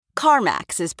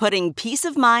CarMax is putting peace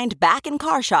of mind back in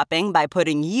car shopping by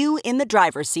putting you in the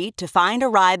driver's seat to find a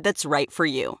ride that's right for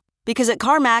you. Because at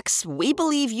CarMax, we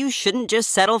believe you shouldn't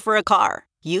just settle for a car.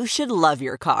 You should love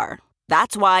your car.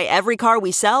 That's why every car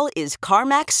we sell is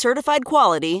CarMax certified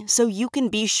quality, so you can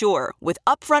be sure with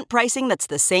upfront pricing that's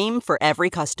the same for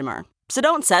every customer. So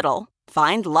don't settle.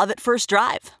 Find love at first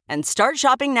drive and start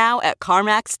shopping now at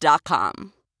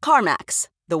CarMax.com. CarMax,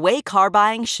 the way car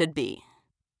buying should be.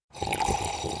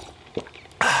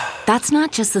 That's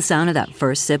not just the sound of that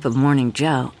first sip of Morning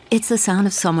Joe. It's the sound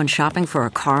of someone shopping for a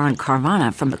car on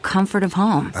Carvana from the comfort of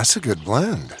home. That's a good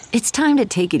blend. It's time to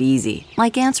take it easy,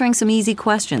 like answering some easy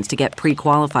questions to get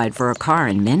pre-qualified for a car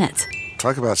in minutes.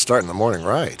 Talk about starting the morning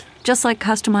right. Just like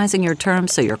customizing your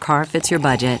terms so your car fits your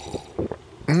budget.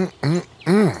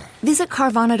 Visit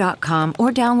Carvana.com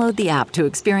or download the app to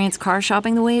experience car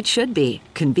shopping the way it should be.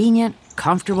 Convenient,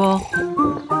 comfortable.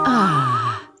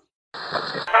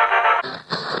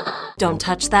 Don't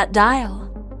touch that dial.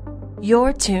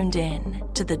 You're tuned in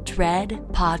to the Dread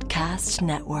Podcast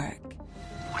Network.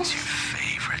 What's your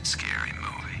favorite scary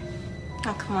movie?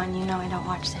 Oh, come on, you know I don't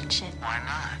watch that shit. Why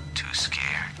not? Too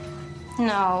scared?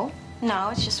 No,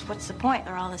 it's just what's the point?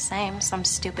 They're all the same. Some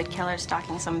stupid killer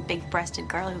stalking some big-breasted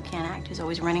girl who can't act, who's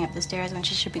always running up the stairs when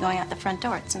she should be going out the front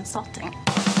door. It's insulting.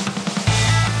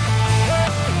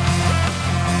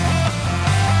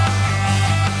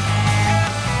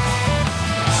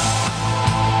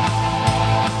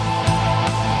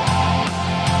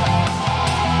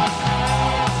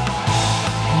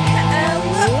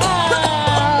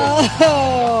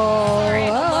 Hello.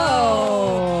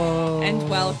 And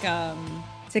welcome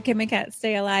to Kim and Kat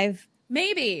Stay Alive.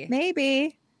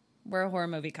 Maybe. We're a horror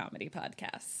movie comedy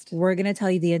podcast. We're going to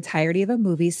tell you the entirety of a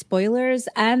movie, spoilers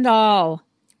and all.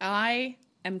 I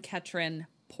am Ketrin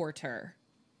Porter.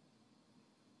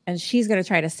 And she's going to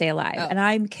try to stay alive. Oh. And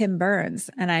I'm Kim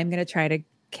Burns, and I'm going to try to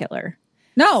kill her.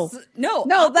 No,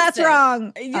 opposite. That's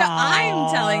wrong. Yeah,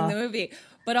 I'm telling the movie.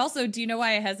 But also, do you know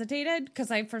why I hesitated?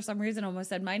 Because I, for some reason, almost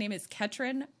said, my name is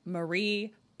Ketrin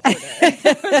Marie Porter.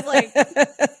 I was like,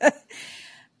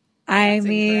 I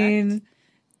mean, incorrect.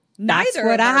 That's Neither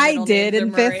what of our I middle did names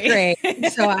in are fifth Marie.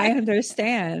 grade. So I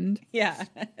understand. Yeah.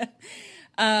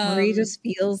 Marie just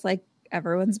feels like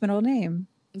everyone's middle name.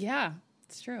 Yeah,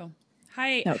 it's true.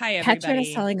 Hi, No, everybody. Ketrin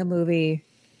is telling a movie.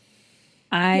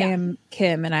 I am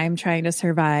Kim, and I'm trying to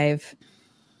survive.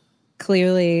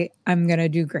 Clearly, I'm going to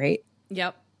do great.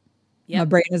 Yep. My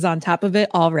brain is on top of it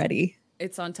already.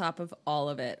 It's on top of all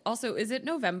of it. Also, is it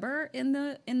November in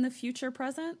the future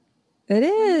present? It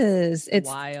is. It's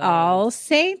Wild. All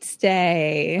Saints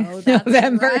Day. Oh, that's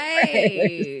November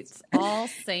right. All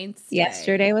Saints Day.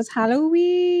 Yesterday was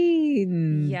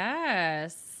Halloween.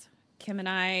 Yes. Kim and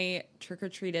I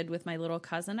trick-or-treated with my little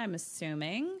cousin, I'm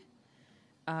assuming.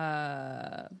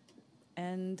 And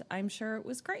I'm sure it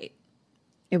was great.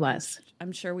 It was.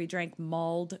 I'm sure we drank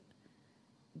mulled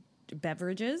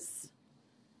beverages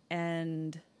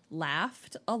and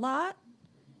laughed a lot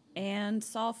and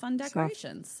saw fun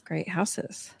decorations. Great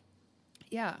houses.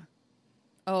 Yeah.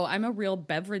 Oh, I'm a real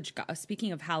beverage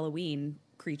speaking of Halloween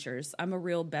creatures, I'm a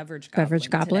real beverage goblin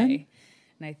today.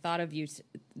 And I thought of you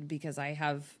because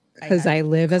I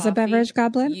live as a beverage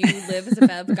goblin. You live as a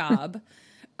bev gob.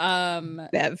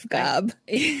 Bev gob.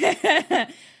 I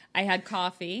had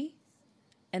coffee,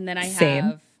 and then I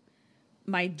have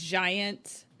my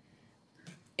giant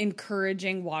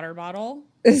encouraging water bottle.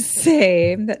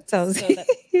 Same. That sounds so that,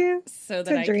 so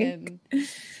that I drink. can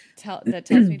that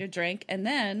tells me to drink. And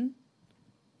then,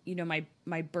 you know, my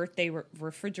birthday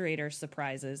refrigerator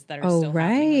surprises that are still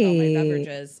happening with all my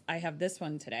beverages. I have this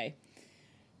one today.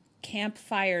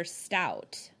 Campfire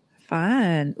Stout.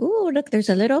 Fun. Ooh, look, there's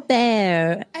a little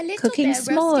bear cooking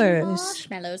s'mores.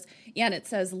 Marshmallows. Yeah, and it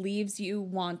says leaves you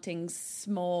wanting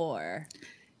s'more.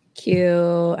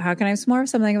 Cute. How can I s'more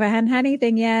something if I hadn't had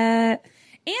anything yet?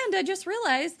 And I just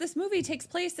realized this movie takes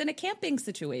place in a camping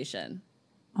situation.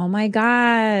 Oh my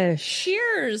gosh.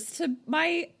 Cheers to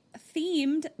my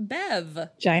themed bev.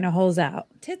 Gina holes out.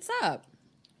 Tits up.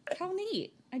 How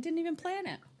neat. I didn't even plan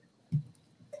it.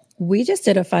 We just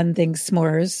did a fun thing,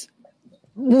 s'mores.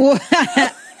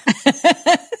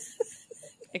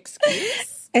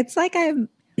 Excuse? It's like I'm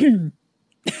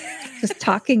just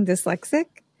talking dyslexic.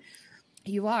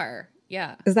 You are.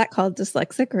 Yeah. Is that called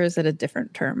dyslexic, or is it a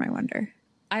different term, I wonder?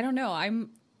 I don't know.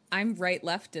 I'm right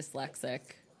left dyslexic,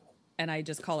 and I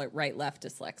just call it right left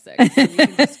dyslexic. So we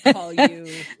can just call you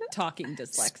talking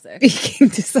dyslexic. Speaking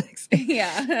dyslexic.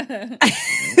 Yeah.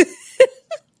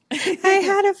 I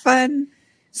had a fun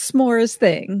s'mores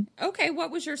thing. Okay, what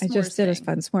was your s'mores I just did thing? a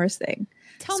fun s'mores thing.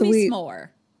 Tell me s'more.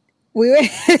 We went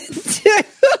to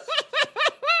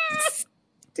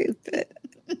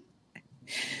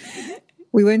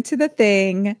We went to the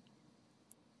thing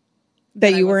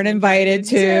that you weren't invited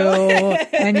to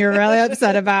and you're really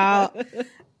upset about.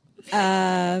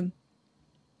 To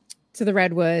the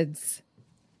Redwoods.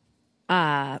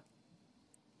 For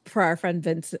our friend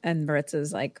Vince and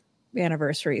Maritz's like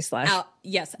anniversary /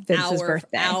 yes, Vince's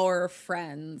birthday. Our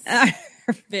friends,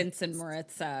 Vince and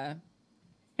Maritza.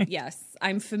 Yes,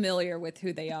 I'm familiar with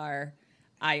who they are.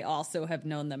 I also have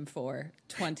known them for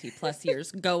 20 plus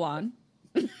years. Go on.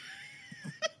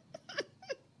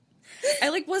 I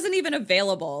like wasn't even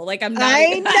available. Like I'm not.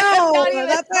 I know.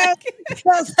 That's I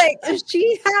was like,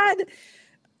 she had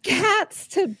cats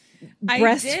to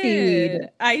breastfeed.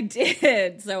 I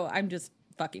did. So I'm just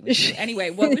fucking with you. Anyway,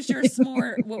 what was your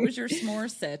s'more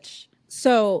sitch?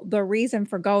 So the reason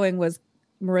for going was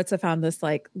Maritza found this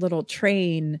like little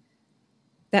train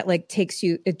that like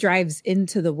it drives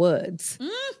into the woods.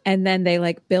 And then they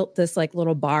like built this like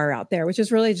little bar out there, which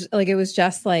is really just, like, it was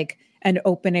just like an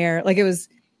open air. Like it was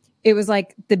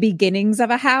like the beginnings of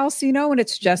a house, you know, when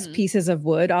it's just pieces of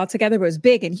wood all together, but it was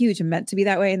big and huge and meant to be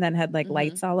that way. And then had like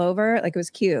lights all over it. Like it was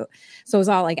cute. So it was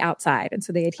all like outside. And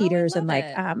so they had heaters and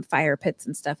like fire pits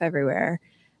and stuff everywhere.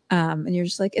 And you're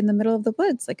just like in the middle of the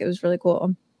woods. Like it was really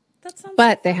cool. That sounds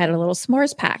But they had a little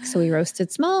s'mores pack. So we roasted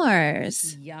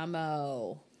s'mores.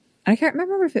 Yummo. I can't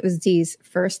remember if it was Dee's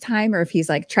first time or if he's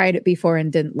like tried it before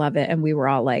and didn't love it. And we were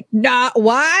all like, nah,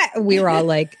 what? We were all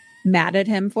like, mad at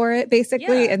him for it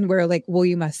basically. And we're like, well,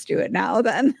 you must do it now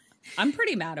then. I'm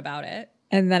pretty mad about it.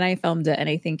 And then I filmed it and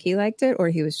I think he liked it or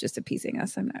he was just appeasing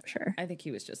us. I'm not sure. I think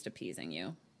he was just appeasing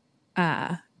you.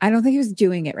 I don't think he was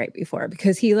doing it right before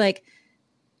because he like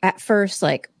at first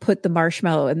like put the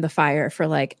marshmallow in the fire for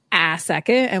like a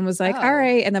second and was like, all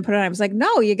right. And then put it on. I was like,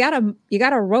 no, you gotta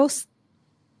roast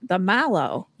the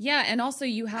mallow. Yeah. And also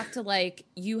you have to like,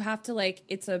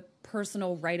 it's a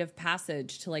personal rite of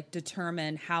passage to like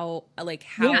determine how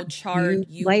charred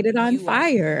you light it on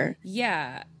fire.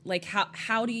 Yeah. Like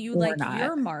how do you like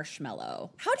your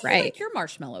marshmallow? How do you like your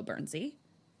marshmallow, Burnsy?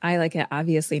 I like it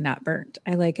obviously not burnt.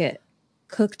 I like it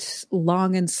cooked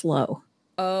long and slow.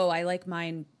 Oh, I like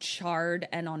mine charred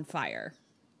and on fire.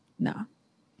 No.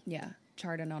 Yeah.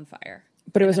 Charred and on fire.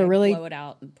 But it was a really blow it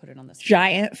out and put it on this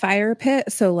giant fire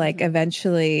pit. So like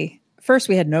eventually first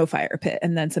we had no fire pit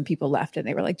and then some people left and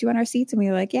they were like, do you want our seats? And we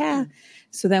were like, yeah.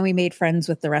 So then we made friends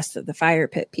with the rest of the fire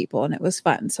pit people and it was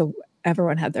fun. So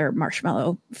everyone had their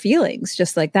marshmallow feelings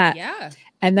just like that. Yeah.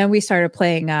 And then we started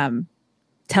playing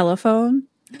telephone.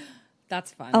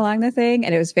 That's fun. Along the thing.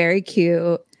 And it was very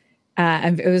cute.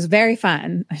 And it was very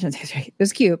fun. I shouldn't say it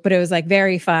was cute, but it was like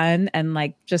very fun and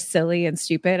like just silly and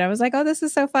stupid. I was like, oh, this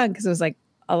is so fun. Cause it was like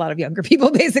a lot of younger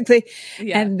people basically.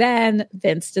 Yeah. And then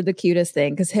Vince did the cutest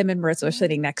thing because him and Maritza were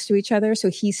sitting next to each other. So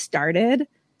he started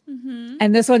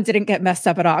and this one didn't get messed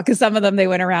up at all. Cause some of them, they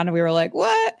went around and we were like,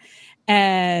 what?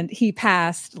 And he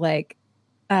passed like,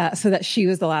 so that she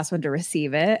was the last one to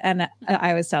receive it. And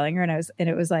I was telling her and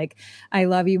it was like, I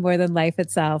love you more than life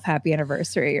itself. Happy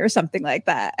anniversary or something like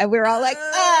that. And we were all like, oh.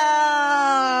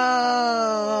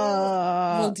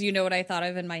 Well, do you know what I thought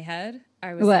of in my head?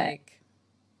 I was like,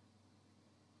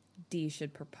 Dee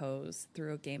should propose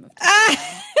through a game of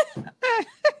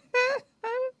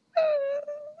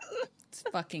It's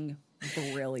fucking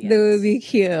brilliant. That would be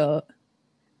cute.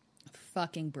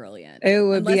 Fucking brilliant. It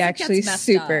would be actually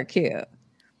super cute.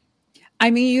 I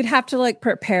mean, you'd have to like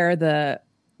prepare the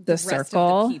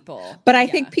circle, but I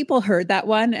think people heard that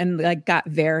one and like got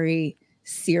very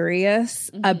serious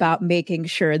about making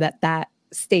sure that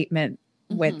statement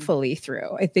went fully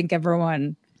through. I think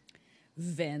everyone,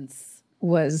 Vince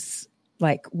was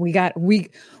like, we got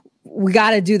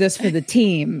to do this for the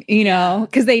team, you know,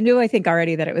 because they knew I think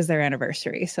already that it was their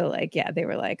anniversary. So like, yeah, they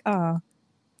were like, oh,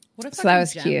 what if so that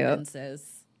was cute. Vince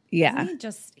is? Yeah,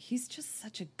 he's just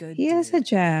such a good. He is a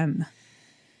gem.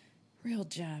 Real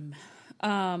gem.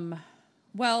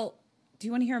 Well, do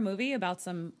you want to hear a movie about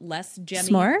some less gemmy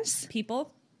s'mores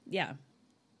people? Yeah.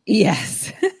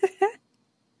 Yes.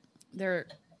 They're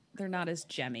not as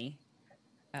gemmy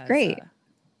as great.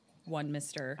 One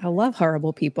Mr. I love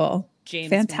horrible people. James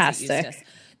fantastic.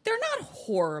 They're not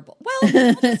horrible. Well,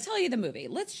 I'll just tell you the movie.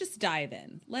 Let's just dive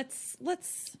in. Let's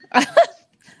why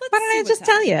don't I just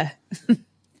tell you?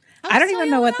 I don't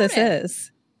even know what this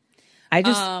is. I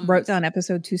just wrote down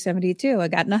episode 272. I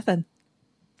got nothing.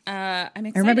 I'm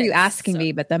excited. I remember you asking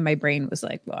me, but then my brain was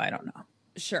like, well, I don't know.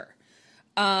 Sure.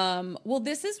 Well,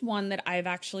 this is one that I've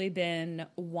actually been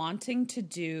wanting to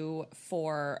do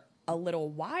for a little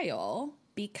while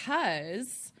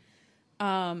because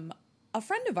a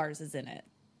friend of ours is in it.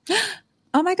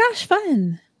 Oh my gosh,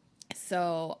 fun.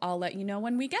 So I'll let you know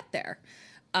when we get there.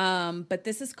 But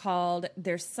this is called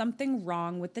There's Something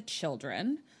Wrong with the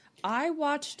Children. I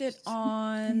watched it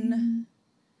on...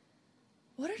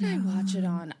 What did I watch it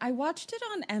on? I watched it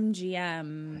on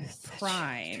MGM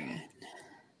Prime.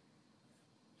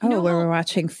 Where we're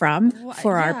watching from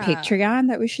for our Patreon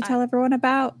that we should tell everyone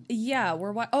about. Yeah,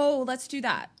 let's do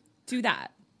that. Do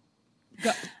that.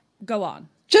 Go on.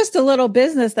 Just a little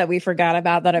business that we forgot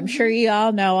about that I'm sure you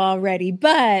all know already.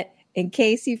 But in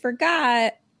case you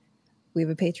forgot, we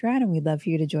have a Patreon and we'd love for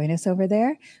you to join us over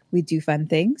there. We do fun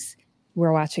things.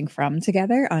 We're watching From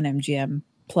together on MGM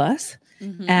Plus.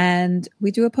 And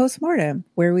we do a postmortem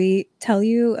where we tell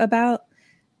you about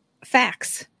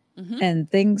facts and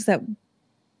things that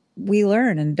we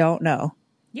learn and don't know.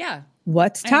 Yeah.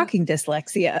 What's talking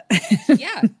dyslexia?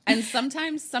 Yeah. And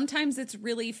sometimes it's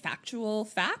really factual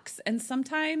facts, and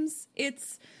sometimes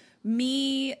it's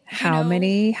me. How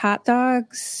many hot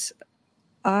dogs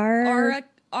are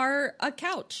a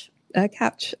couch? A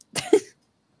couch.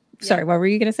 Sorry, what were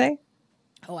you going to say?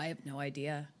 Oh, I have no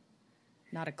idea.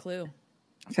 Not a clue.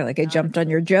 I feel like I jumped on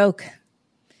your joke.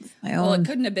 Well, it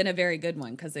couldn't have been a very good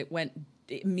one because it went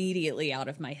immediately out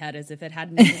of my head as if it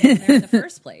hadn't been in there in the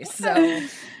first place.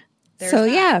 So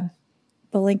yeah,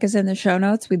 the link is in the show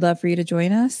notes. We'd love for you to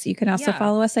join us. You can also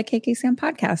follow us at KKSAM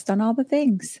Podcast on all the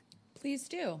things. Please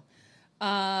do.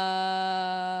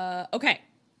 Okay.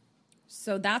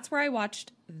 So that's where I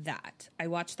watched that. I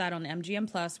watched that on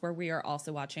MGM Plus, where we are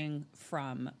also watching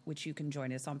From, which you can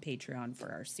join us on Patreon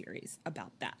for our series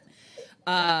about that.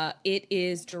 It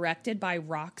is directed by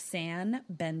Roxanne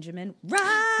Benjamin.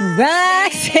 Roxanne!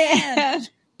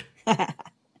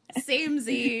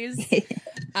 Samesies.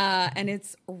 And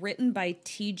it's written by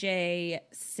TJ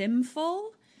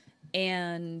Simful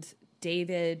and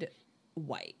David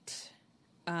White.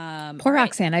 Poor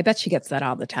Roxanne. I bet she gets that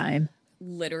all the time.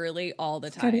 Literally all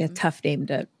the time. It's gotta be a tough name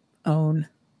to own.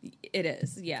 It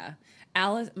is, yeah.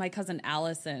 My cousin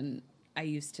Allison, I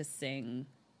used to sing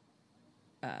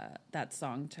that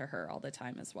song to her all the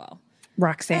time as well.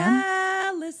 Roxanne?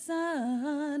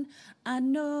 Allison, I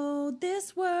know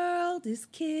this world is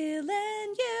killing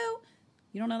you.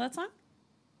 You don't know that song?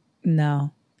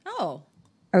 No. Oh.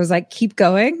 I was like, keep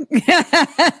going.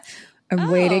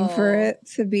 I'm waiting for it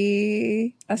to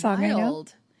be a song I know.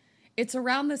 It's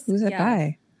around this. Who's it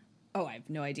by? Oh, I have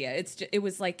no idea. It's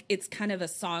kind of a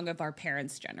song of our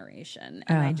parents' generation.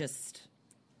 And I just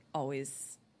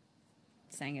always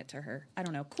sang it to her. I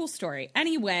don't know. Cool story.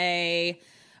 Anyway,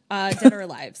 Dead or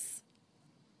Alive's.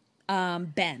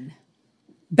 Ben.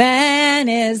 Ben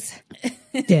is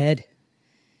dead.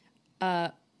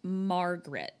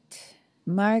 Margaret.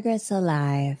 Margaret's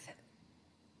alive.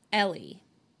 Ellie.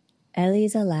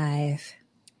 Ellie's alive.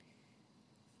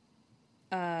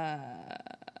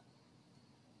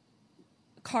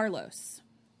 Carlos.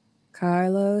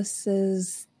 Carlos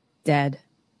is dead.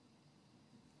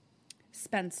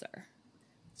 Spencer.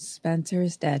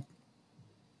 Spencer's dead.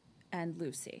 And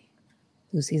Lucy.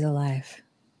 Lucy's alive.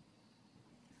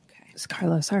 Okay. Is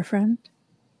Carlos our friend?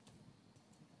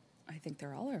 I think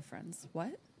they're all our friends.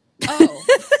 What? Oh.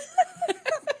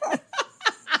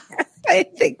 I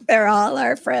think they're all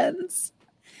our friends.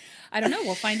 I don't know.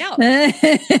 We'll find out. I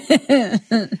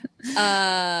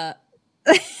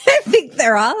think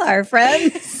they're all our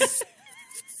friends.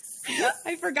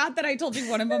 I forgot that I told you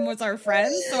one of them was our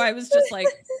friend, so I was just like,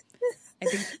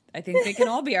 I think they can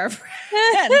all be our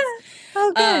friends.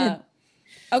 Oh, good.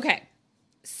 Okay,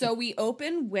 so we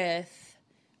open with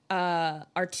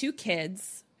our two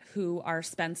kids, who are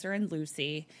Spencer and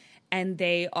Lucy, and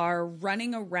they are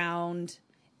running around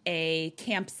a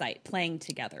campsite playing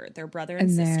together. They're brother and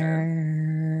sister.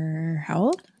 They're how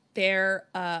old? They're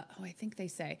I think they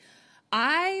say,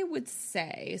 I would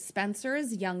say Spencer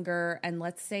is younger, and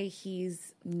let's say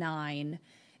he's 9,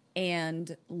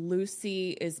 and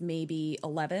Lucy is maybe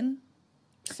 11.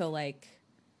 So like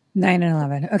 9 and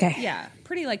 11. Okay. Yeah,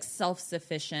 pretty like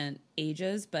self-sufficient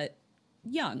ages, but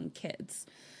young kids.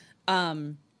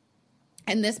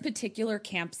 And this particular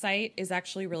campsite is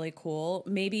actually really cool.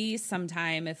 Maybe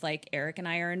sometime if like Eric and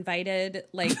I are invited,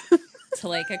 like to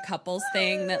like a couples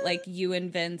thing that like you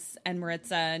and Vince and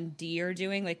Maritza and Dee are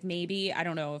doing, like maybe, I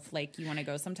don't know if like you want to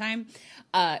go sometime.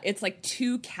 It's like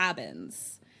 2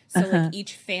 cabins. So like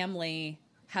each family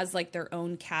has like their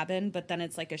own cabin, but then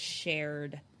it's like a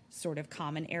shared sort of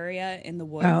common area in the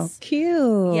woods. Oh,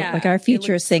 cute. Yeah. Like our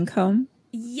future sink home.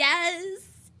 Yes.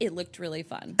 It looked really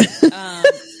fun.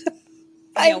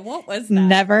 Yeah, what was that?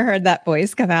 Never heard that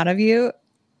voice come out of you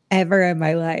ever in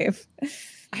my life.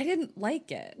 I didn't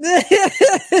like it.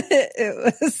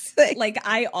 It was like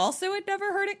I also had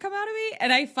never heard it come out of me,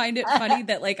 and I find it funny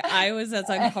that like I was as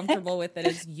uncomfortable with it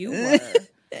as you were.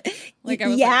 Like I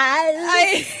was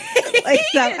yes.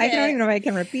 like, I don't even know if I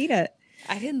can repeat it.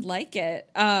 I didn't like it.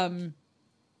 Well,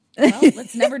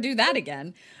 let's never do that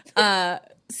again.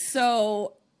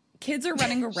 So kids are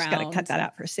running around. Just gotta cut that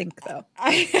out for sync, though.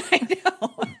 I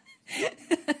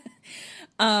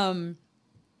know.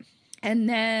 And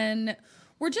then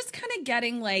we're just kind of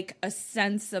getting like a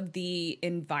sense of the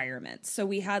environment. So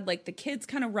we had like the kids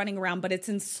kind of running around, but it's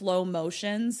in slow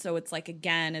motion. So it's like,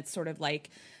 again, it's sort of like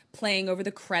playing over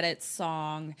the credits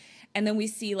song. And then we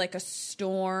see like a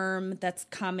storm that's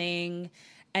coming.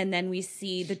 And then we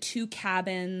see the two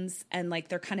cabins and like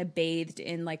they're kind of bathed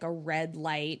in like a red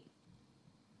light.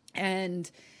 And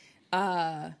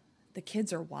the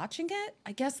kids are watching it.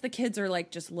 I guess the kids are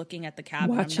like just looking at the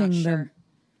cabin. Watching I'm not sure.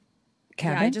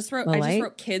 Cabin? Yeah, I just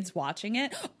wrote kids watching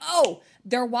it. Oh,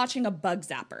 they're watching a bug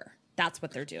zapper. That's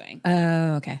what they're doing.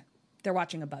 Oh, okay. They're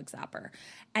watching a bug zapper.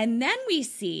 And then we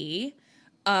see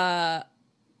from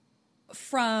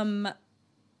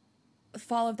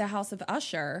Fall of the House of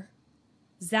Usher,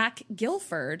 Zach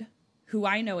Gilford, who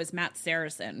I know as Matt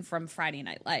Saracen from Friday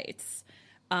Night Lights,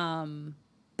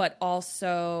 but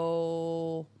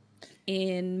also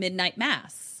in Midnight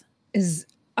Mass.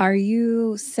 Are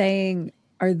you saying,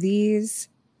 are these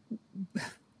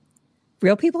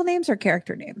real people names or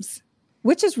character names?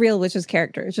 Which is real, which is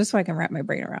character? Just so I can wrap my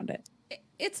brain around it.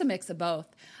 It's a mix of both.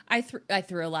 I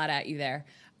threw a lot at you there.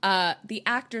 The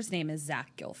actor's name is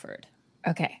Zach Gilford.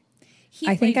 Okay.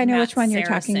 I think I know Matt which one you're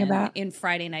Saracen talking about. In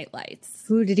Friday Night Lights.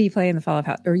 Who did he play in the Fall of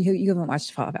House? Or you haven't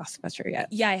watched Fall of House of Usher yet?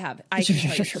 Yeah, I have. I can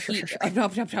tell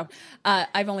you.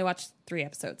 I've only watched 3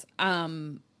 episodes.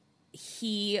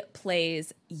 He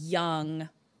plays young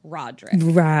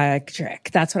Roderick.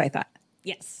 That's what I thought.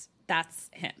 Yes, that's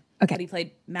him. Okay. But he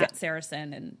played Matt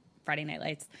Saracen in Friday Night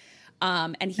Lights.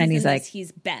 And he's like,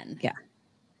 he's Ben. Yeah.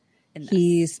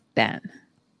 He's Ben.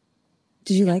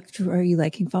 Are you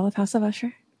liking Fall of House of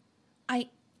Usher?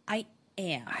 I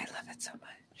am. I love it so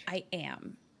much. I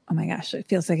am. Oh my gosh. It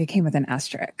feels like it came with an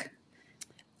asterisk.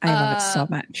 I love it so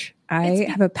much. I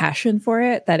have a passion for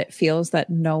it that it feels that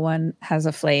no one has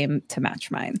a flame to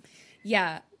match mine.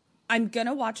 Yeah. I'm going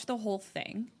to watch the whole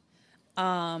thing.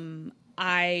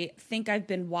 I think I've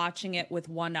been watching it with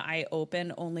one eye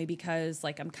open only because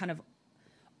like I'm kind of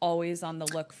always on the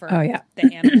look for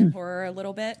the animal horror a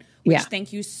little bit, which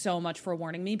thank you so much for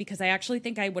warning me, because I actually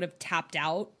think I would have tapped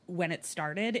out when it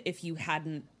started if you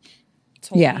hadn't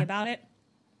told me about it,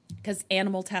 because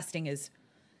animal testing is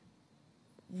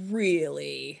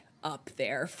really up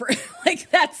there for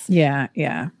like that's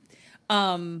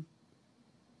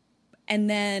and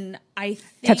then I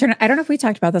think Katrina, I don't know if we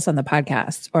talked about this on the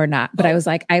podcast or not, but I was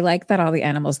like, I like that all the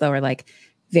animals though are like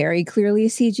very clearly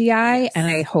CGI, and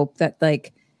I hope that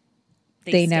like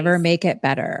they never make it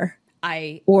better.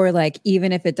 Or like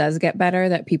even if it does get better,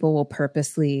 that people will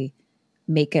purposely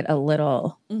make it a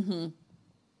little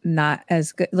not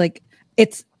as good. Like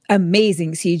it's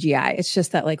amazing CGI. It's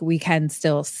just that like we can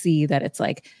still see that it's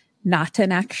like not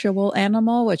an actual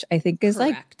animal, which I think is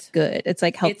like good. It's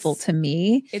like helpful to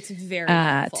me. It's very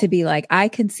helpful. To be like, I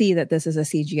can see that this is a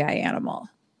CGI animal.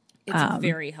 It's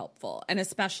very helpful. And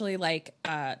especially like,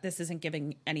 this isn't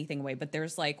giving anything away, but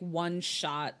there's like one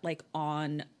shot like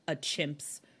on a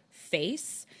chimp's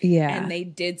face. Yeah. And they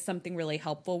did something really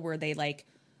helpful where they like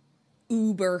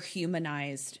uber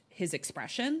humanized his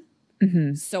expression.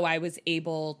 So I was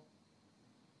able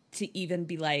to even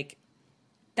be like,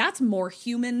 that's more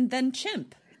human than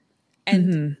chimp.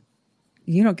 And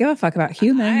you don't give a fuck about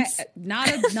humans. Not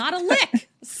a lick.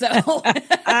 So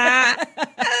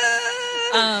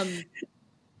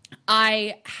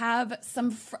I have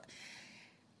some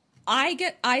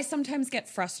I sometimes get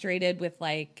frustrated with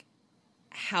like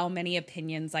how many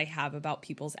opinions I have about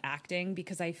people's acting,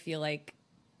 because I feel like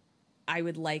I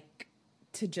would like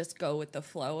to just go with the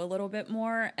flow a little bit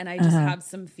more, and I just have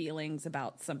some feelings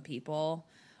about some people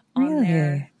on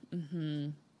there.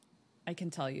 I can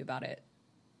tell you about it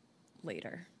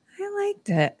later. I liked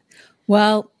it.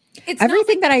 Well, it's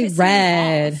everything that I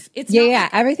read,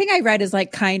 like, everything I read is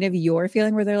like kind of your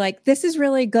feeling where they're like, this is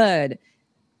really good.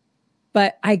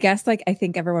 But I guess like I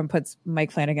think everyone puts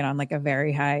Mike Flanagan on like a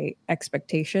very high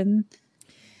expectation,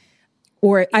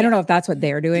 or I don't know if that's what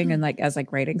they're doing and like as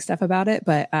like writing stuff about it,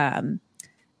 but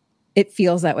it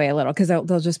feels that way a little, because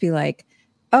they'll just be like,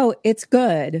 oh, it's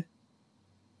good.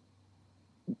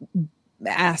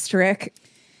 Asterisk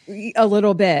a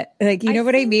little bit, like you know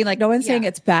what I mean, like no one's saying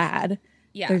it's bad.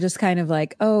 They're just kind of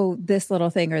like, oh, this little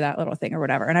thing or that little thing or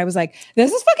whatever. And I was like,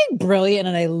 this is fucking brilliant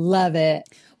and I love it.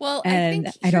 Well, and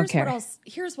I think I don't care.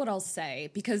 Here's what I'll say,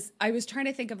 because I was trying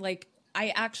to think of like,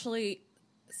 I actually,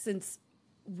 since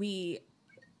we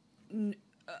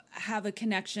have a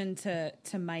connection to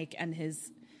Mike and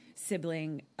his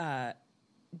sibling,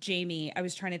 Jamie. I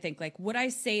was trying to think, like, would I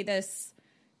say this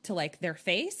to like their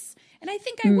face? And I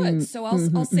think I would. So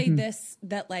I'll say this,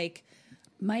 that like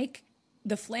Mike,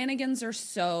 the Flanagans are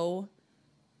so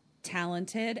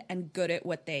talented and good at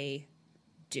what they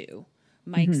do.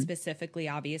 Mike specifically,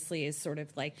 obviously, is sort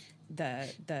of like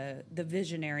the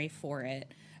visionary for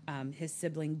it. His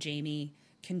sibling Jamie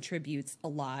contributes a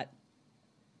lot.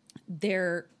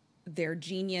 Their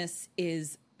genius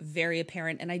is very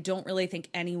apparent, and I don't really think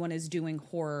anyone is doing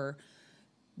horror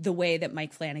the way that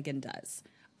Mike Flanagan does.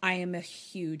 I am a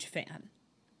huge fan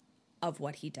of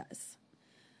what he does.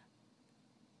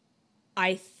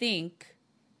 I think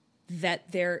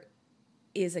that there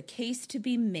is a case to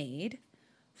be made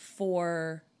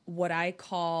for what I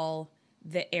call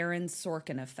the Aaron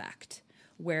Sorkin effect,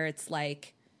 where it's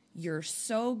like you're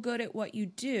so good at what you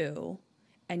do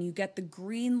and you get the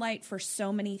green light for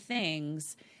so many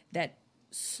things that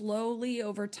slowly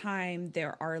over time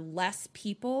there are less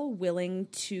people willing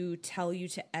to tell you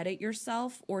to edit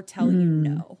yourself or tell you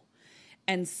no.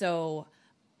 And so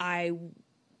I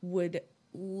would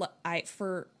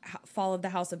for Fall of the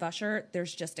House of Usher,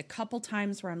 there's just a couple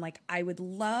times where I'm like, I would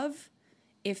love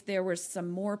if there was some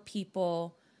more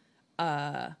people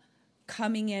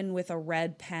coming in with a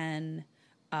red pen,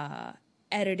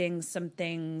 editing some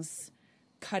things,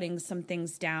 cutting some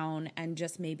things down, and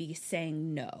just maybe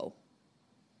saying no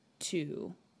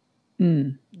to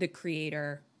the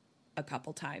creator a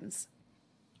couple times.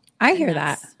 I hear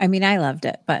that. I mean, I loved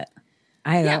it, but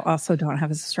I also don't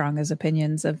have as strong as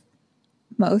opinions of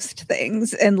most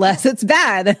things unless it's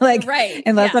bad. Like,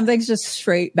 unless something's just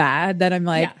straight bad, then I'm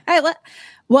like, I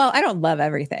don't love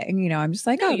everything. You know, I'm just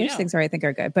like, there's things where I think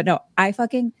are good. But no, I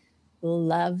fucking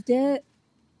loved it.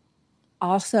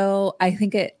 Also, I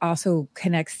think it also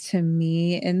connects to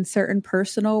me in certain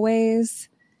personal ways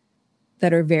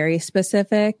that are very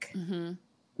specific,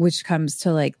 which comes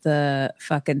to like the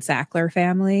fucking Sackler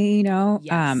family, you know,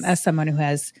 as someone who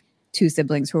has two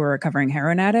siblings who are recovering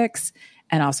heroin addicts,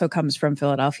 and also comes from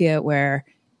Philadelphia, where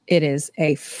it is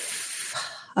a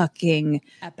fucking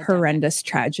horrendous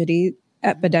tragedy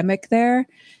epidemic there.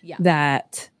 Yeah.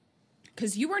 That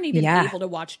because you weren't even able to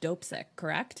watch Dope Sick,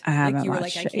 correct? I haven't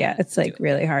watched it. Yeah, it's like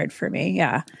really hard for me.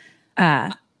 Yeah.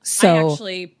 So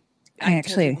I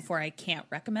told you before, I can't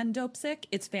recommend Dope Sick.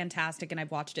 It's fantastic, and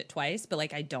I've watched it twice, but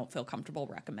like I don't feel comfortable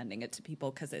recommending it to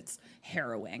people because it's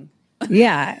harrowing.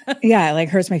 Yeah, it like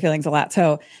hurts my feelings a lot.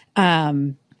 So,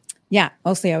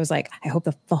 mostly I was like, I hope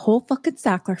the whole fucking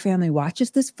Sackler family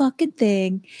watches this fucking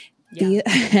thing.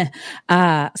 Yeah.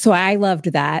 So I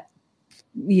loved that,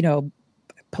 you know,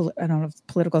 I don't know if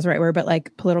political is the right word, but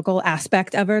like political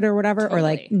aspect of it or whatever, or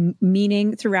like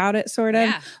meaning throughout it sort of,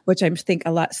 which I think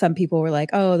some people were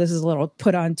like, oh, this is a little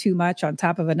put on too much on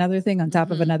top of another thing, on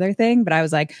top of another thing. But I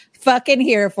was like, fucking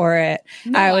here for it.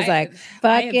 No, I was like,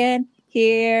 fucking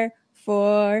here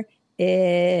for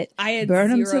it. I had burn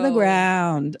them to the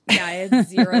ground. Yeah, I had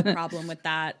zero problem with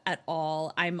that at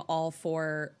all. I'm all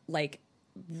for like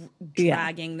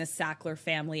dragging the Sackler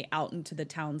family out into the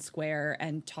town square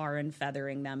and tar and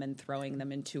feathering them and throwing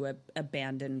them into a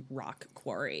abandoned rock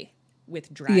quarry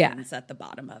with dragons at the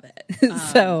bottom of it.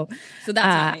 So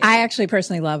that's I actually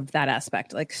personally loved that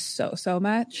aspect like so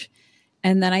much.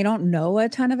 And then I don't know a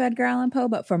ton of Edgar Allan Poe,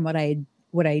 but from what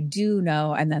I do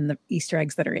know, and then the Easter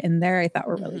eggs that are in there, I thought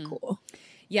were really cool.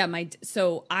 Yeah,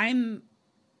 so I'm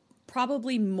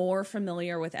probably more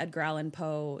familiar with Edgar Allan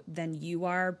Poe than you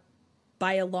are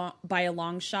by a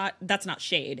long shot. That's not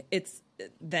shade. It's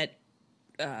that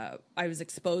I was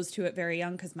exposed to it very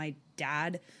young because my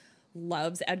dad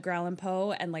loves Edgar Allan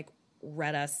Poe and like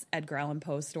read us Edgar Allan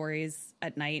Poe stories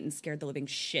at night and scared the living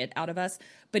shit out of us.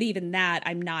 But even that,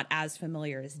 I'm not as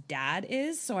familiar as Dad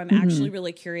is. So I'm actually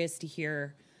really curious to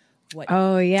hear what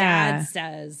Dad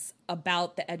says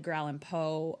about the Edgar Allan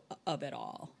Poe of it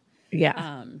all.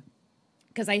 Yeah.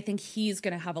 Because I think he's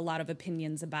going to have a lot of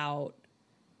opinions about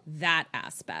that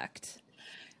aspect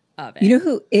of it. You know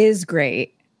who is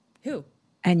great? Who?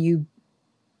 And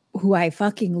who I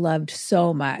fucking loved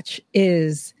so much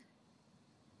is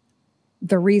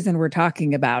the reason we're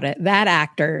talking about it. That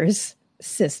actor's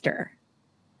sister,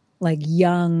 like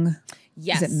young.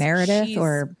 Yes, is it Meredith she's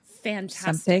or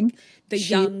fantastic?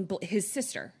 Something. His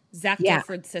sister, Zach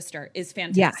Efron's sister, is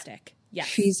fantastic. Yeah,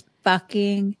 she's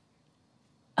fucking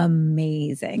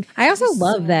amazing. I also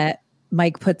love that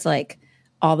Mike puts like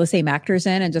all the same actors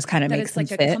in and just kind of makes them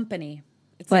fit. It's like a company.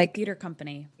 It's like a theater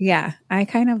company. Yeah, I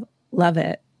kind of love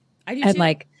it. I do and too.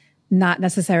 Like not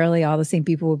necessarily all the same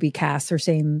people will be cast or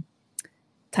same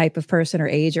type of person or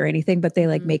age or anything, but they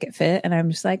like make it fit. And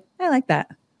I'm just like, I like that.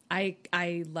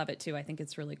 I love it too. I think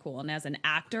it's really cool. And as an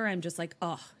actor, I'm just like,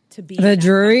 oh, to be the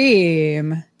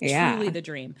dream. Truly the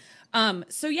dream.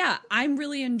 So yeah, I'm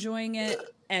really enjoying it.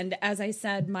 And as I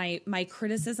said, my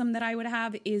criticism that I would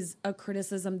have is a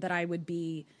criticism that I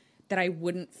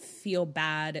wouldn't feel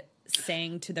bad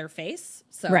saying to their face.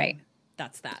 So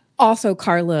that's that. Also,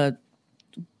 Carla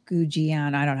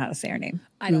Gugino, I don't know how to say her name.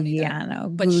 I don't either,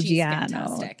 but she's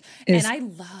fantastic. And I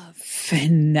love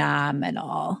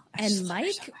phenomenal. And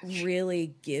Mike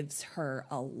really gives her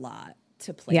a lot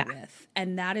to play with.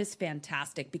 And that is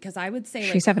fantastic because I would say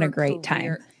she's having a great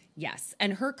time. Yes.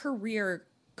 And her career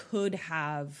could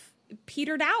have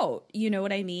petered out. You know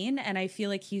what I mean? And I feel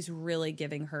like he's really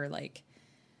giving her like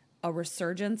a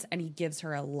resurgence, and he gives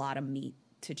her a lot of meat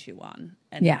to chew on.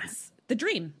 And it's the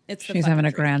dream. She's having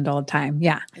a grand old time.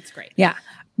 Yeah. It's great. Yeah.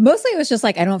 Mostly it was just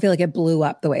like, I don't feel like it blew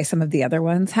up the way some of the other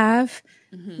ones have,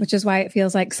 which is why it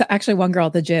feels like, so actually one girl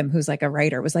at the gym who's like a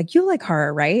writer was like, you like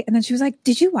horror, right? And then she was like,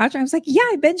 did you watch it? I was like, yeah,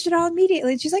 I binged it all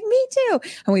immediately. And she's like, me too.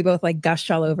 And we both like gushed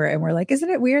all over it. And we're like, isn't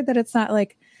it weird that it's not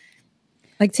like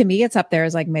to me, it's up there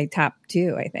as like my top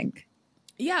 2, I think.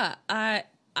 Yeah.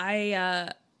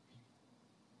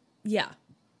 Yeah.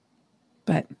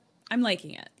 But I'm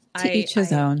liking it. To each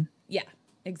his own. Yeah,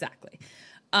 exactly.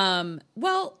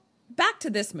 Well, back to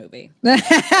this movie.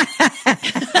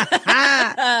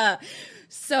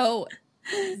 So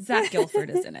Zach Gilford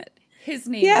is in it. His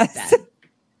name is Ben.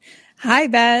 Hi,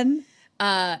 Ben.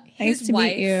 Nice to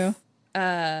meet you.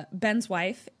 Ben's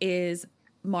wife is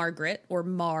Margaret, or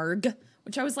Marg,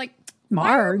 which I was like, Marg.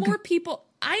 Why are more people?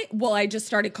 I just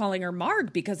started calling her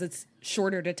Marg because it's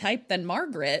shorter to type than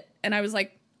Margaret, and I was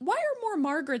like, why are more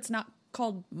Margarets not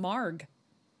called Marg?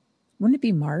 Wouldn't it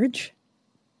be Marge?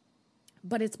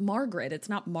 But it's Margaret. It's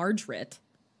not Margaret.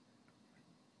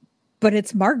 But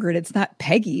it's Margaret. It's not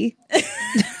Peggy.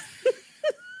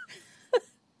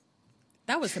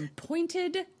 That was some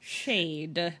pointed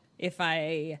shade, if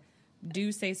I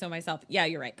do say so myself. Yeah,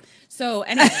 you're right. So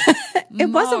anyway, it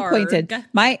wasn't pointed.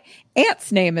 My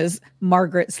aunt's name is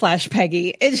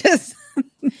Margaret/Peggy. It just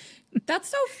that's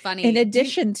so funny. In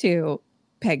addition to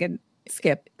Peg and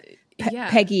Skip,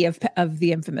 Peggy of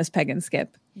the infamous Peg and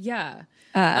Skip. Yeah.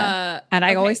 And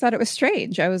I always thought it was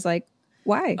strange. I was like,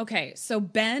 why? Okay, so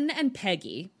Ben and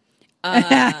Peggy.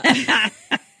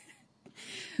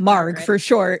 Marg for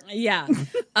short. Yeah.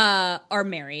 Are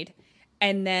married.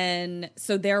 And then,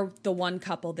 so they're the one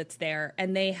couple that's there,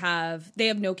 and they have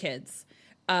no kids.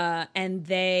 And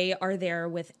they are there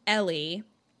with Ellie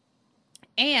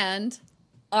and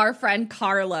our friend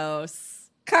Carlos.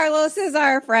 Carlos is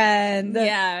our friend.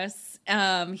 Yes.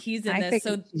 He's in this.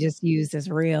 So he just used his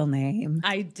real name.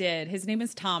 I did. His name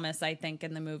is Thomas, I think,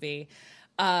 in the movie.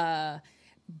 But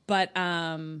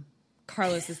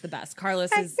Carlos is the best.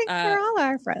 Carlos is. I think they're all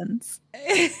our friends.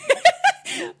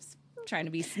 Trying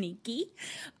to be sneaky.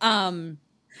 But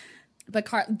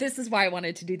this is why I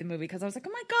wanted to do the movie, because I was like,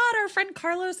 oh my God, our friend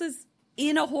Carlos is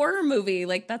in a horror movie.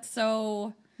 Like, that's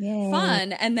so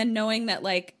fun. And then knowing that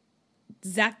like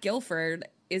Zach Gilford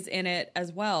is in it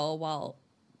as well while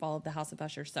the House of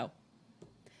Usher. So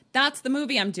that's the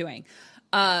movie I'm doing.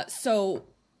 So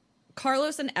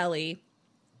Carlos and Ellie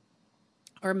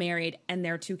are married, and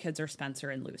their 2 kids are Spencer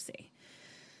and Lucy.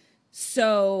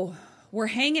 So we're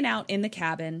hanging out in the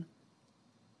cabin,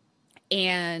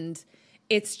 and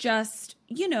it's just,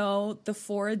 the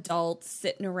 4 adults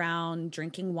sitting around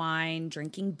drinking wine,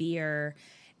 drinking beer,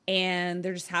 and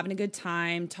they're just having a good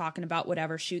time, talking about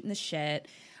whatever, shooting the shit.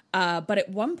 But at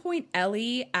one point,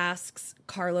 Ellie asks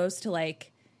Carlos to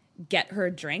like get her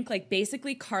a drink. Like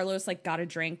basically Carlos like got a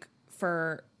drink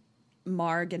for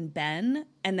Marg and Ben.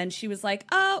 And then she was like,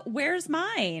 where's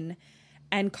mine?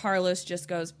 And Carlos just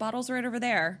goes, bottle's right over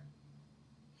there.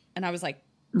 And I was like,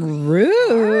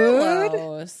 rude.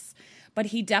 Carlos. But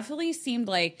he definitely seemed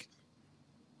like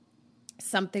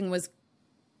something was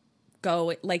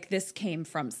like this came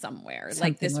from somewhere. Something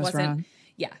like this wasn't wrong.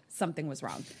 Yeah, something was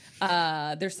wrong.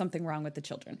 There's something wrong with the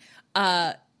children.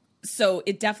 So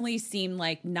it definitely seemed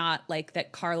like not like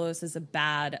that Carlos is a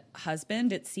bad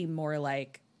husband. It seemed more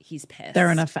like he's pissed.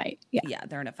 They're in a fight. Yeah,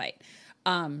 they're in a fight.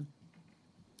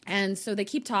 And so they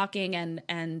keep talking, and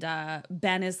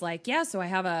Ben is like, yeah, so I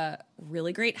have a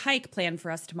really great hike planned for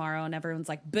us tomorrow. And everyone's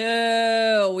like,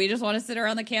 boo, we just want to sit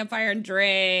around the campfire and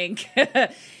drink.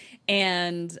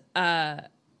 And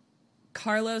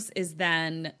Carlos is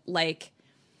then like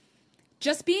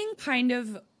just being kind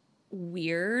of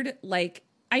weird. Like,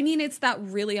 I mean, it's that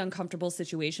really uncomfortable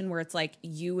situation where it's like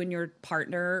you and your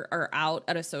partner are out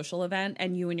at a social event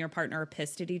and you and your partner are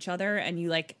pissed at each other and you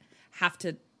like have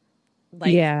to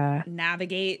like Yeah.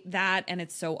 navigate that, and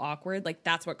it's so awkward. Like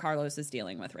that's what Carlos is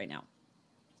dealing with right now.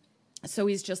 So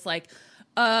he's just like,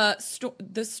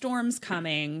 the storm's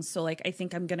coming, so like I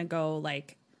think I'm gonna go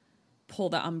like pull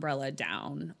the umbrella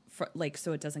down for like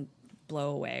so it doesn't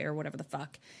blow away or whatever the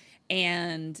fuck.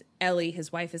 And Ellie,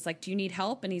 his wife, is like, do you need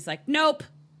help? And he's like, nope,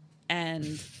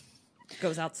 and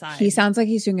goes outside. He sounds like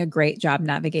he's doing a great job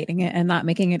navigating it and not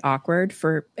making it awkward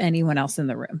for anyone else in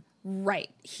the room. Right.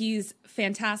 He's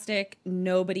fantastic.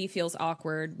 Nobody feels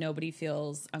awkward. Nobody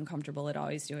feels uncomfortable at all.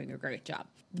 He's doing a great job.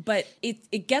 But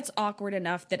it gets awkward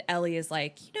enough that Ellie is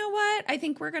like, you know what? I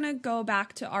think we're going to go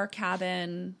back to our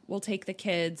cabin. We'll take the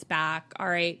kids back. All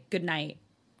right. Good night,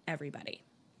 everybody.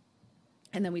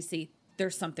 And then we see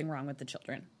there's something wrong with the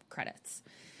children. Credits.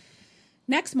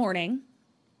 Next morning,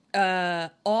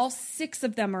 all 6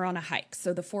 of them are on a hike.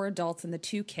 So the 4 adults and the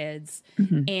 2 kids.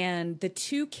 Mm-hmm. And the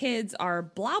 2 kids are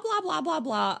blah, blah, blah, blah,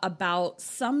 blah about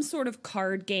some sort of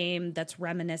card game that's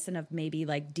reminiscent of maybe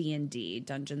like D&D,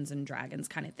 Dungeons and Dragons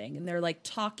kind of thing. And they're like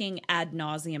talking ad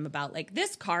nauseum about like,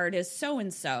 this card is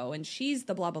so-and-so and she's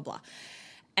the blah, blah, blah.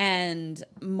 And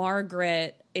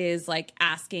Margaret is like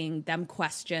asking them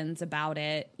questions about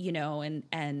it, you know,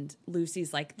 and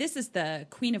Lucy's like, this is the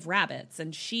Queen of Rabbits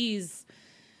and she's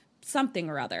something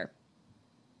or other.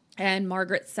 And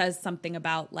Margaret says something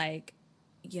about like,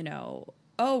 you know,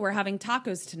 oh, we're having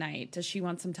tacos tonight. Does she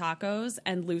want some tacos?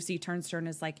 And Lucy turns to her and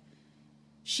is like,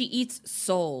 she eats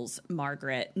souls,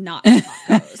 Margaret, not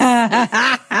tacos.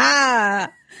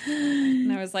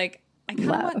 And I was like, I kind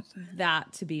of want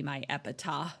that to be my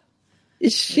epitaph.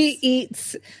 She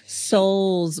eats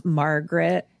souls,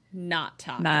 Margaret. Not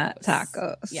tacos. Not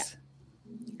tacos. Yeah.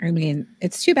 I mean,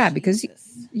 it's too bad because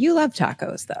you love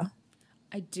tacos, though.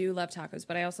 I do love tacos,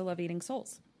 but I also love eating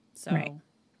souls. So, right.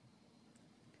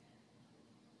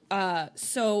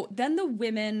 So then the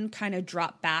women kind of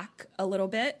drop back a little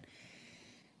bit.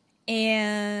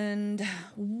 And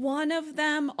one of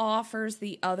them offers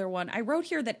the other one. I wrote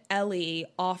here that Ellie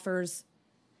offers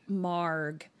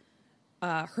Marg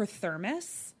her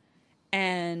thermos.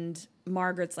 And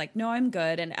Margaret's like, no, I'm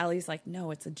good. And Ellie's like,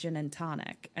 no, it's a gin and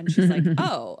tonic. And she's like,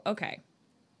 oh, okay.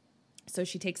 So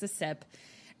she takes a sip.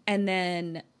 And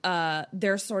then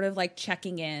they're sort of like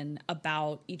checking in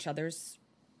about each other's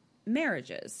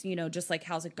marriages, you know, just like,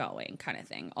 how's it going kind of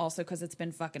thing. Also, because it's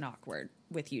been fucking awkward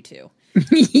with you two.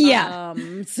 Yeah.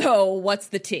 So what's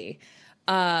the tea?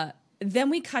 Then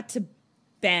we cut to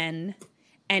Ben,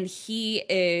 and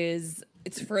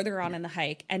it's further on in the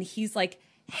hike, and he's like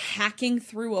hacking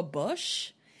through a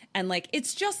bush and like,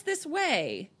 it's just this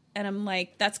way. And I'm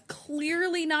like, that's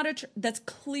clearly not a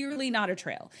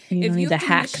trail. You don't need to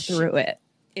hack through it.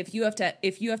 If you have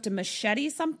to machete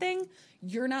something,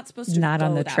 you're not supposed to not go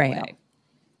on the that trail. way.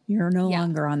 You're no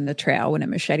longer on the trail when a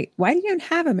machete. Why do you even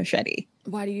have a machete?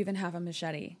 Why do you even have a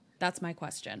machete? That's my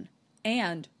question.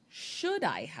 And should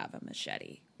I have a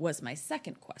machete was my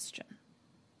second question.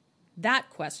 That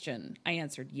question, I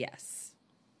answered yes.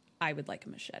 I would like a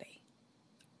machete.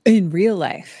 In real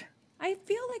life. I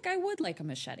feel like I would like a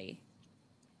machete.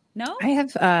 No? I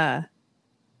have,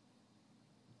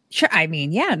 sure. I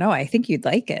mean, yeah, no, I think you'd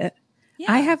like it.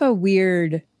 Yeah. I have a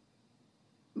weird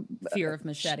fear of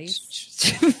machetes.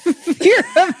 Fear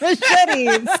of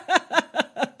machetes.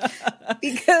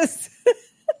 Because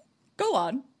go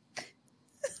on.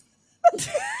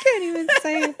 Can't even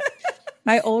say it.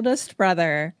 My oldest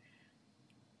brother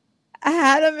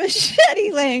had a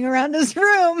machete laying around his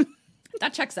room.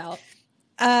 That checks out.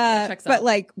 But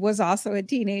like was also a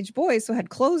teenage boy, so had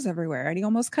clothes everywhere, and he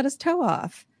almost cut his toe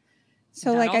off.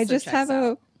 So that like I just have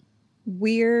a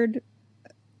weird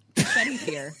machete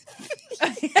fear.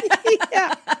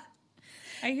 Yeah.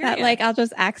 I hear that you. Like I'll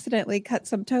just accidentally cut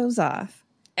some toes off.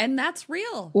 And that's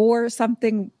real. Or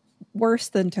something worse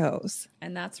than toes.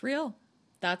 And that's real.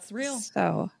 That's real.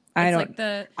 So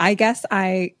I guess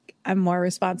I'm more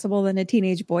responsible than a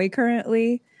teenage boy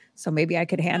currently. So maybe I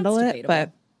could handle it,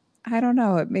 but I don't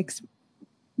know. It makes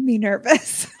me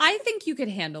nervous. I think you could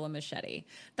handle a machete.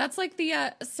 That's like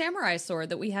the samurai sword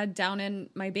that we had down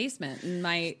in my basement in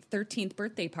my 13th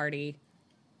birthday party.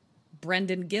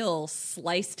 Brendan Gill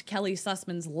sliced Kelly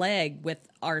Sussman's leg with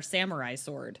our samurai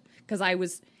sword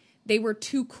because they were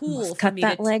too cool for me to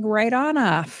cut that leg right on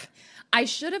off. I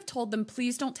should have told them,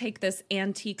 please don't take this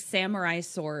antique samurai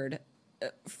sword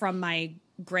from my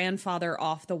grandfather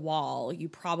off the wall. You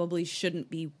probably shouldn't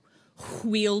be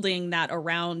wielding that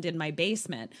around in my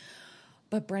basement.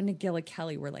 But Brendan Gill and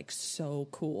Kelly were like so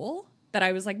cool that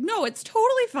I was like, no, it's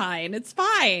totally fine. It's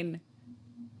fine.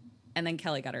 And then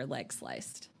Kelly got her leg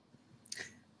sliced.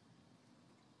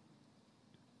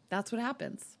 That's what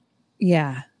happens.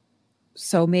 Yeah.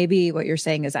 So maybe what you're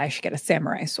saying is I should get a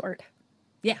samurai sword.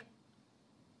 Yeah.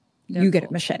 You get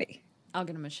a machete. I'll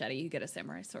get a machete. You get a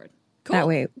samurai sword. Cool. That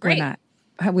way Great.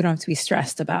 we don't have to be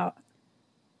stressed about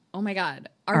Oh my God.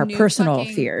 our personal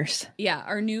fears. Yeah.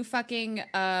 Our new fucking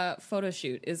photo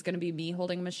shoot is going to be me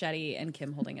holding a machete and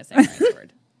Kim holding a samurai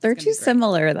sword. They're too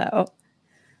similar though.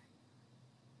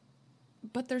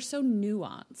 But they're so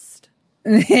nuanced.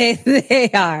 They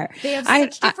are. They have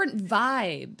such different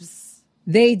vibes.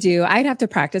 They do. I'd have to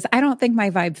practice. I don't think my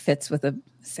vibe fits with a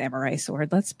samurai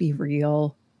sword. Let's be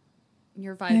real.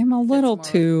 Your vibe. I'm a little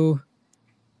too,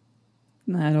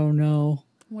 I don't know.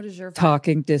 What is your vibe?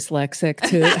 Talking dyslexic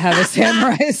to have a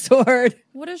samurai sword.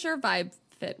 What does your vibe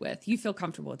fit with? You feel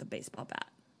comfortable with a baseball bat?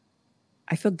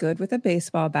 I feel good with a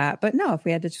baseball bat, but no, if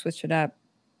we had to switch it up,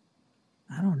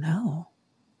 I don't know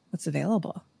what's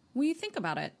available. Well, you think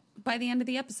about it. By the end of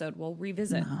the episode, we'll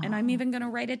revisit. No. And I'm even going to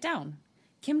write it down.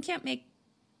 Kim can't make...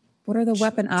 What are the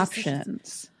weapon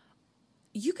options?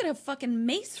 You could have fucking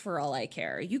mace for all I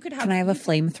care. You could have... Can I have a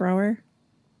flamethrower?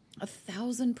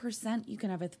 1,000% you can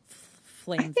have a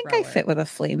flamethrower. I think I fit with a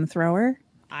flamethrower.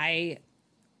 I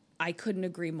couldn't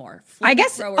agree more. I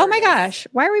guess... Oh my gosh.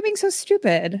 Why are we being so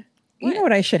stupid? What? You know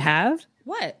what I should have?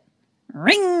 What?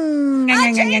 Ring!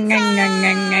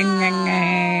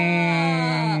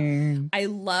 I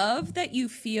love that you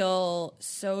feel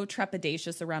so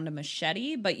trepidatious around a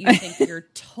machete, but you think you're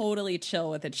totally chill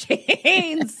with a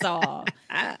chainsaw.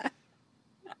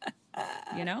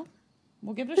 You know?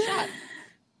 We'll give it a shot.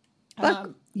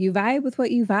 Look, you vibe with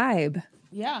what you vibe.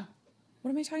 Yeah.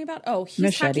 What am I talking about? Oh,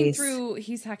 he's hacking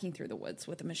through the woods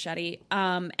with a machete.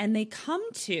 And they come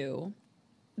to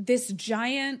this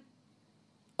giant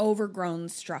overgrown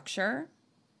structure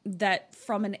that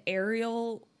from an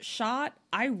aerial shot,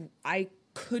 I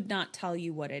could not tell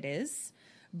you what it is.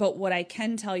 But what I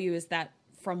can tell you is that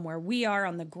from where we are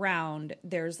on the ground,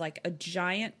 there's like a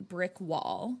giant brick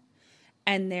wall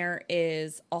and there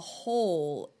is a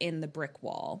hole in the brick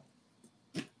wall.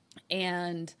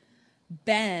 And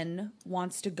Ben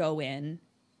wants to go in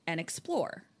and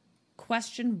explore.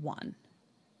 Question 1.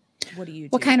 What do you do?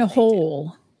 What kind of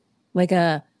hole? Like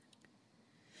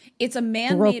it's a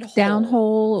man-made hole. Down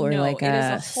hole, or no, like it is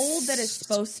a hole that is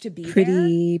supposed to be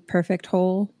pretty perfect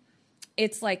hole.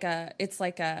 It's like a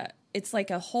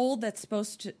hole that's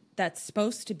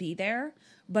supposed to be there,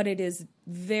 but it is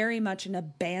very much an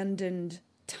abandoned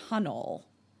tunnel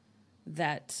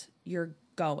that you're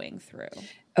going through.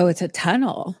 Oh, it's a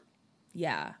tunnel.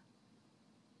 Yeah.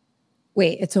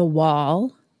 Wait, it's a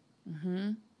wall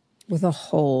with a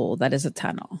hole that is a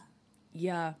tunnel.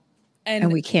 Yeah.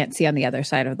 And we can't see on the other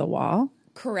side of the wall?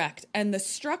 Correct. And the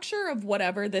structure of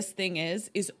whatever this thing is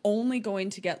only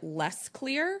going to get less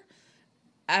clear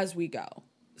as we go.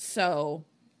 So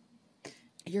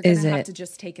you're going to have to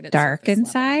just take it at dark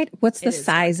inside? Level. What's the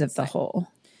size of the hole?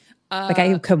 Like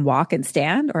I can walk and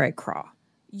stand, or I crawl?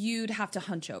 You'd have to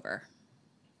hunch over.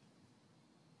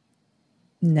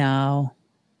 No.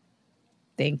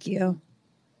 Thank you.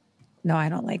 No, I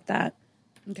don't like that.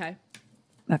 Okay.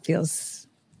 That feels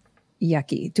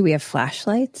yucky. Do we have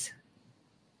flashlights?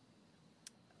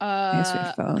 I guess we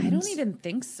have phones. I don't even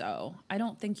think so. I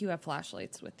don't think you have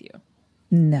flashlights with you.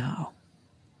 No.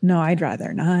 No, I'd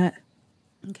rather not.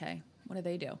 Okay. What do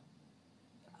they do?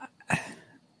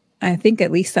 I think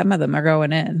at least some of them are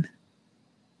going in.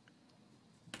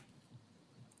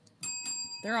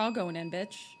 They're all going in,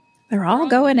 bitch. They're all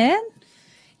going in?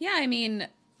 Yeah, I mean,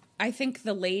 I think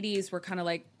the ladies were kind of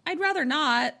like, I'd rather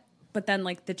not. But then,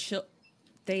 like,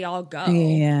 they all go.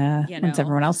 Yeah. You know? Once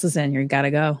everyone else is in, you got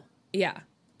to go. Yeah.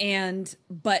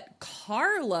 But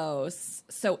Carlos,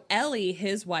 so Ellie,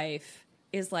 his wife,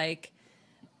 is like,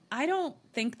 I don't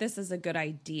think this is a good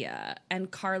idea.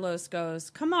 And Carlos goes,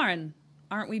 come on,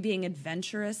 aren't we being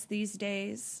adventurous these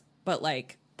days? But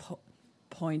like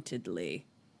pointedly,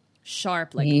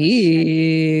 sharp like a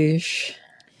machete.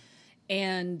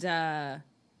 And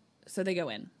so they go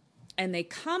in and they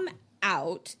come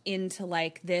out into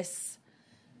like this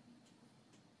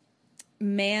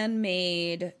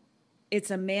man-made,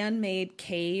 it's a man-made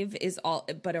cave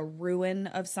but a ruin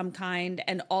of some kind.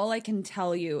 And all I can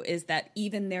tell you is that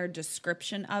even their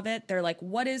description of it, they're like,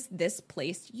 what is this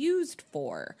place used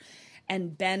for?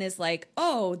 And Ben is like,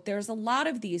 oh, there's a lot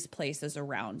of these places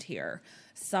around here.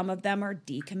 Some of them are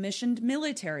decommissioned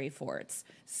military forts.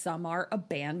 Some are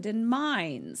abandoned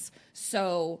mines.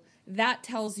 So that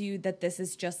tells you that this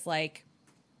is just like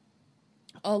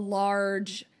a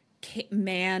large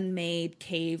man-made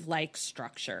cave-like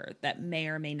structure that may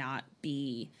or may not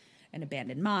be an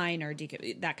abandoned mine or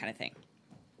that kind of thing.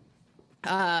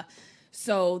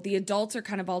 So the adults are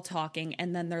kind of all talking,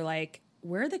 and then they're like,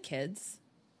 where are the kids?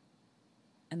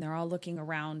 And they're all looking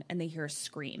around and they hear a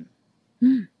scream.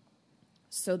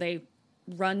 So they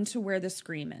run to where the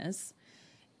scream is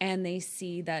and they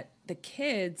see that the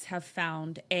kids have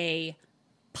found a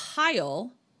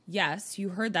pile. Yes, you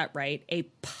heard that right. A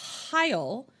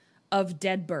pile of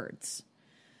dead birds.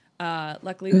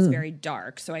 Luckily, it was very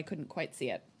dark, so I couldn't quite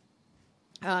see it.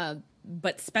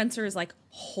 But Spencer is like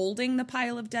holding the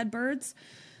pile of dead birds,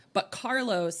 but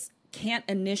Carlos can't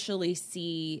initially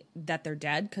see that they're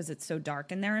dead because it's so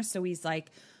dark in there. So he's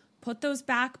like, put those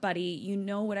back, buddy. You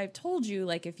know what I've told you.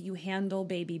 Like, if you handle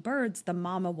baby birds, the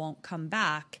mama won't come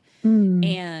back.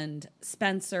 And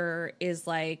Spencer is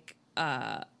like,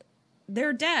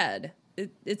 they're dead.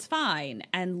 It's fine.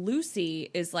 And Lucy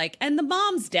is like, and the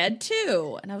mom's dead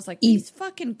too. And I was like, these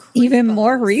fucking creepos. Even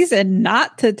more reason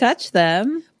not to touch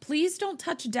them. Please don't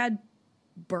touch dead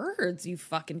birds, you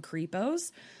fucking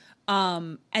creepos.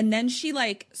 And then she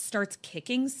like starts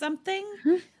kicking something,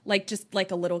 like just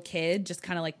like a little kid, just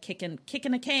kind of like kicking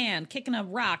a can, kicking a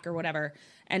rock or whatever.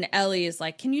 And Ellie is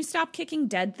like, can you stop kicking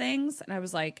dead things? And I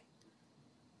was like,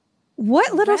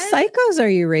 what little psychos are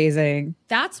you raising?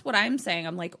 That's what I'm saying.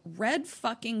 I'm like, red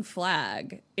fucking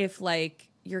flag if like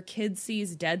your kid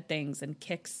sees dead things and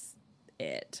kicks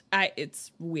it.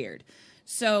 It's weird.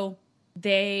 So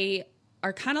they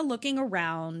are kind of looking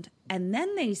around and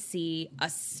then they see a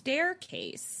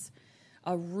staircase,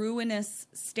 a ruinous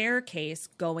staircase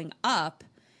going up,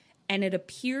 and it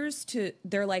appears to,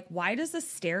 they're like, why does a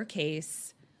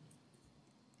staircase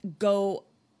go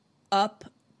up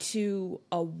to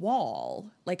a wall,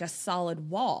 like a solid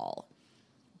wall?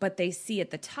 But they see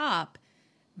at the top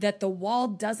that the wall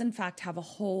does in fact have a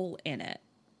hole in it,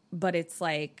 but it's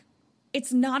like,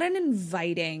 it's not an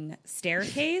inviting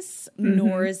staircase,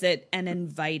 nor is it an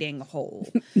inviting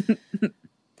hole.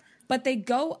 But they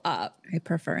go up. I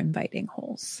prefer inviting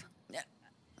holes.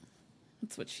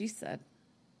 That's what she said.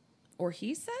 Or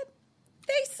he said?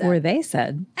 They said. Or they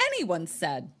said. Anyone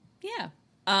said. Yeah.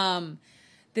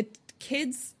 The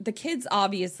kids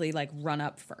obviously like run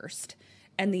up first.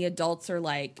 And the adults are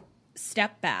like,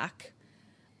 step back.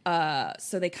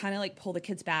 So they kind of like pull the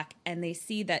kids back and they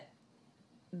see that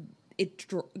it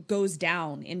goes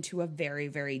down into a very,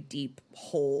 very deep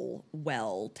hole,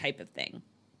 well type of thing.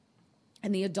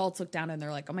 And the adults look down and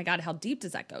they're like, oh my God, how deep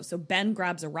does that go? So Ben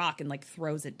grabs a rock and like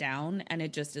throws it down and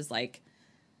it just is like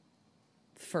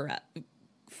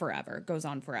forever, goes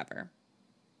on forever.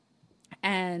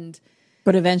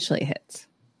 But eventually hits.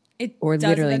 Or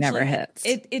literally never hits.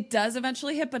 It does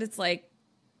eventually hit, but it's like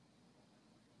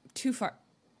too far.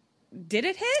 Did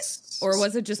it hit? Or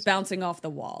was it just bouncing off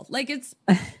the wall? Like it's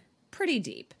pretty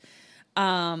deep.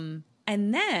 And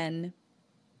then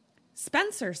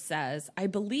Spencer says, I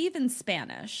believe in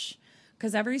Spanish,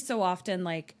 because every so often,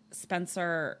 like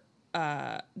Spencer,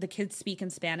 the kids speak in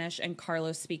Spanish and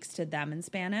Carlos speaks to them in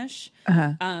Spanish,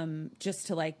 just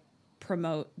to like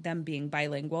promote them being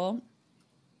bilingual.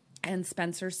 And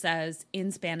Spencer says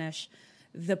in Spanish,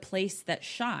 the place that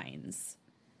shines.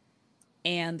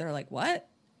 And they're like, what?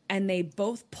 And they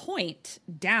both point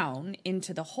down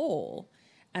into the hole.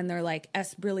 And they're like,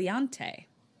 es brillante.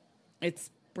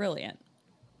 It's brilliant.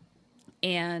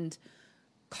 And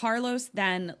Carlos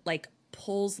then like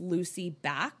pulls Lucy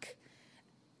back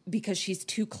because she's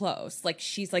too close. Like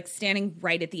she's like standing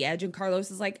right at the edge. And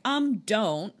Carlos is like,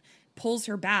 don't. Pulls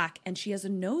her back and she has a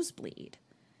nosebleed.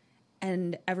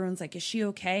 And everyone's like, is she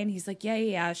okay? And he's like,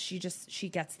 yeah. She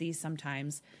gets these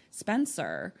sometimes.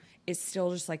 Spencer is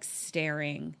still just like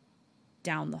staring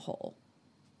down the hole.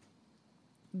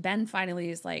 Ben finally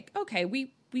is like, okay,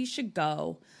 we should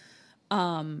go.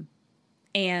 And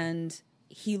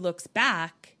he looks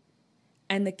back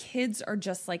and the kids are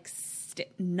just like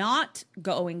not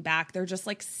going back. They're just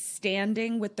like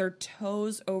standing with their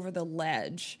toes over the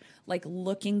ledge, like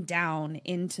looking down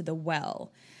into the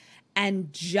well.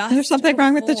 And just there's something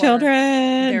wrong with the children.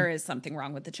 There is something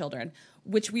wrong with the children,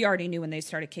 which we already knew when they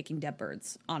started kicking dead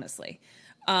birds, honestly.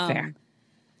 Fair.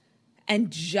 And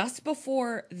just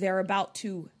before they're about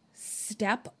to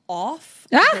step off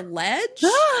the ledge,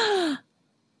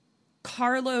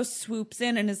 Carlos swoops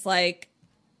in and is like,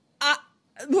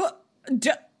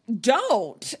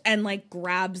 don't, and like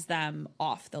grabs them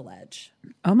off the ledge.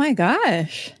 Oh my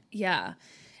gosh. Yeah.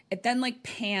 It then like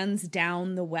pans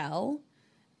down the well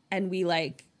and we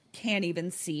like can't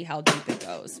even see how deep it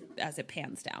goes as it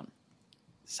pans down.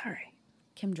 Sorry.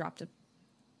 Kim dropped a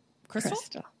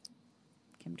crystal?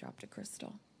 Kim dropped a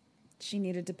crystal. She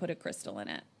needed to put a crystal in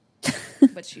it,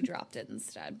 but she dropped it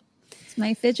instead. It's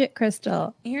my fidget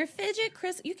crystal. Your fidget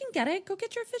crystal. You can get it. Go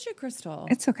get your fidget crystal.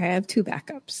 It's okay. I have 2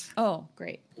 backups. Oh,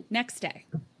 great. Next day.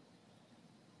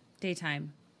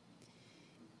 Daytime.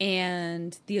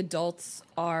 And the adults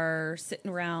are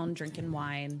sitting around drinking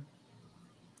wine.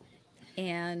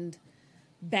 And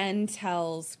Ben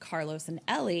tells Carlos and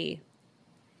Ellie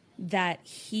that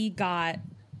he got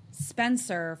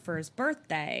Spencer for his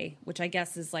birthday, which I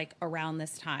guess is like around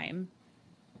this time,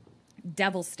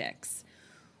 devil sticks,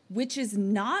 which is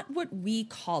not what we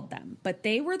called them, but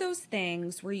they were those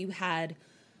things where you held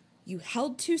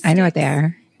two sticks. I know what they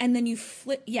are. And then you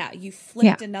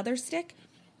flipped another stick.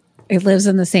 It lives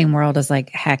in the same world as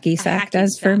like hacky sack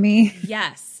does for me.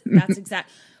 Yes, that's exact.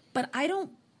 But I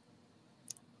don't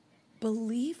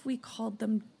believe we called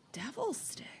them devil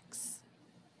sticks.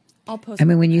 I'll post. I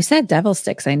mean, when you said devil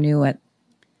sticks, I knew what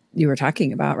you were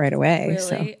talking about right away. Really?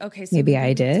 So Okay. So maybe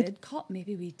I did.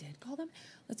 Maybe we did call them.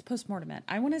 Let's postmortem it.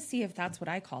 I want to see if that's what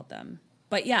I called them.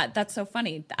 But yeah, that's so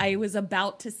funny. I was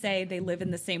about to say they live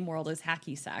in the same world as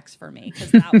hacky sacks for me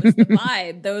because that was the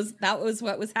vibe. That was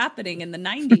what was happening in the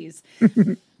 90s.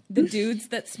 The dudes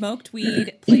that smoked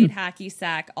weed, played hacky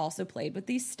sack, also played with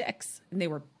these sticks. And they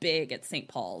were big at St.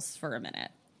 Paul's for a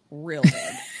minute. Real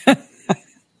big.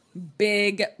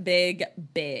 Big, big,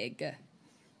 big.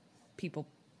 People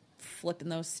flipping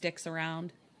those sticks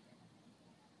around.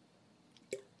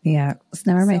 Yeah, it's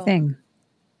never my thing.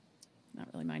 Not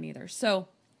really mine either. So,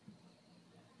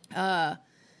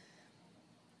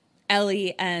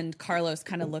 Ellie and Carlos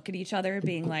kind of look at each other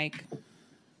being like,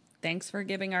 thanks for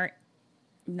giving our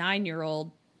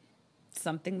 9-year-old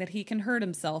something that he can hurt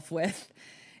himself with.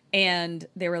 And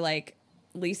they were like,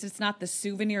 at least it's not the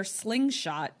souvenir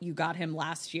slingshot you got him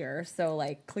last year. So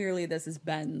like, clearly this is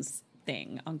Ben's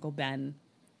thing. Uncle Ben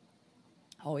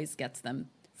always gets them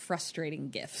frustrating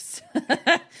gifts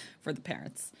for the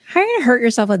parents. How are you gonna hurt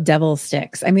yourself with devil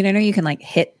sticks? I mean, I know you can like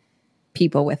hit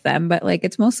people with them, but like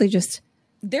it's mostly just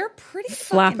they're pretty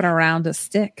flopping around a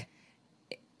stick.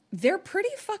 They're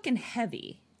pretty fucking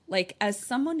heavy. Like as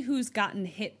someone who's gotten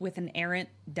hit with an errant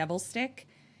devil stick,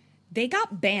 they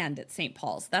got banned at St.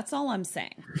 Paul's. That's all I'm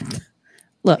saying.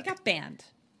 Look, they got banned.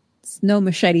 It's no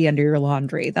machete under your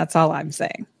laundry. That's all I'm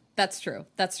saying. That's true.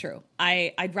 That's true.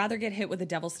 I'd rather get hit with a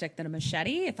devil stick than a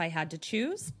machete if I had to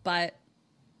choose. But,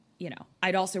 you know,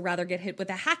 I'd also rather get hit with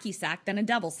a hacky sack than a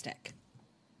devil stick.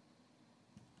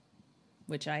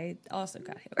 Which I also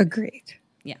got hit with. Agreed.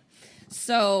 Yeah.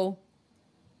 So,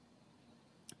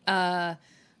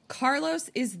 Carlos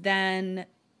is then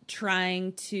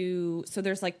trying to... So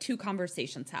there's like two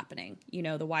conversations happening. You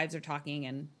know, the wives are talking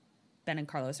and Ben and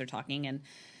Carlos are talking. And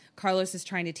Carlos is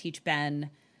trying to teach Ben...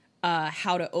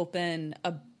 how to open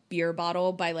a beer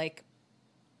bottle by like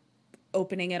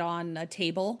opening it on a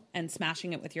table and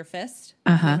smashing it with your fist.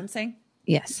 You know what I'm saying?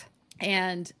 Yes.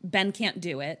 And Ben can't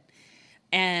do it.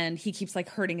 And he keeps like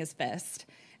hurting his fist,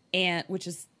 and which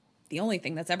is the only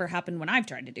thing that's ever happened when I've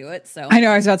tried to do it. So I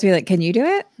know I was about to be like, can you do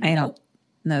it? I don't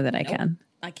know that I can.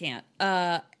 I can't.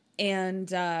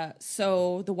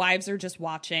 So the wives are just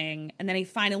watching, and then he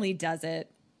finally does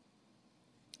it.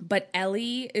 But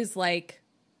Ellie is like,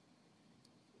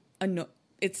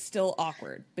 it's still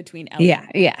awkward between Ellie.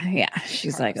 Yeah.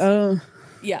 She's like, oh.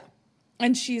 Yeah.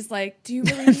 And she's like, do you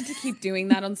really need to keep doing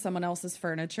that on someone else's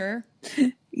furniture?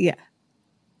 Yeah.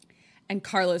 And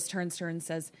Carlos turns to her and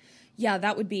says, yeah,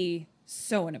 that would be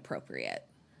so inappropriate.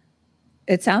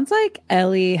 It sounds like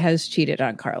Ellie has cheated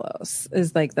on Carlos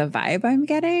is like the vibe I'm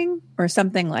getting, or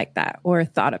something like that, or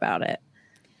thought about it.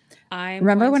 I'm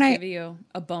going to give you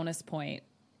a bonus point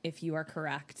if you are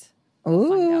correct.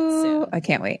 Ooh, I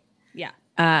can't wait. Yeah.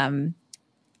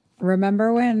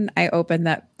 Remember when I opened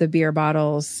the beer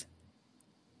bottles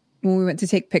when we went to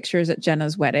take pictures at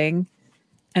Jenna's wedding,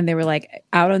 and they were like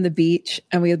out on the beach,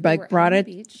 and we had like brought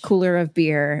a cooler of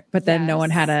beer, but then no one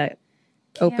had a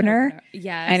opener.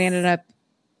 Yes. And I ended up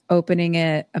opening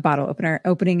it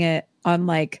on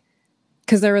like,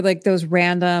 because there were like those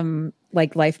random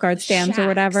like lifeguard stands or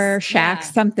whatever,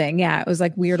 shacks, something. Yeah, it was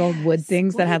like weird old wood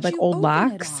things that had like old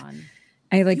locks.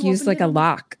 I like used like a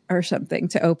lock or something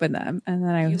to open them, and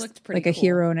then I was like a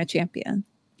hero and a champion.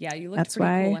 Yeah, you looked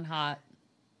pretty cool and hot.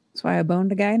 That's why I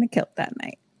boned a guy in a kilt that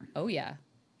night. Oh yeah.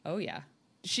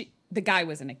 The guy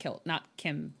was in a kilt, not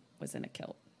Kim was in a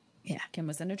kilt. Yeah, Kim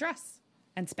was in a dress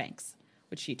and Spanx,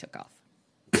 which she took off.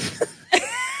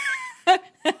 That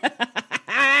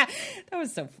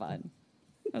was so fun.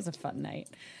 That was a fun night.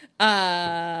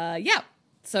 Yeah.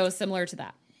 So similar to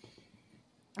that.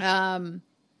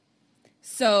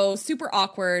 So super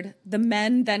awkward. The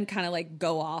men then kind of like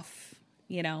go off,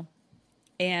 you know,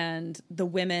 and the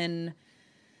women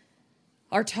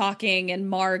are talking, and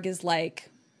Marg is like,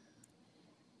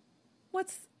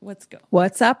 what's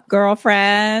up,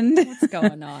 girlfriend? What's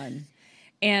going on?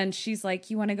 And she's like,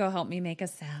 you want to go help me make a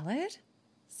salad?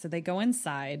 So they go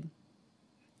inside.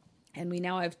 And we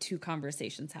now have 2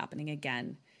 conversations happening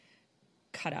again,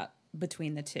 cut up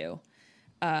between the 2.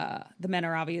 The men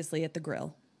are obviously at the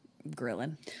grill,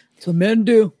 grilling. That's what men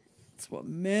do. That's what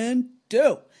men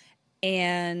do.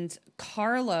 And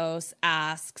Carlos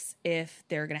asks if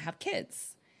they're going to have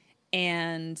kids.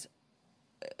 And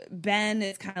Ben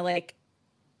is kind of like,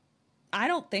 I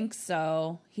don't think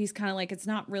so. He's kind of like, it's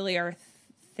not really our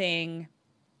thing.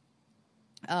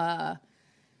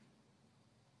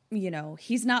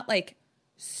 He's not like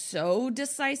so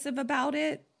decisive about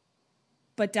it,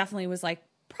 but definitely was like,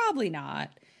 probably not.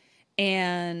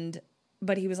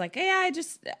 But he was like, yeah,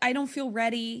 I don't feel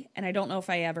ready. And I don't know if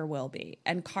I ever will be.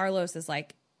 And Carlos is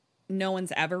like, no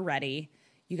one's ever ready.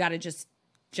 You got to just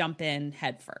jump in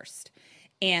head first.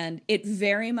 And it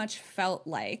very much felt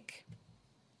like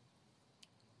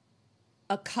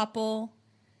a couple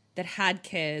that had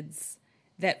kids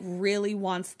that really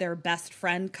wants their best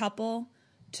friend couple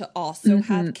to also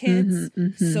have kids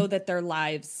so that their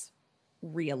lives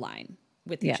realign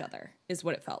with each other is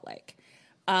what it felt like.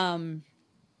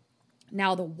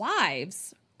 Now the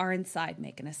wives are inside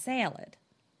making a salad.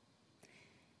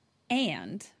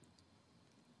 And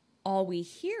all we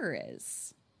hear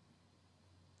is,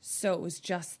 so it was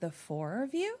just the 4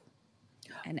 of you?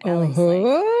 And Ellie's like,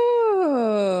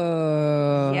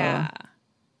 yeah.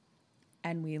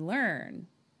 And we learn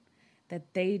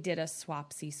that they did a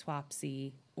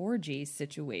swapsy orgy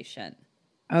situation.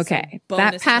 Okay. So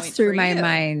that passed through my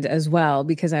mind as well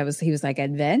because he was like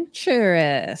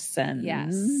adventurous and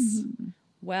yes.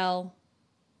 Well,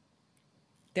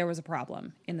 there was a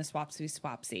problem in the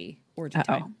swapsy orgy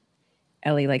time.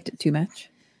 Ellie liked it too much.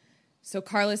 So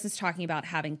Carlos is talking about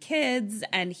having kids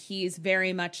and he's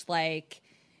very much like,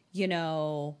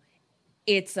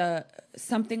 it's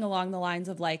something along the lines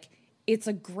of like, it's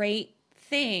a great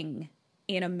thing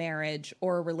in a marriage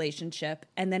or a relationship.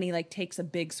 And then he like takes a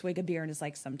big swig of beer and is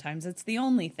like, sometimes it's the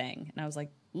only thing. And I was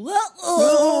like, whoa,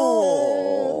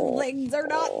 things are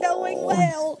not going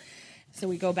well. So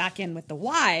we go back in with the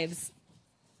wives.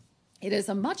 It is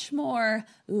a much more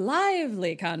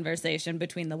lively conversation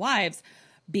between the wives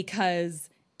because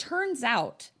turns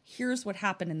out here's what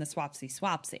happened in the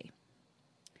swapsy.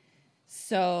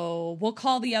 So we'll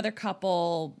call the other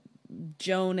couple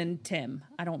Joan and Tim.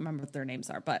 I don't remember what their names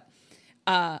are, but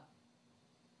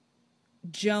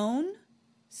Joan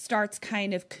starts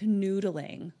kind of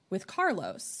canoodling with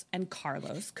Carlos and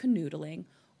Carlos canoodling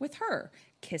with her,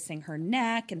 kissing her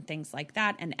neck and things like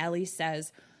that. And Ellie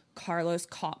says, Carlos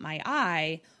caught my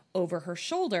eye over her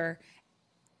shoulder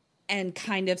and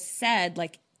kind of said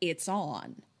like, it's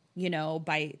on,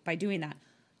 by doing that.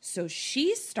 So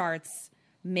she starts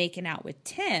making out with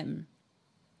Tim,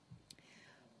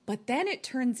 but then it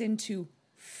turns into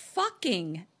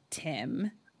fucking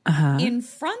Tim in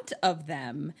front of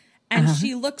them. And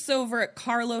she looks over at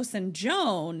Carlos and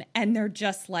Joan and they're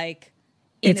just like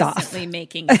innocently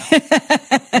making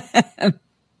out.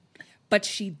 But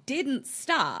she didn't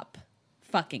stop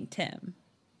fucking Tim.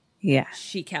 Yeah.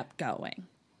 She kept going.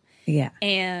 Yeah.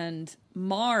 And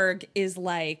Marg is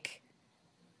like,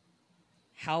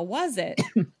 how was it?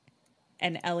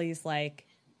 And Ellie's like,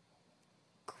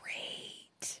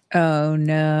 great. Oh,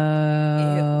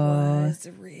 no. It was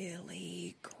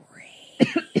really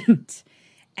great.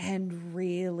 And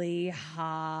really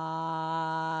hot.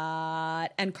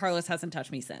 And Carlos hasn't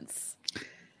touched me since.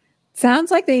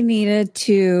 Sounds like they needed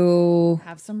to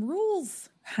have some rules.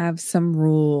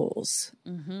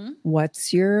 Mm-hmm.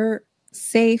 What's your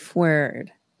safe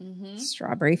word? Mm-hmm.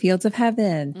 Strawberry Fields of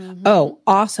Heaven. Mm-hmm. Oh,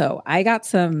 also, I got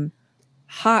some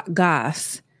hot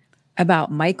goss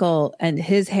about Michael and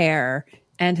his hair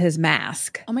and his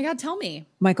mask. Oh my God, tell me.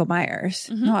 Michael Myers.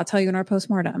 Mm-hmm. No, I'll tell you in our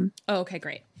postmortem. Oh, okay,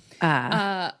 great.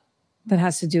 That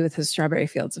has to do with his Strawberry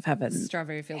Fields of Heaven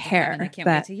Strawberry Fields hair. Of Heaven. I can't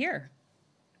wait to hear.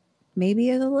 Maybe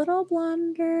is a little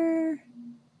blonder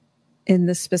in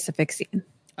the specific scene.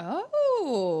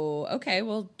 Oh, okay.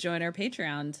 Well, join our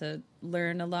Patreon to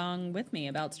learn along with me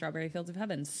about Strawberry Fields of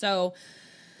Heaven. So,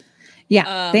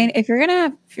 yeah, if you're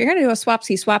gonna do a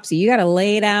swapsy, you got to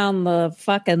lay down the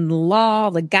fucking law,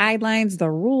 the guidelines, the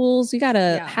rules. You got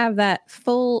to have that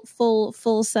full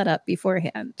setup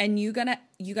beforehand. And you gotta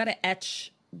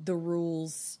etch the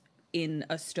rules in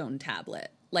a stone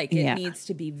tablet. Like it needs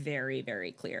to be very,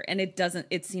 very clear. And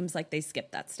it seems like they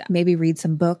skipped that step. Maybe read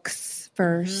some books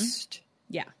first. Mm-hmm.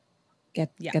 Yeah.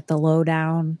 Get the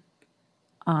lowdown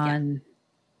on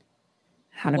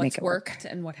how to make it worked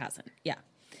and what hasn't. Yeah.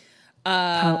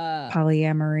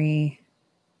 Polyamory.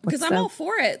 Because I'm all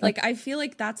for it. Like I feel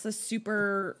like that's a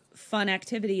super fun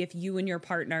activity if you and your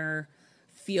partner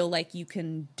feel like you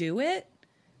can do it.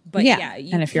 But yeah,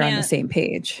 and if you're on the same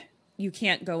page, you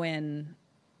can't go in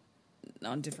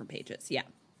on different pages. Yeah.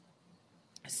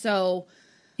 So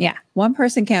yeah, one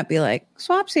person can't be like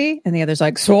swapsy and the other's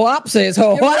like swapsy.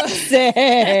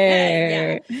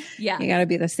 Yeah. You got to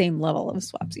be the same level of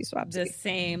swapsy. The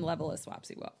same level of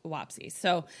swapsy.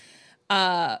 So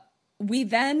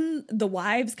the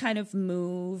wives kind of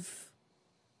move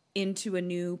into a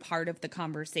new part of the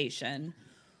conversation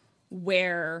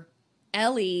where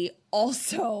Ellie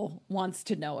also wants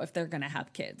to know if they're going to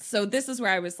have kids. So this is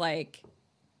where I was like,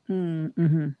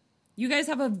 you guys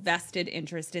have a vested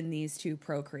interest in these two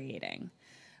procreating.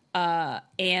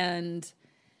 And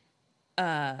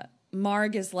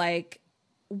Marg is like,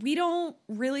 we don't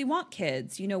really want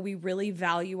kids. You know, we really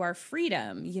value our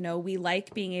freedom. You know, we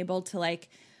like being able to like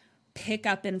pick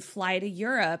up and fly to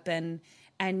Europe and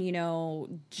you know,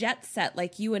 jet set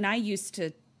like you and I used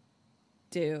to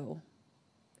do.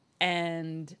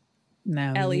 And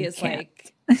no, Ellie is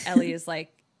like,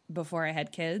 before I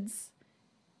had kids.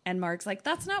 And Mark's like,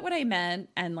 that's not what I meant.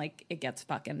 And like, it gets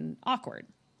fucking awkward.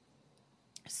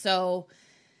 So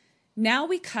now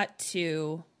we cut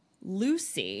to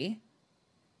Lucy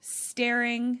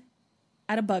staring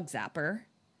at a bug zapper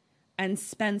and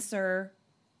Spencer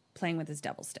playing with his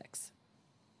devil sticks.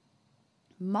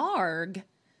 Marg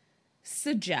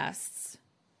suggests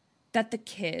that the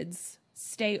kids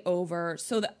stay over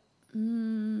so that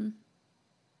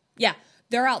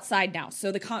they're outside now.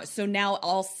 So now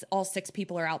all 6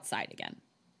 people are outside again.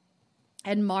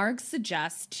 And Marg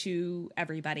suggests to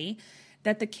everybody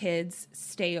that the kids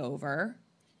stay over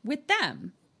with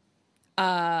them.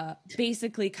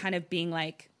 Basically kind of being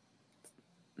like,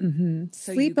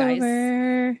 so you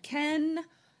guys can,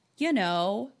 you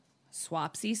know,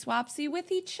 swapsy with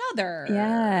each other.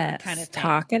 Yeah. Kind of thing.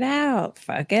 Talk it out.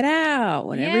 Fuck it out.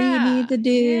 Whatever you need to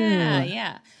do.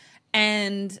 Yeah.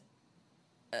 And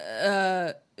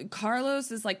Carlos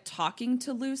is like talking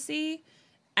to Lucy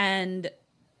and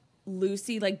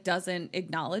Lucy like doesn't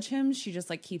acknowledge him. She just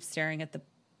like keeps staring at the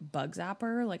bug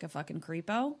zapper like a fucking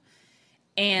creepo.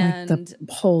 And like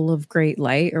the hole of great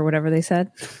light or whatever they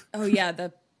said. Oh yeah,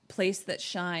 the place that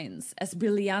shines. Es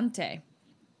brillante.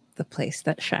 The place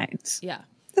that shines. Yeah.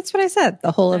 That's what I said.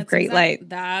 The hole of great light.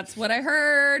 That's what I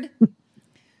heard.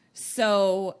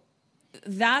 So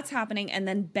that's happening. And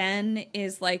then Ben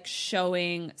is like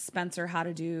showing Spencer how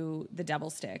to do the devil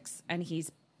sticks. And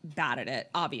he's bad at it,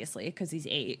 obviously, because he's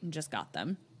 8 and just got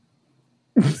them.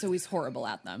 So he's horrible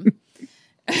at them.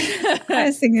 I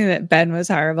was thinking that Ben was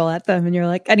horrible at them. And you're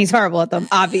like, and he's horrible at them,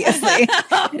 obviously.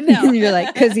 No. And you're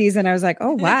like, because he's, and I was like,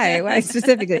 oh, why? Why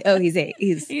specifically? Oh, he's 8.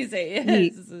 He's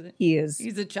 8. He is.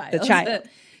 He's a child. The child.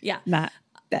 Yeah. Not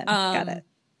Ben. Got it.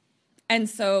 And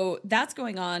so that's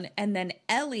going on. And then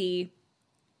Ellie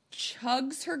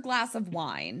chugs her glass of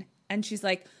wine and she's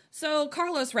like, so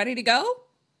Carlos, ready to go?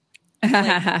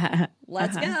 Like,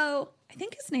 let's go. I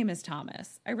think his name is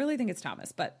Thomas. I really think it's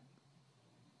Thomas, but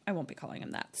I won't be calling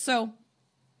him that. So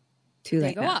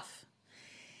they go off.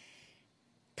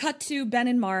 Cut to Ben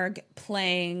and Marg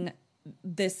playing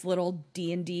this little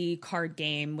D&D card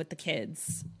game with the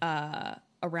kids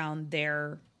around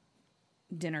their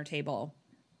dinner table.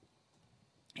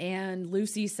 And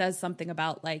Lucy says something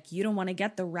about like, you don't want to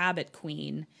get the rabbit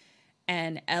queen.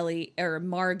 And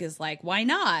Marg is like, why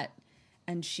not?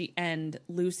 And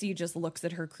Lucy just looks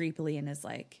at her creepily and is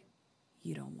like,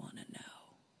 you don't want to know.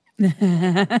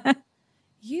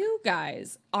 You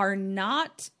guys are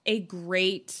not a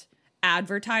great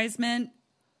advertisement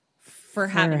for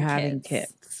having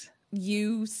kids.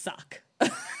 You suck.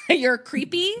 You're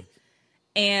creepy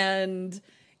and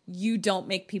you don't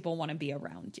make people want to be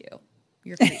around you.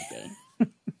 You're creepy.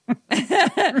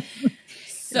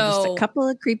 So just a couple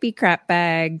of creepy crap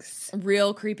bags.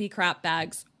 Real creepy crap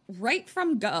bags right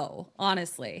from go,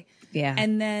 honestly. Yeah.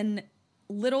 And then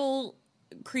little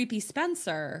creepy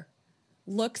Spencer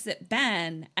looks at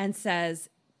Ben and says,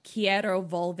 quiero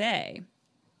volver,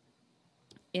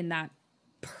 in that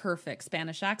perfect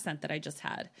Spanish accent that I just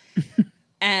had.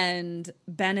 And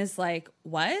Ben is like,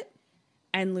 what?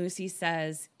 And Lucy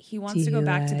says, he wants to go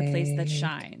back to the place that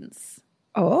shines.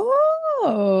 Oh,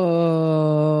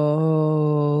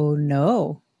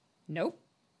 no. Nope.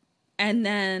 And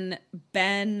then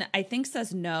Ben, I think,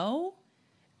 says no.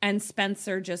 And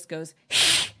Spencer just goes,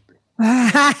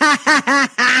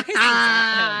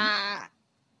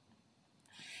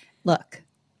 Look.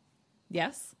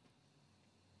 Yes.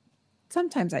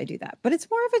 Sometimes I do that, but it's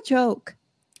more of a joke.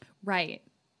 Right.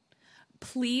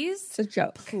 Please. It's a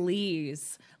joke.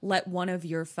 Please let one of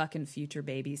your fucking future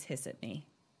babies hiss at me.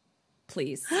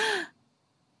 Please.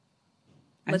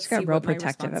 I just got real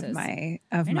protective of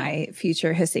my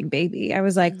future hissing baby. I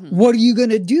was like, what are you going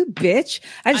to do, bitch?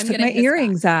 I just took my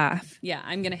earrings off. Yeah,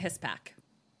 I'm going to hiss back.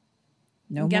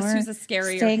 No Guess more who's a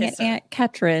scarier staying hisser? at Aunt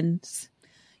Ketrin's.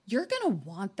 You're going to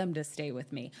want them to stay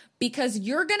with me because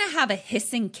you're going to have a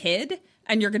hissing kid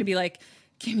and you're going to be like,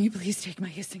 can you please take my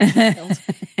hissing child?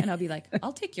 And I'll be like,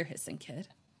 I'll take your hissing kid.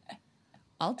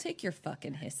 I'll take your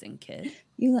fucking hissing kid.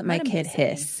 You let my kid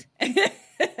hiss.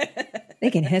 They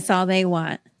can hiss all they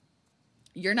want.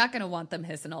 You're not going to want them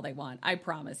hissing all they want. I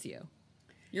promise you.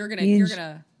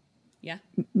 Yeah.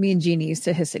 Me and Jeannie used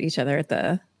to hiss at each other at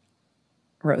the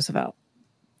Roosevelt.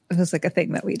 It was like a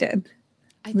thing that we did.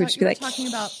 I thought you were talking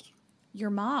about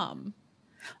your mom.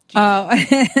 Oh,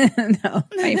 no,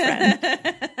 my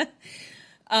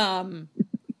friend.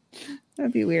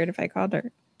 That'd be weird if I called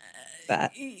her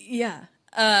that. Yeah.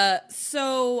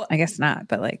 So I guess not,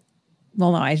 but like,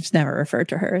 well, no, I just never referred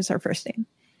to her as her first name.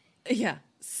 Yeah.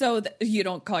 So you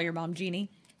don't call your mom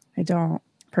Jeannie? I don't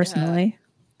personally.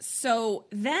 So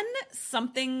then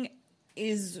something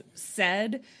is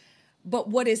said, but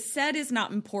what is said is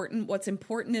not important. What's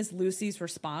important is Lucy's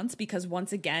response, because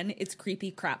once again, it's creepy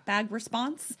crap bag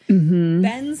response. Mm-hmm.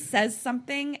 Ben says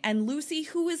something, and Lucy,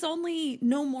 who is only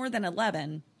no more than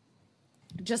 11,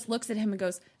 just looks at him and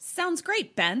goes, "Sounds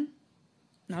great, Ben."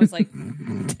 And I was like,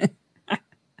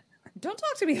 don't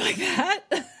talk to me like that.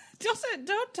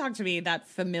 Don't talk to me that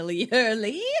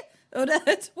familiarly. What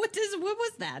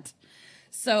was that?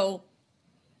 So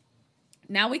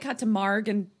now we cut to Marg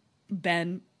and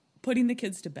Ben putting the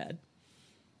kids to bed.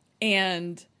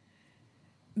 And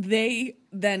they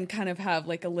then kind of have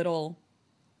like a little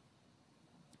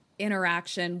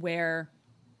interaction where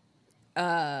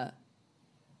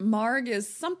Marg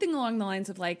is something along the lines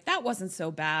of like, that wasn't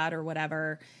so bad or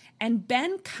whatever. And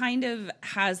Ben kind of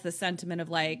has the sentiment of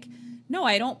like, no,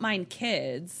 I don't mind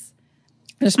kids.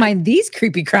 I just mind these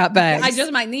creepy crap bags. I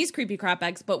just mind these creepy crap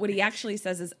bags. But what he actually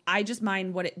says is, I just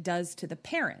mind what it does to the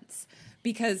parents.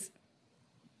 Because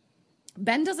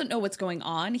Ben doesn't know what's going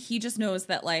on. He just knows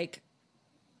that like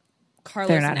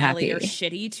Carlos and Allie are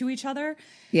shitty to each other.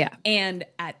 Yeah. And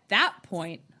at that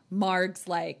point, Marg's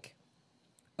like,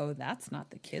 oh, that's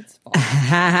not the kid's fault.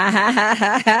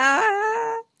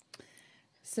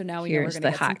 So now we know we're going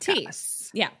to get some tea.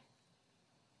 Yeah.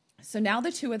 So now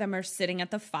the two of them are sitting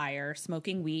at the fire,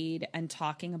 smoking weed and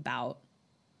talking about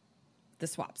the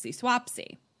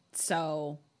swapsy.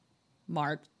 So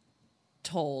Marg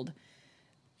told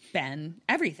Ben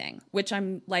everything, which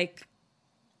I'm like,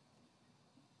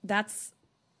 that's,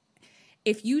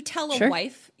 if you tell a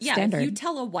wife, if you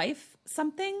tell a wife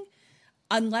something,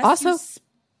 unless also,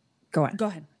 go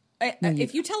ahead.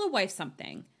 If you tell a wife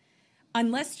something,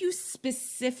 unless you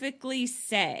specifically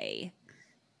say,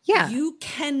 you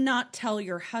cannot tell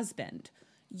your husband,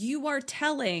 you are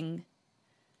telling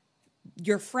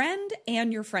your friend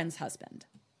and your friend's husband.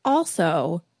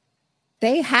 Also,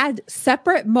 they had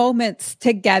separate moments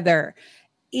together.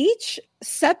 Each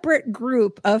separate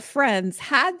group of friends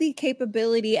had the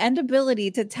capability and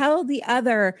ability to tell the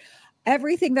other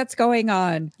everything that's going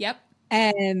on. Yep.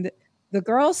 And the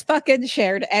girls fucking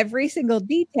shared every single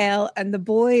detail, and the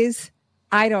boys,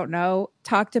 I don't know,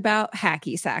 talked about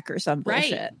hacky sack or some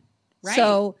bullshit. Right.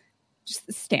 So just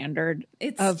the standard.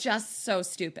 It's just so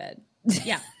stupid.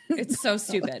 Yeah. It's so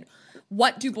stupid.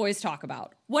 What do boys talk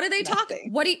about? What do they talk?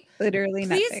 Literally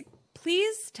nothing.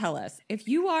 Please tell us if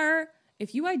you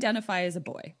identify as a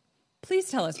boy, please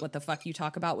tell us what the fuck you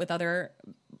talk about with other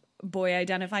boy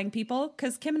identifying people.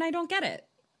 Cause Kim and I don't get it.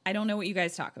 I don't know what you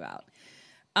guys talk about.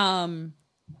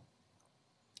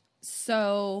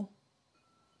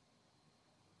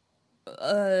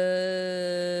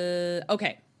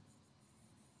 Okay.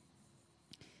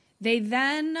 They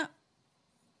then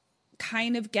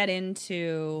kind of get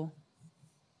into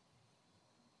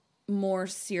more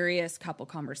serious couple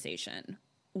conversation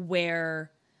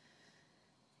where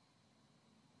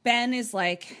Ben is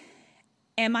like,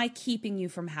 am I keeping you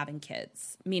from having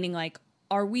kids? Meaning like,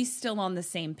 are we still on the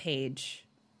same page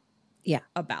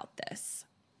about this?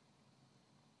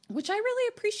 Which I really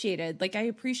appreciated. Like, I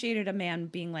appreciated a man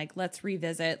being like, let's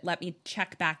revisit, let me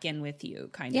check back in with you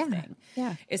kind of thing.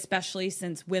 Yeah. Especially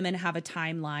since women have a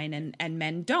timeline and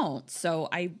men don't. So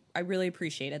I really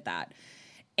appreciated that.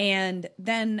 And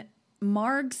then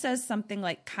Marg says something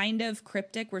like kind of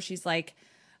cryptic where she's like,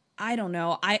 I don't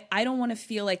know. I don't want to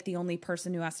feel like the only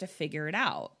person who has to figure it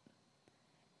out.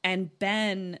 And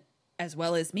Ben, as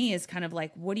well as me, is kind of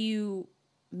like, what do you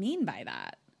mean by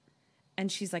that? And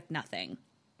she's like, nothing.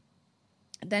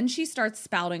 Then she starts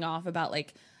spouting off about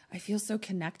like, I feel so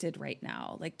connected right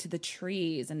now, like to the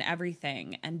trees and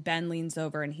everything. And Ben leans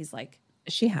over and he's like,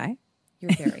 is she high?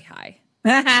 You're very high.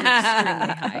 You're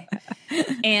extremely high.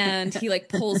 And he like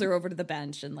pulls her over to the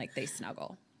bench and like they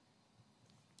snuggle.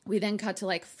 We then cut to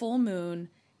like full moon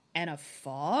and a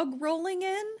fog rolling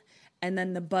in, and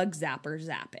then the bug zapper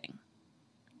zapping.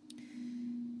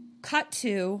 Cut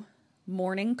to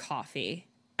morning coffee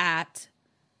at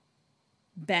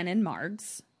Ben and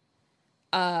Marg's.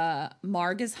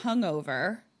 Marg is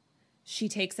hungover. She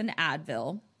takes an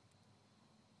Advil,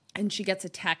 and she gets a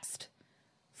text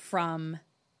from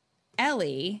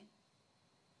Ellie,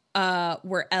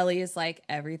 where Ellie is like,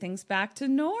 everything's back to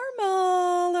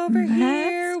normal over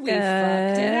here. We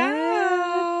fucked it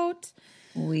out.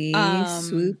 We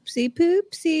swoopsie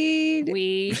poopsied.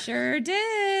 We sure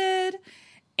did.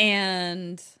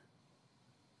 And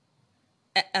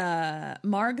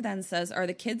Marg then says, are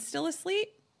the kids still asleep?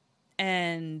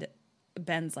 And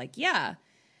Ben's like, yeah.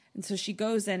 And so she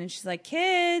goes in and she's like,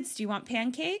 kids, do you want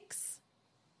pancakes?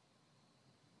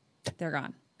 They're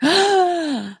gone.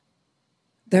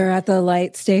 They're at the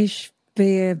light station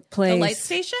place. The light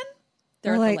station?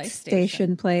 They're at the light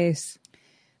station place.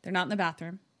 They're not in the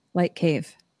bathroom. Light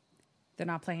cave. They're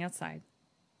not playing outside.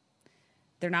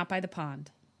 They're not by the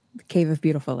pond. The cave of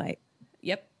beautiful light.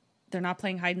 Yep. They're not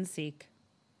playing hide and seek.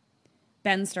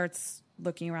 Ben starts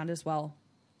looking around as well.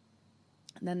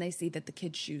 And then they see that the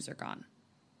kids' shoes are gone.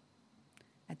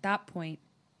 At that point,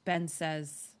 Ben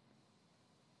says,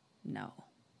 no,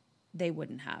 they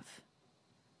wouldn't have.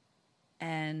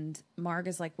 And Marg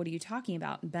is like, what are you talking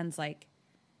about? And Ben's like,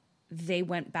 they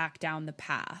went back down the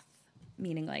path,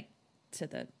 meaning like to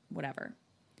the whatever.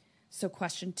 So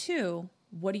question 2,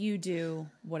 what do you do?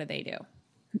 What do they do?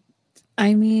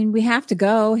 I mean, we have to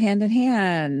go hand in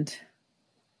hand.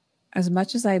 As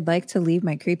much as I'd like to leave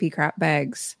my creepy crap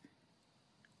bags.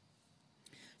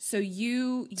 So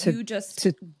you just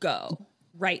go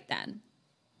right then.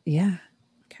 Yeah.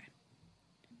 Okay.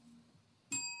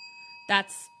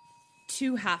 That's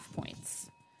 2 half points.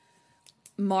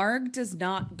 Marg does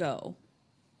not go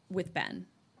with Ben.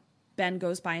 Ben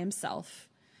goes by himself.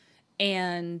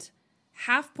 And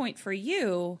half point for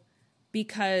you,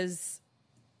 because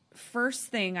first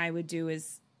thing I would do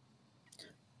is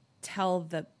tell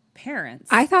the parents.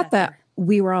 I thought that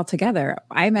we were all together.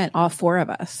 I meant all 4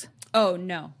 of us. Oh,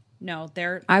 no.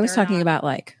 I was talking about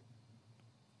like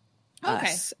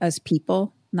okay. us as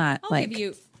people, not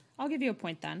I'll give you a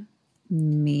point then.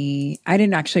 Me. I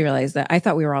didn't actually realize that. I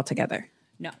thought we were all together.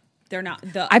 No, they're not.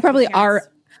 I probably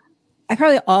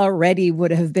already would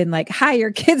have been like, hi,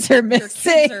 your kids are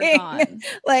missing. Your kids are gone.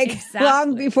 Like exactly.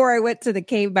 Long before I went to the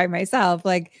cave by myself.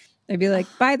 Like I'd be like,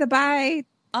 by the by,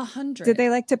 100. Did they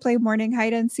like to play morning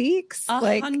hide and seeks?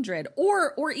 100.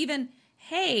 Or even,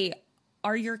 hey,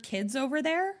 are your kids over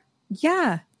there?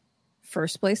 Yeah.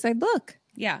 First place I'd look.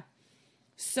 Yeah.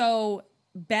 So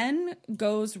Ben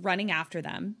goes running after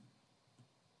them.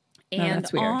 And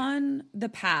on the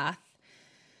path.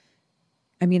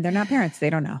 I mean, they're not parents. They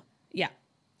don't know. Yeah.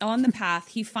 On the path,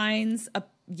 he finds a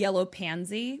yellow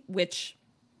pansy, which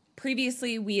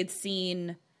previously we had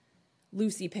seen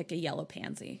Lucy pick a yellow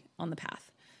pansy on the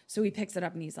path. So he picks it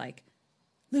up and he's like,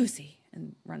 Lucy,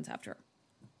 and runs after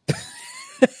her.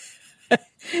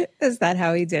 Is that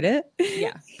how he did it?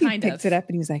 Yeah, kind of. He picked it up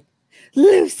and he was like,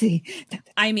 Lucy.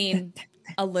 I mean,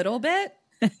 a little bit.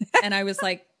 And I was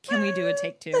like, can we do a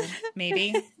take 2?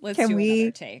 Maybe. Let's do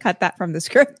another take. Cut that from the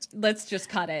script? Let's just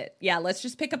cut it. Yeah, let's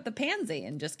just pick up the pansy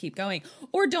and just keep going.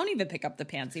 Or don't even pick up the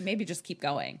pansy. Maybe just keep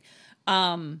going.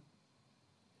 So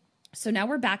now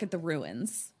we're back at the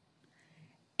ruins.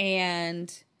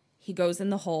 And he goes in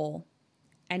the hole.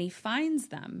 And he finds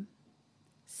them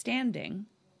standing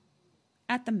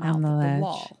at the mouth of the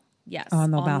wall. Yes.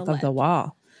 On the mouth of the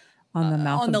wall. On the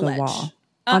mouth of the wall.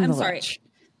 I'm sorry.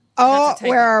 Oh,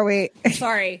 where are we?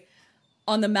 Sorry.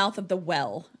 On the mouth of the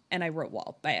well. And I wrote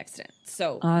wall by accident.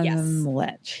 So, on yes. the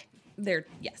ledge. There,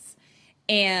 yes.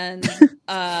 And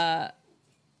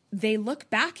they look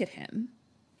back at him.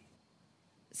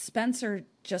 Spencer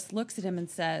just looks at him and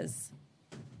says,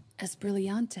 Es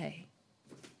brillante.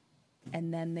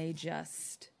 And then they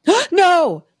just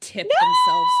no tip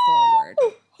themselves forward.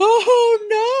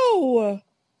 Oh, no.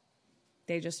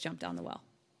 They just jump down the well.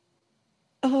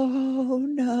 Oh,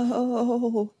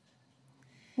 no.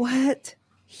 What?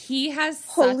 He has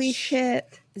holy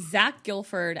shit. Zach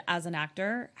Gilford as an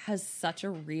actor has such a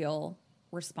real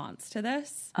response to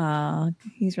this.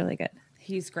 He's really good.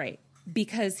 He's great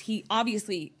because he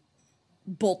obviously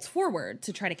bolts forward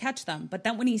to try to catch them. But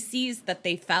then when he sees that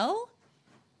they fell,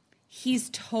 he's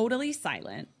totally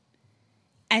silent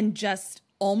and just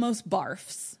almost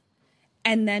barfs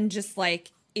and then just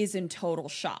like is in total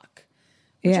shock.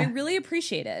 which I really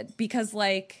appreciated because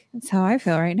like that's how I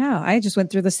feel right now. I just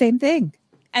went through the same thing.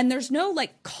 And there's no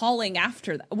like calling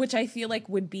after that, which I feel like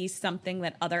would be something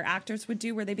that other actors would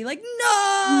do where they'd be like,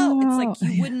 no, it's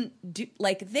like you wouldn't do,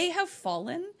 like they have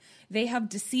fallen, they have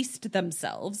deceased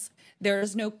themselves.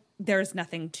 There's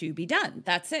nothing to be done.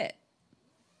 That's it.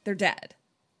 They're dead.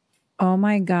 Oh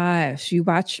my gosh. You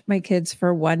watched my kids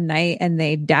for one night and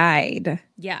they died.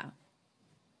 Yeah.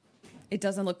 It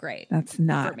doesn't look great. That's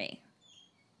not for me.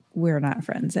 We're not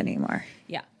friends anymore.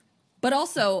 Yeah. But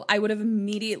also I would have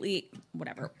immediately,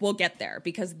 whatever, we'll get there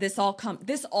because this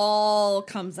all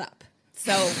comes up.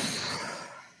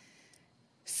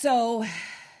 So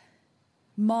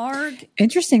Marg.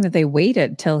 Interesting that they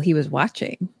waited till he was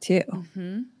watching too.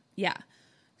 Mm-hmm. Yeah.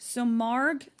 So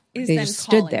Marg is they then just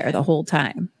stood there him. the whole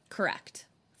time. Correct.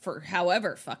 For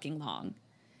however fucking long.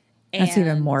 That's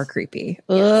even more creepy.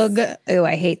 Yes. Ugh. Oh,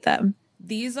 I hate them.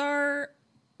 These are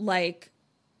like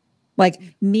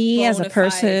me as a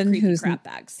person who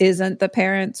isn't the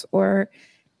parents or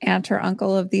aunt or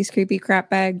uncle of these creepy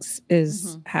crap bags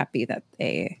is happy that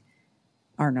they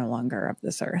are no longer of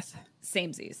this earth.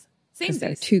 Samesies.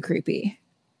 They're too creepy.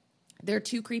 They're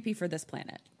too creepy for this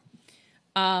planet.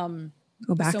 Go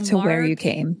back to where you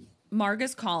came. Marg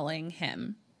is calling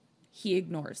him. He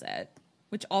ignores it,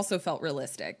 which also felt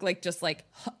realistic. Like, just like,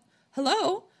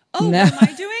 hello? Oh, no. What am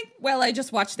I doing? Well, I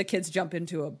just watched the kids jump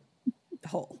into a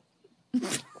hole.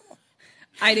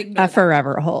 I'd ignore a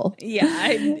forever hole. Yeah,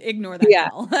 I'd ignore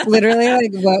that. Literally,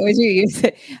 like, what would you use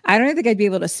it? I don't think I'd be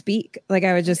able to speak. Like,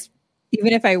 I would just,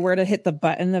 even if I were to hit the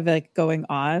button of like going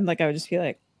on, like I would just be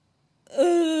like,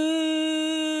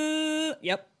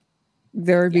 yep.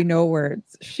 There would be no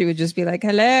words. She would just be like,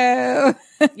 hello.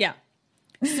 Yeah.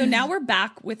 So now we're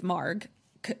back with Marg,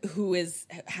 who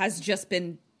has just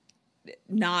been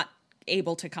not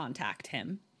able to contact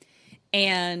him.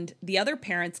 And the other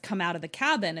parents come out of the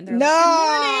cabin and they're like, good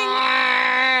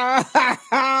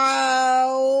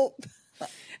morning.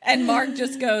 And Marg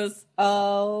just goes,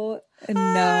 oh, hi.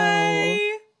 No.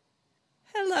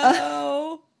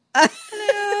 Hello. Hello.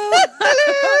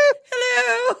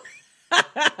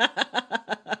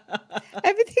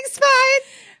 Everything's fine.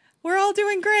 We're all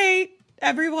doing great,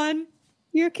 everyone.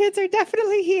 Your kids are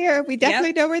definitely here. We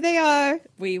definitely know where they are.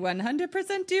 We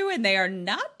 100% do, and they are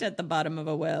not at the bottom of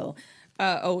a well.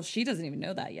 She doesn't even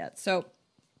know that yet. So,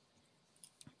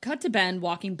 cut to Ben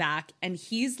walking back, and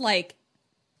he's like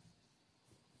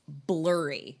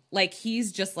blurry. Like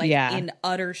he's just like in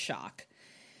utter shock.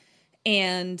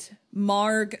 And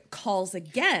Marg calls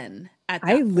again at that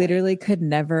point. Literally could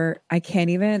never, I can't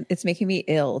even, it's making me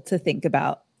ill to think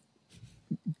about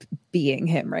being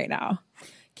him right now.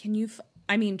 Can you,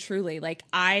 I mean, truly, like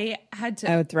I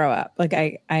would throw up. Like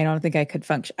I don't think I could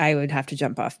function. I would have to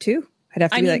jump off too. I'd have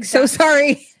to be like, so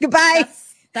sorry. Goodbye.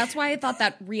 That's why I thought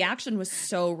that reaction was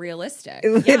so realistic. I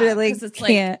literally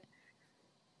can't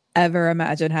ever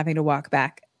imagine having to walk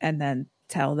back and then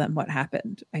tell them what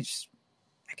happened. I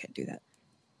can't do that.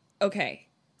 Okay.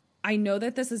 I know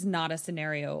that this is not a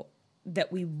scenario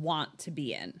that we want to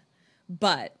be in,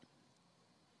 but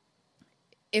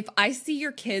if I see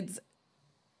your kids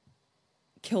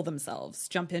kill themselves,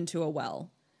 jump into a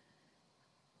well,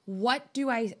 what's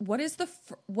the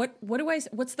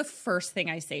first thing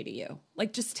I say to you?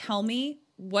 Like, just tell me,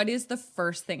 what is the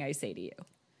first thing I say to you?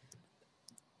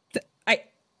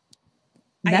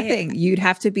 Nothing. You'd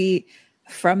have to be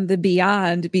from the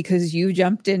beyond because you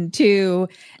jumped in too,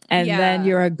 and then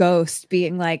you're a ghost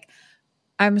being like,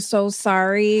 I'm so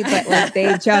sorry, but like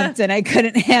they jumped and I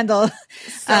couldn't handle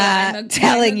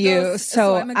telling you.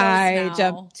 So I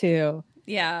jumped too.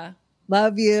 Yeah.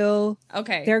 Love you.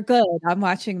 Okay. They're good. I'm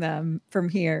watching them from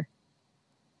here.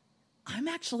 I'm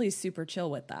actually super chill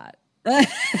with that.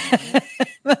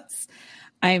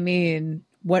 I mean,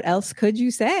 what else could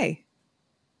you say?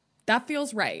 That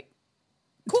feels right.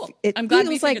 Cool. I'm glad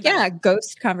we figured that out.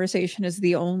 Ghost conversation is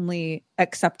the only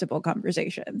acceptable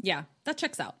conversation. Yeah, that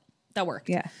checks out. That worked.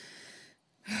 Yeah.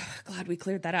 Glad we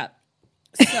cleared that up.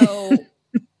 So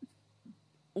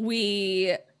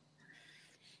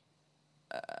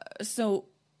so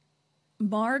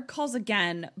Marg calls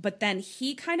again, but then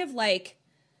he kind of like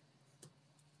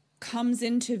comes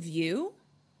into view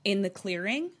in the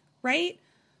clearing, right?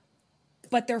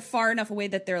 But they're far enough away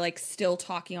that they're like still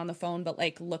talking on the phone, but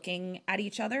like looking at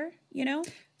each other, you know?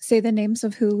 Say the names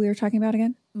of who we were talking about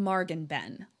again. Marg and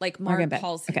Ben. Like Marg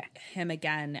calls him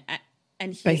again,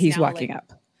 and he's walking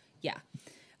up. Yeah.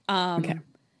 Okay.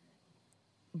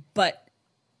 But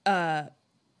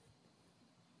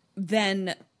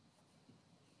then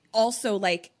also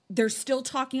like they're still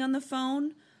talking on the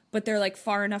phone, but they're like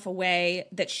far enough away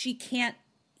that she can't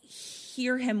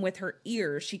hear him with her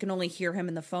ears. She can only hear him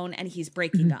in the phone, and he's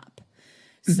breaking up.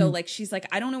 So like, she's like,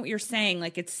 I don't know what you're saying.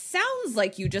 Like, it sounds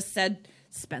like you just said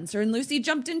Spencer and Lucy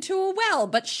jumped into a well,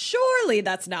 but surely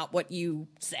that's not what you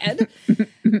said.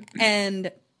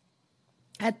 And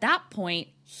at that point,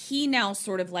 he now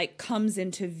sort of like comes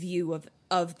into view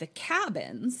of the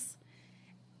cabins,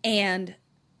 and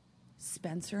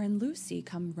Spencer and Lucy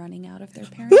come running out of their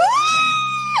parents' cabin.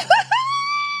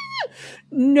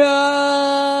 No,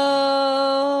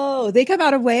 they come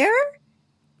out of where?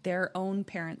 Their own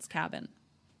parents' cabin.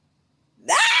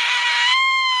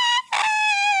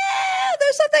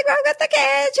 There's something wrong with the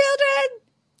kids, children.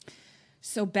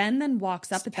 So Ben then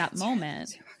walks up at that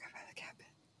moment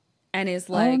and is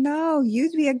like, "Oh no,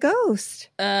 you'd be a ghost."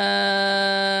 What?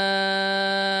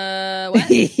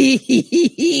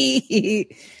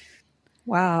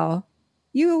 Wow,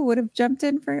 you would have jumped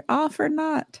in for off or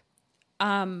not?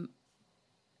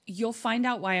 You'll find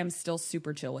out why I'm still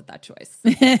super chill with that choice.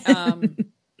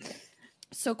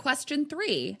 So question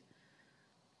 3.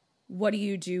 What do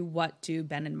you do? What do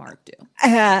Ben and Marg do?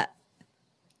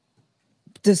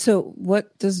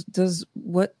 What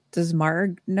does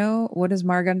Marg know? What does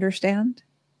Marg understand?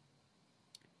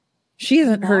 She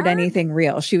hasn't heard anything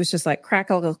real. She was just like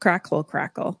crackle, crackle,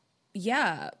 crackle.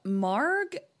 Yeah.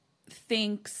 Marg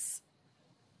thinks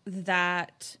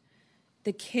that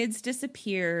the kids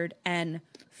disappeared and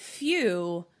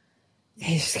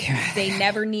they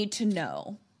never need to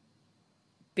know,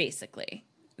 basically,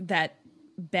 that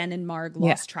Ben and Marg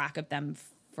lost track of them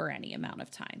for any amount of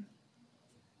time.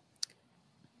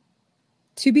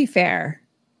 To be fair,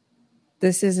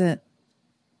 this isn't,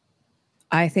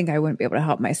 I think I wouldn't be able to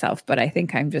help myself, but I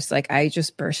think I'm just like, I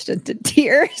just burst into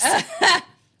tears.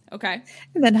 Okay.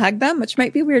 And then hug them, which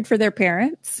might be weird for their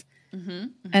parents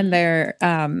and their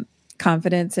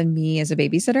confidence in me as a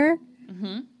babysitter.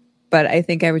 But I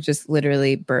think I would just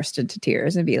literally burst into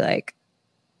tears and be like,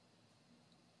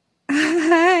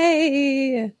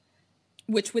 hi.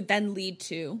 Which would then lead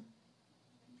to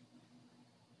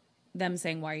them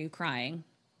saying, why are you crying?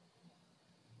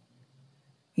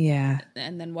 Yeah.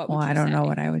 And then what would you I don't say? know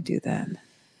what I would do then.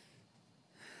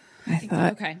 I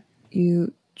thought, okay,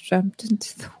 you jumped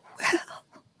into the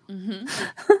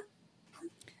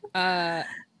well.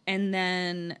 And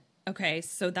then, okay,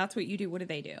 so that's what you do. What do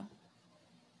they do?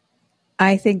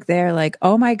 I think they're like,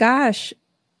 oh my gosh.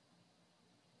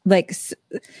 Like,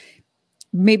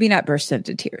 maybe not burst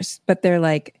into tears, but they're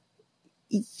like,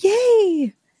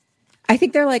 yay. I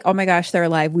think they're like, oh my gosh, they're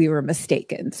alive. We were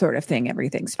mistaken, sort of thing.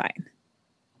 Everything's fine.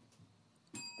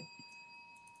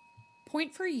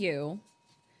 Point for you,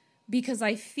 because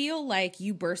I feel like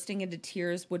you bursting into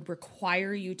tears would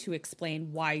require you to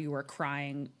explain why you were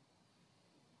crying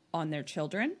on their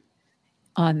children.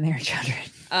 On their children.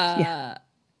 Yeah.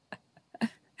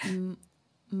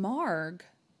 Marg,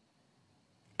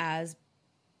 as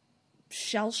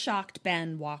shell-shocked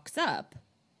Ben walks up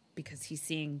because he's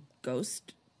seeing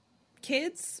ghost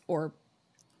kids or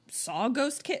saw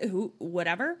ghost kid,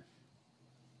 whatever.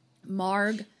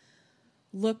 Marg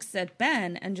looks at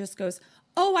Ben and just goes,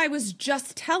 oh, I was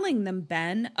just telling them,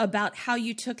 Ben, about how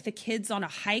you took the kids on a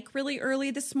hike really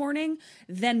early this morning,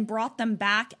 then brought them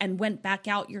back and went back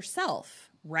out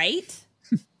yourself, right?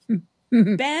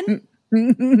 Ben?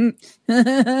 And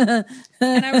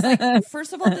I was like,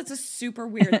 first of all, that's a super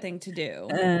weird thing to do.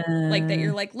 Like that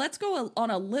you're like, let's go on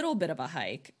a little bit of a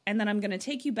hike, and then I'm going to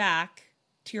take you back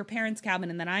to your parents' cabin,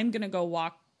 and then I'm going to go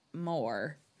walk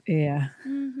more. Yeah.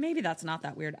 Maybe that's not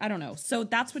that weird. I don't know. So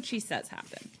that's what she says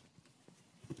happened.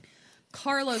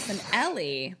 Carlos and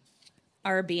Ellie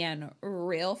are being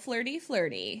real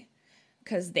flirty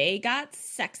because they got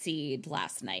sexied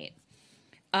last night.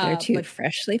 They're too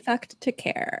freshly fucked to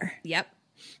care. Yep.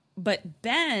 But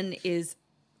Ben is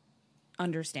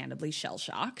understandably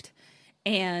shell-shocked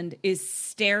and is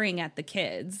staring at the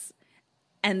kids.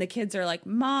 And the kids are like,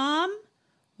 Mom,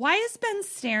 why is Ben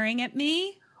staring at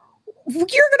me? You're going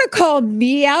to call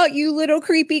me out, you little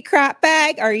creepy crap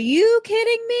bag? Are you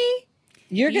kidding me?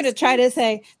 You're going to try to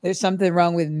say there's something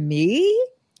wrong with me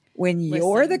when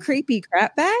you're the creepy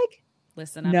crap bag?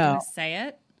 Listen, I'm going to say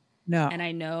it. No. And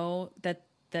I know that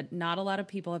not a lot of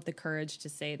people have the courage to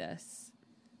say this,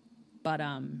 but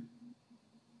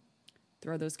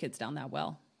throw those kids down that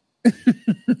well.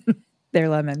 They're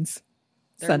lemons.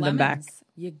 Send them back.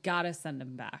 You gotta send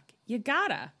them back. You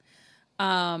gotta.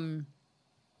 So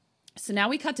now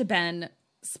we cut to Ben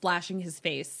splashing his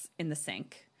face in the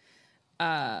sink,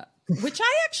 which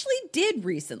I actually did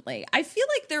recently. I feel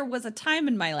like there was a time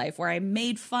in my life where I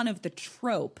made fun of the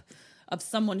trope of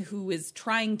someone who is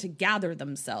trying to gather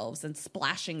themselves and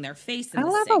splashing their face in the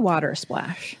sink. I love a water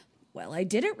splash. well, I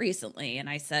did it recently. And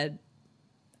I said,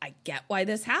 I get why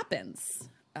this happens.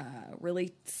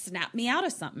 Really snapped me out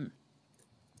of something.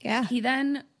 Yeah. He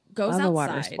then goes outside. The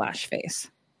water splash face.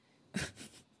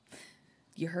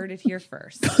 You heard it here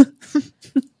first.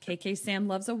 KK Sam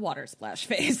loves a water splash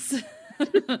face.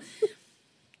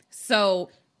 So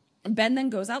Ben then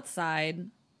goes outside,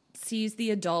 sees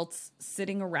the adults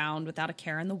sitting around without a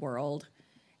care in the world.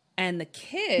 And the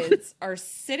kids are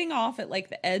sitting off at like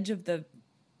the edge of the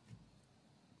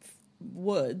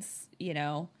woods, you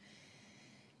know.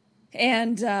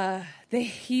 And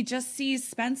he just sees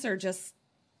Spencer just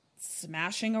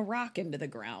smashing a rock into the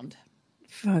ground.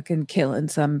 Fucking killing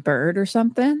some bird or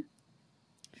something.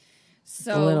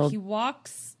 So he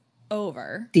walks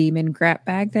over. Demon crap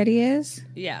bag that he is.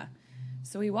 Yeah.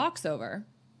 So he walks over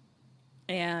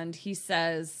and he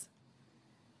says,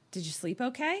 "Did you sleep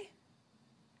okay?"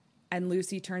 And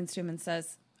Lucy turns to him and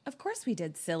says, "Of course we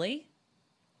did, silly."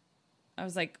 I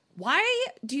was like, why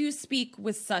do you speak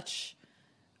with such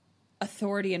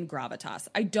authority and gravitas?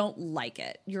 I don't like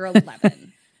it. You're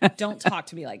 11. Don't talk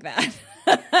to me like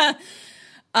that.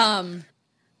 And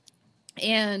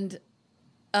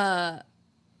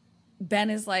Ben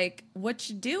is like, "What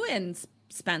you doing,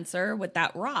 Spencer, with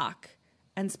that rock?"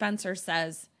 And Spencer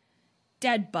says,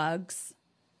 "Dead bugs."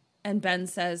 And Ben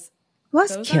says,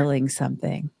 "Was killing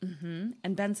something." Mm-hmm.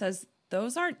 And Ben says,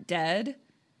 "Those aren't dead."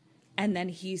 And then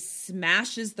he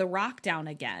smashes the rock down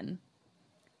again.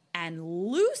 And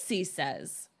Lucy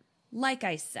says, "Like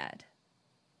I said."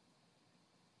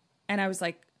 And I was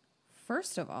like,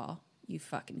 first of all, you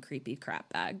fucking creepy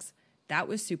crap bags. That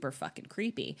was super fucking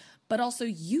creepy. But also,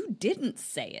 you didn't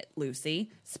say it,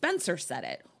 Lucy. Spencer said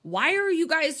it. Why are you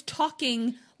guys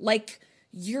talking like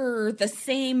you're the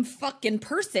same fucking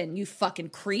person, you fucking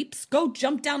creeps? Go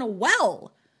jump down a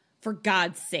well, for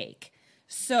God's sake.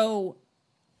 So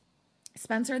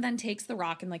Spencer then takes the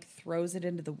rock and like throws it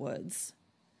into the woods.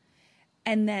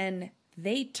 And then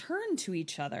they turn to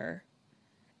each other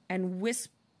and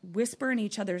whisper in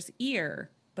each other's ear.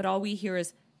 But all we hear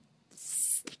is...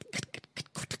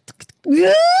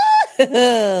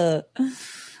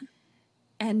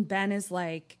 And Ben is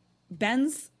like...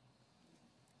 Ben's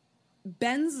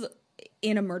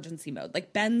in emergency mode.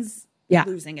 Like Ben's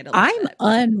losing it a little bit.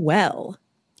 I'm unwell.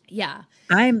 Yeah.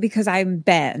 Because I'm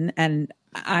Ben and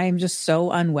I'm just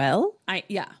so unwell.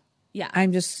 Yeah.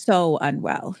 I'm just so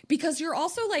unwell. Because you're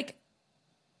also like,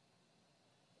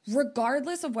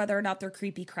 regardless of whether or not they're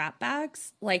creepy crap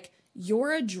bags, like your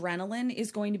adrenaline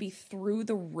is going to be through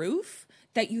the roof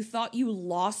that you thought you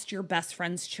lost your best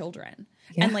friend's children.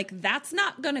 Yeah. And like, that's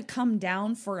not going to come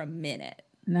down for a minute.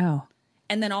 No.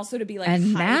 And then also to be like,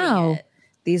 and now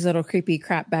these little creepy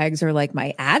crap bags are like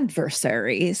my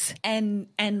adversaries. And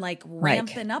like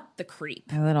ramping up the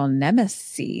creep. My little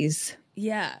nemesis.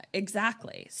 Yeah,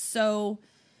 exactly. So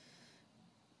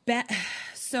Ben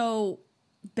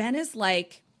is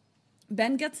like,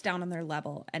 Ben gets down on their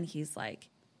level and he's like,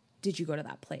 "Did you go to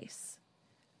that place?"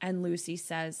 And Lucy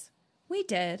says, "We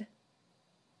did,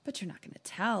 but you're not going to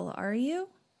tell, are you?"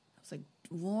 I was like,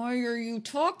 "Why are you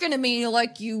talking to me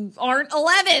like you aren't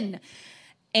 11?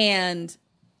 And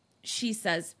she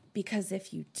says, "Because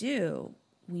if you do,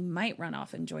 we might run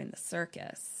off and join the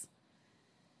circus."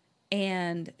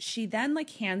 And she then like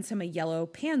hands him a yellow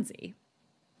pansy.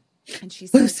 And she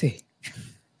says, "Lucy."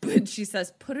 But she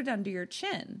says, "Put it under your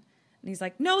chin." And he's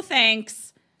like, "No,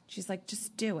 thanks." She's like,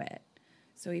 "Just do it."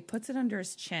 So he puts it under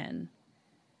his chin.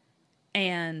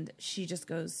 And she just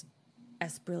goes,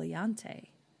 "Es brillante."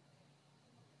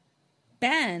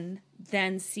 Ben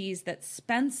then sees that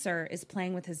Spencer is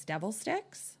playing with his devil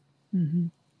sticks. Mm-hmm.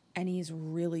 And he's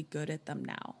really good at them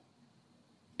now.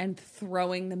 And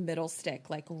throwing the middle stick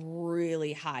like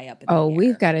really high up in the air.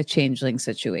 We've got a changeling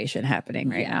situation happening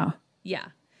right now. Yeah.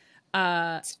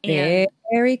 It's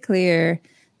very clear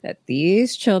that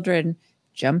these children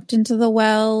jumped into the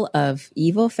well of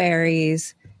evil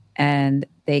fairies and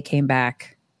they came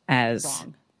back as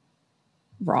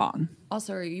wrong.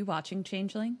 Also, are you watching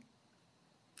Changeling?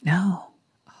 No.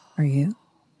 Are you?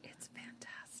 It's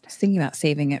fantastic. I was thinking about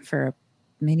saving it for a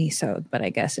mini-sode, but I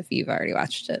guess if you've already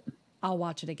watched it. I'll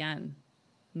watch it again.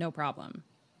 No problem.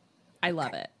 I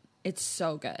love it. It's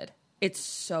so good. It's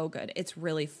so good. It's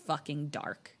really fucking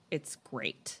dark. It's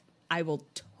great. I will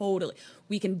totally...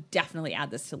 We can definitely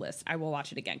add this to list. I will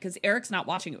watch it again. Because Eric's not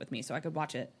watching it with me, so I could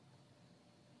watch it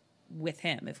with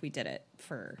him if we did it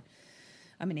for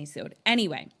a mini-sode.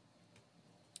 Anyway.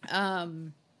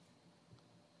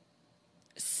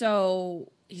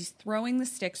 So he's throwing the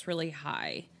sticks really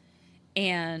high.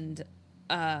 And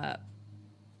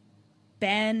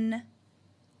Ben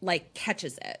like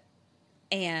catches it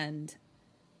and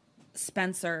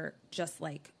Spencer just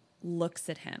like looks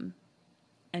at him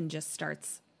and just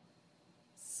starts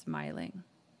smiling.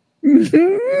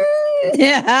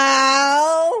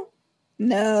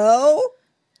 No.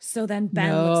 So then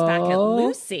Ben looks back at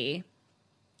Lucy,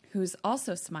 who's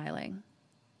also smiling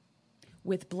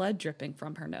with blood dripping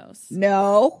from her nose.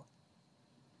 No.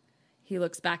 He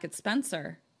looks back at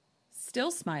Spencer, still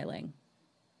smiling,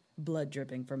 blood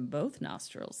dripping from both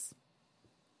nostrils.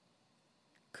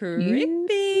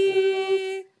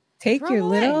 Creepy. Take your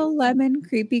little lemon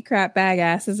creepy crap bag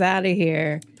asses out of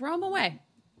here. Throw them away.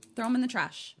 Throw them in the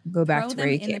trash. Go back to them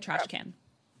where you in the trash can.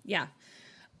 Yeah.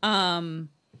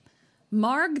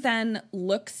 Marg then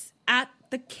looks at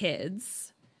the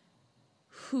kids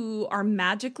who are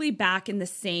magically back in the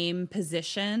same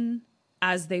position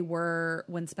as they were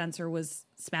when Spencer was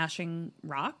smashing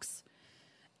rocks.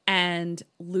 And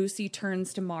Lucy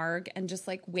turns to Marg and just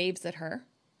like waves at her.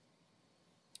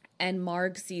 And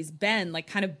Marg sees Ben like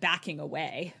kind of backing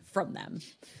away from them.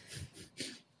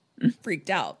 Freaked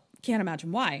out. Can't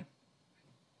imagine why.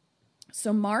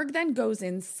 So Marg then goes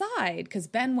inside because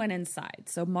Ben went inside.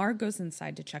 So Marg goes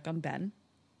inside to check on Ben.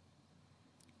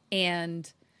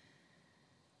 And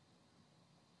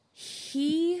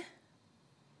he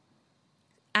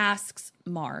asks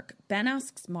Marg, Ben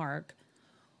asks Marg,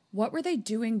 what were they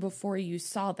doing before you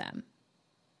saw them?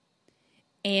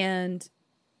 And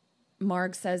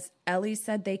Marg says, Ellie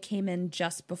said they came in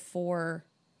just before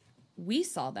we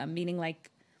saw them, meaning like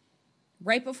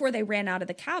right before they ran out of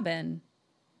the cabin.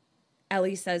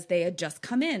 Ellie says they had just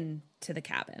come in to the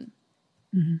cabin.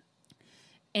 Mm-hmm.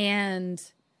 And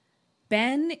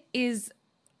Ben is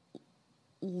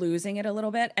losing it a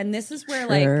little bit. And this is where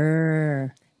like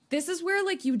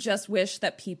you just wish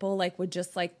that people like would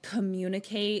just like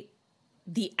communicate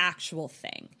the actual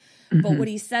thing. Mm-hmm. But what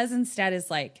he says instead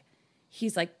is like,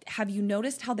 he's like, have you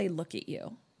noticed how they look at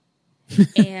you?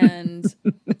 And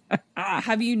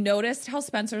have you noticed how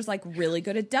Spencer's like really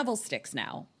good at devil sticks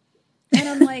now? And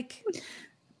I'm like,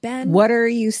 Ben, what are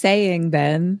you saying,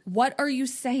 Ben? What are you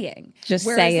saying? Just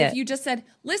say it. If you just said,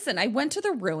 listen, I went to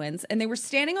the ruins and they were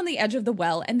standing on the edge of the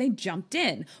well and they jumped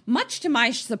in. Much to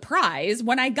my surprise,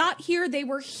 when I got here, they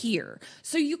were here.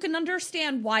 So you can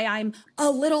understand why I'm a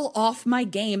little off my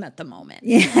game at the moment.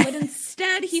 Yeah. But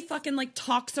instead, he fucking like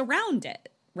talks around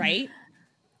it, right?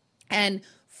 And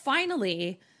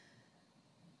finally,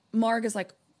 Marg is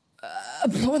like,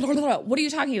 what are you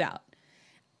talking about?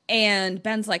 And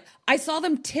Ben's like, I saw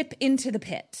them tip into the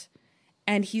pit.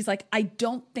 And he's like, I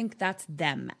don't think that's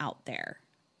them out there.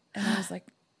 And I was like,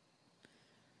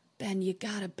 Ben, you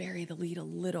gotta bury the lead a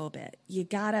little bit. You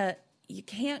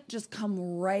can't just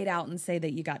come right out and say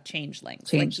that you got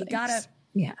changelings. Like you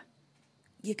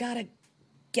gotta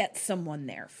get someone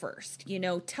there first. You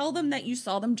know, tell them that you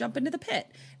saw them jump into the pit.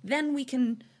 Then we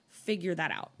can figure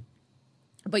that out.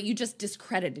 But you just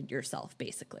discredited yourself,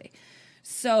 basically.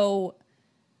 So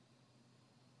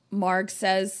Marg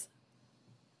says,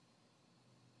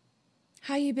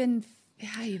 How you been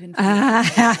feeling?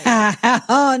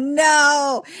 Oh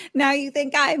no. Now you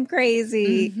think I'm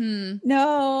crazy. Mm-hmm.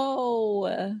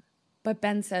 No. But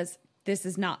Ben says, this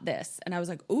is not this. And I was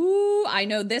like, ooh, I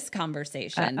know this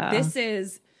conversation. Uh-oh. This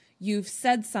is, you've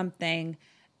said something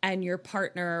and your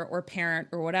partner or parent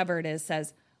or whatever it is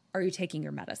says, are you taking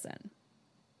your medicine?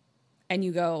 And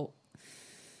you go,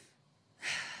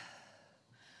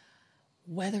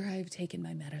 whether I've taken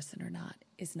my medicine or not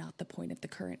is not the point of the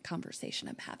current conversation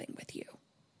I'm having with you.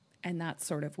 And that's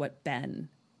sort of what Ben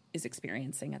is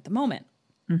experiencing at the moment.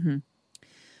 Mm-hmm.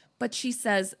 But she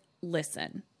says,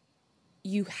 listen,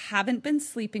 you haven't been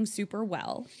sleeping super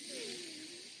well.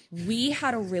 We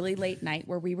had a really late night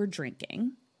where we were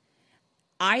drinking.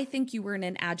 I think you were in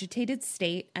an agitated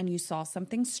state and you saw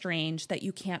something strange that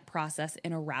you can't process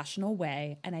in a rational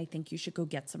way. And I think you should go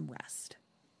get some rest.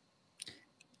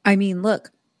 I mean,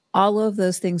 look, all of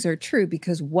those things are true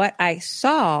because what I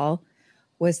saw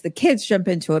was the kids jump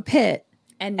into a pit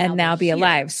and now be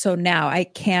alive. So now I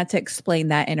can't explain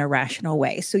that in a rational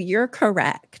way. So you're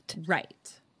correct.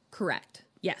 Right. Correct.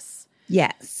 Yes.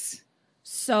 Yes.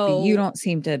 So but you don't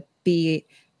seem to be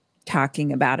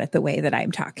talking about it the way that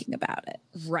I'm talking about it.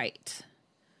 Right.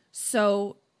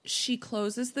 So she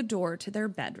closes the door to their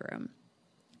bedroom.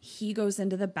 He goes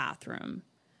into the bathroom.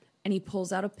 And he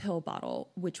pulls out a pill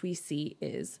bottle, which we see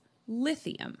is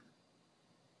lithium,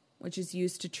 which is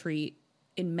used to treat,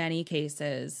 in many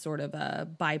cases, sort of a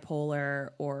bipolar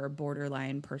or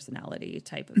borderline personality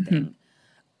type of thing.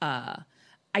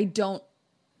 I don't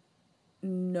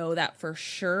know that for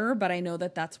sure, but I know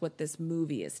that that's what this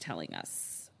movie is telling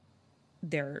us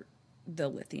the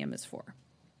lithium is for.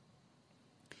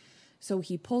 So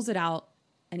he pulls it out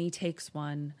and he takes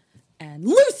one, and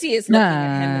Lucy is looking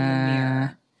at him in the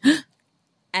mirror.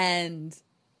 And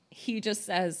he just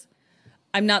says,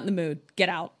 I'm not in the mood. Get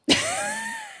out.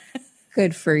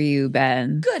 Good for you,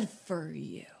 Ben. Good for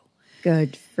you.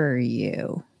 Good for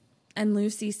you. And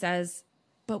Lucy says,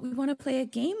 but we want to play a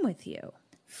game with you.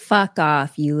 Fuck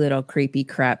off, you little creepy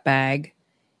crap bag.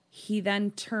 He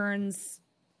then turns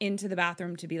into the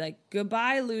bathroom to be like,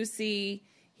 goodbye, Lucy.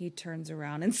 He turns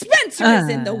around and Spencer is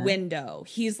in the window.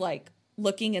 He's like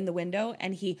looking in the window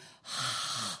and he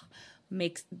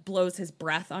blows his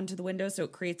breath onto the window so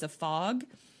it creates a fog,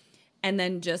 and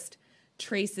then just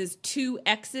traces 2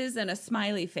 X's and a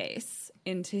smiley face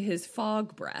into his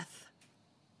fog breath.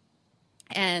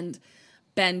 And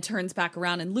Ben turns back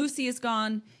around and Lucy is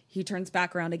gone. He turns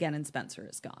back around again and Spencer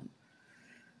is gone.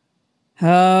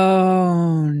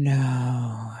 Oh,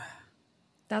 no.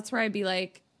 That's where I'd be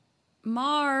like,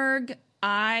 Marg,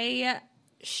 I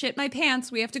shit my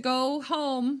pants. We have to go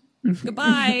home.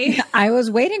 Goodbye. I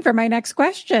was waiting for my next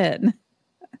question.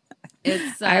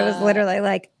 I was literally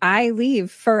like, I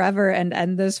leave forever and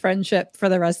end this friendship for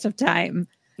the rest of time.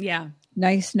 Yeah.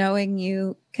 Nice knowing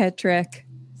you, Kettrick.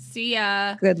 See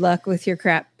ya. Good luck with your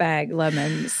crap bag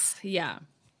lemons. Yeah.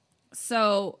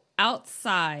 So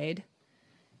outside,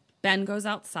 Ben goes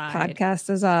outside. Podcast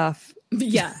is off.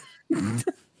 Yeah.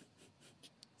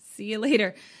 See you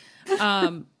later.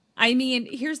 I mean,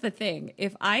 here's the thing.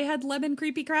 If I had lemon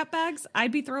creepy crap bags,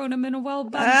 I'd be throwing them in a well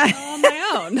on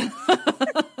my own.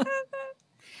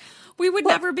 We would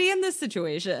never be in this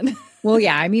situation. Well,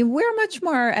 yeah. I mean, we're much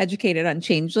more educated on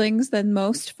changelings than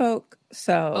most folk.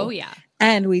 So, oh, yeah.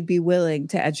 And we'd be willing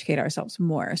to educate ourselves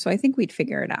more. So I think we'd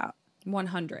figure it out.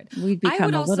 100. We'd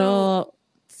become a little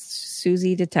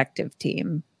Susie detective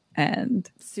team. And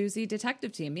Susie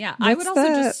detective team. Yeah. I would also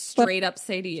just straight up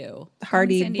say to you,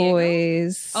 Hardy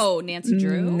Boys. Oh, Nancy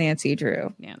Drew. Nancy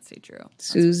Drew.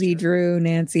 Susie Drew.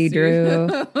 Nancy Drew.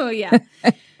 Oh, yeah.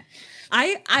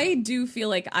 I do feel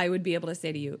like I would be able to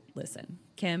say to you, listen,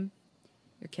 Kim,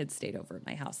 your kids stayed over at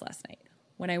my house last night.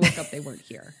 When I woke up, they weren't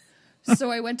here.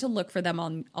 So I went to look for them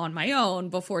on my own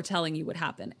before telling you what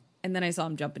happened. And then I saw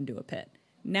them jump into a pit.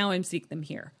 Now I'm seeing them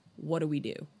here. What do we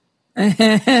do? What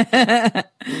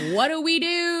do we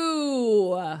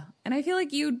do? And I feel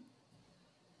like it'd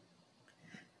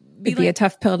be a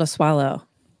tough pill to swallow.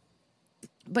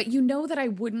 But you know that I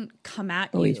wouldn't come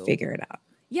at you. We'd figure it out.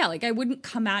 Yeah, like I wouldn't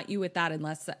come at you with that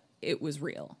unless it was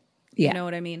real. Yeah. You know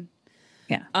what I mean?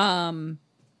 Yeah.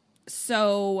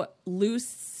 So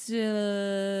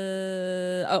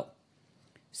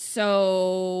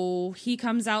so he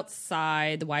comes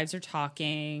outside. The wives are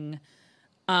talking.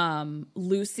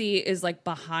 Lucy is like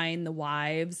behind the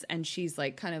wives and she's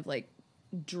like kind of like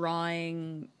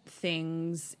drawing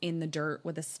things in the dirt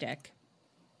with a stick.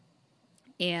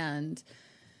 And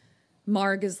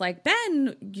Marg is like,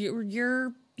 Ben,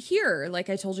 you're here. Like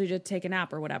I told you to take a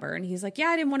nap or whatever. And he's like, yeah,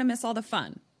 I didn't want to miss all the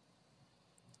fun.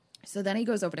 So then he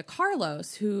goes over to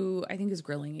Carlos, who I think is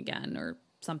grilling again or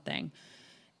something.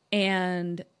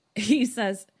 And he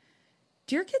says,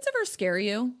 do your kids ever scare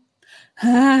you?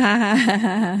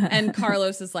 And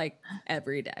Carlos is like,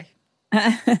 every day.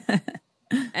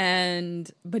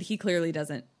 But he clearly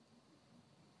doesn't.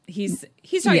 He's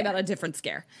talking about a different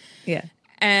scare. Yeah.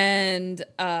 And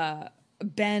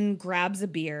Ben grabs a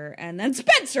beer and then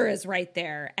Spencer is right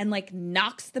there and like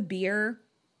knocks the beer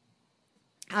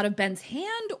out of Ben's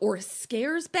hand or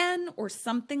scares Ben or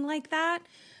something like that,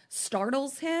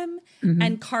 startles him. Mm-hmm.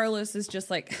 And Carlos is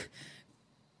just like,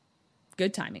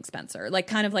 good timing, Spencer. Like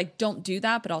kind of like, don't do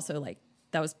that. But also like,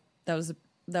 that was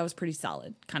pretty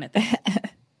solid kind of thing.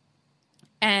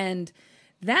 And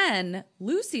then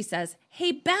Lucy says,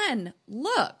 hey, Ben,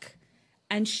 look.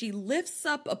 And she lifts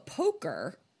up a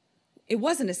poker. It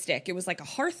wasn't a stick. It was like a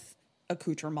hearth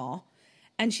accoutrement.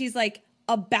 And she's like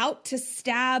about to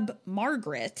stab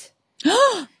Margaret.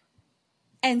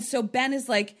 And so Ben is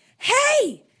like,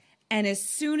 hey. And as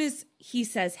soon as he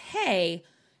says, hey,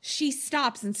 she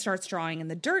stops and starts drawing in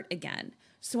the dirt again.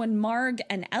 So when Marg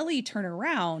and Ellie turn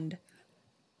around,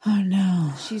 oh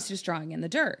no, she's just drawing in the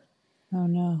dirt. Oh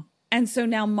no. And so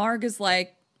now Marg is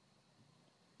like,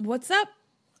 what's up,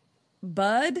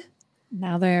 bud?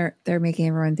 Now they're making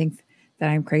everyone think that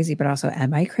I'm crazy, but also,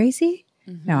 am I crazy?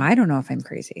 Mm-hmm. No, I don't know if I'm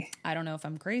crazy. I don't know if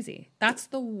I'm crazy. That's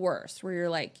the worst, where you're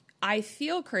like, I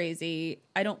feel crazy.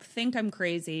 I don't think I'm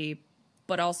crazy,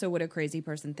 but also would a crazy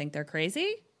person think they're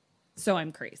crazy? So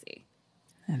I'm crazy.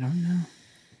 I don't know.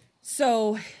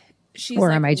 So she's or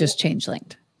like, am I just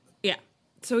change-linked? Yeah.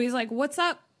 So he's like, what's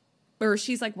up? Or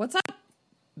she's like, what's up,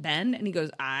 Ben? And he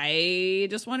goes, I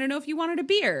just want to know if you wanted a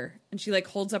beer. And she like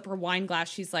holds up her wine glass.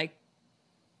 She's like,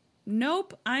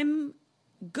 nope, I'm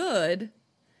good.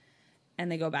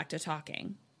 And they go back to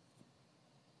talking.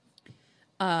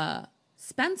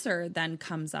 Spencer then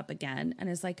comes up again and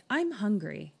is like, I'm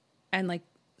hungry. And like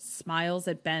smiles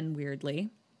at Ben weirdly.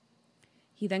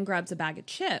 He then grabs a bag of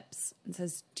chips and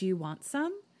says, do you want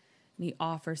some? And he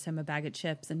offers him a bag of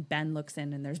chips and Ben looks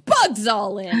in and there's bugs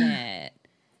all in it.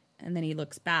 And then he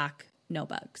looks back, no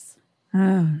bugs.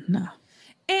 Oh, no.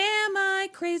 Am I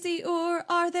crazy or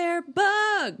are there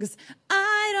bugs?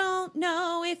 I don't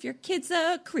know if your kid's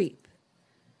a creep.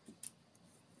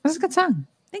 That's a good song.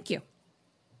 Thank you.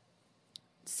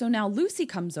 So now Lucy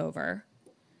comes over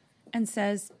and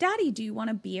says, Daddy, do you want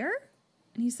a beer?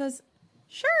 And he says,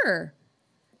 sure.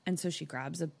 And so she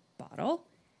grabs a bottle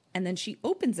and then she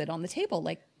opens it on the table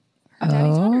like her daddy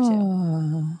told her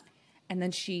to. And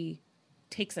then she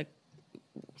takes a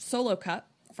solo cup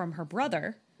from her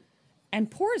brother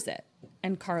and pours it.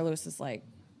 And Carlos is like,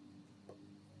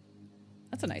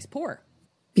 that's a nice pour.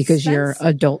 Because you're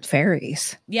adult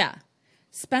fairies. Yeah.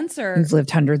 Spencer. Who've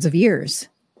lived hundreds of years.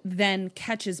 Then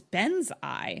catches Ben's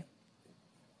eye,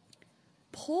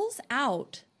 pulls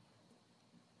out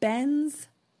Ben's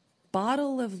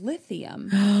bottle of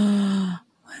lithium.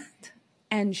 What?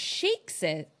 And shakes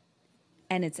it,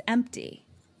 and it's empty.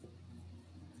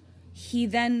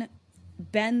 Ben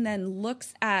then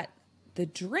looks at the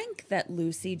drink that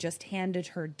Lucy just handed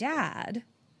her dad.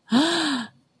 Oh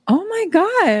my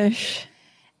gosh.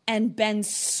 And Ben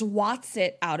swats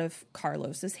it out of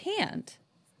Carlos's hand.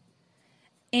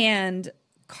 And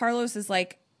Carlos is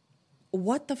like,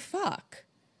 what the fuck?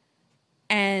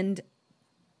 And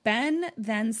Ben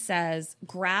then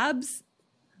grabs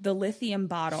the lithium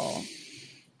bottle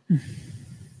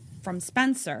from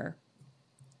Spencer,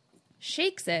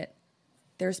 shakes it.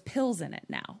 There's pills in it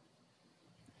now.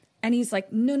 And he's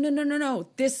like, no.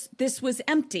 This was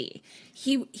empty.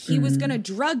 He was going to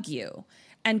drug you.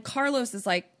 And Carlos is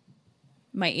like,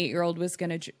 my 8-year-old was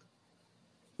going to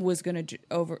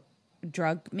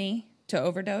drug me to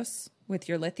overdose with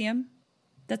your lithium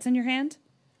that's in your hand.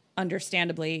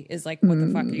 Understandably is like, what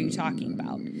the fuck are you talking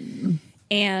about?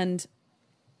 And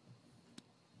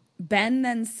Ben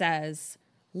then says,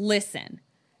 listen,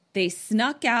 they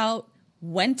snuck out,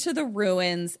 went to the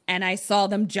ruins, and I saw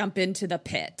them jump into the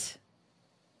pit.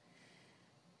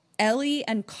 Ellie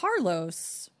and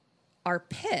Carlos are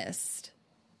pissed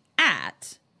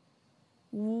at,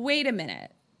 wait a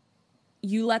minute,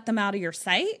 you let them out of your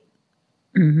sight?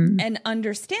 Mm-hmm. And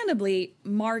understandably,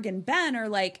 Marg and Ben are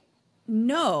like,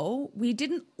 no, we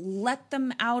didn't let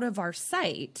them out of our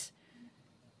sight.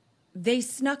 They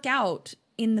snuck out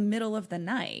in the middle of the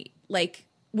night. Like,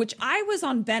 which I was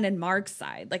on Ben and Marg's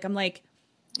side. Like, I'm like...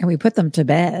 And we put them to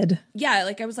bed. Yeah,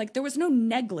 like, I was like, there was no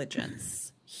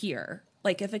negligence here.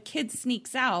 Like, if a kid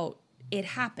sneaks out, it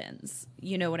happens.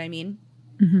 You know what I mean?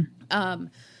 Mm-hmm.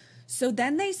 So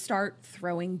then they start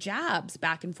throwing jabs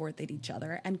back and forth at each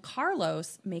other. And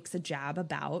Carlos makes a jab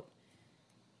about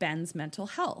Ben's mental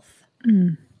health.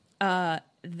 Mm.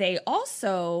 They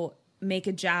also make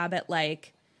a jab at,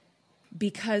 like,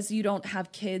 because you don't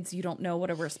have kids, you don't know what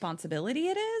a responsibility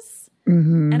it is.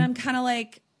 Mm-hmm. And I'm kind of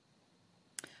like,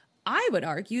 I would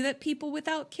argue that people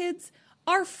without kids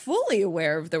are fully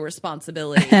aware of the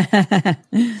responsibility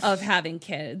of having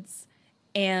kids.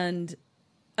 And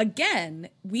again,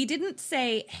 we didn't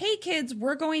say, hey, kids,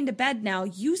 we're going to bed now.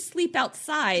 You sleep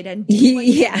outside and do what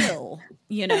you will,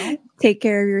 you know? Take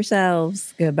care of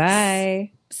yourselves.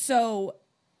 Goodbye. So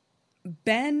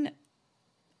Ben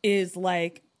is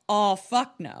like, oh,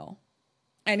 fuck no.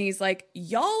 And he's like,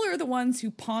 y'all are the ones who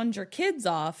pawned your kids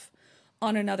off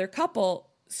on another couple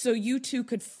so you two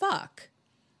could fuck.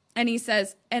 And he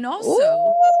says, and also,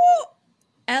 ooh,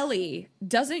 Ellie,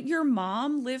 doesn't your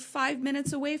mom live 5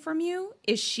 minutes away from you?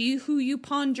 Is she who you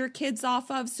pawned your kids off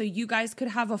of so you guys could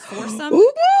have a foursome?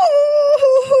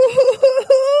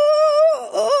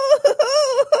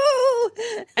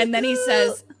 And then he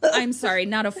says, I'm sorry,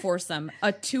 not a foursome,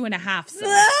 a 2.5-some.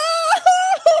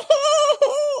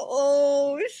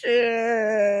 Oh, shit.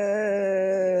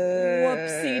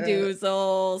 Whoopsie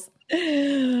doozles.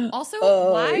 Also,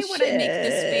 why would I make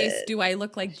this face? Do I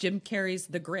look like Jim Carrey's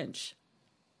The Grinch?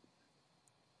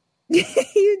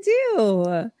 You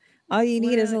do. All you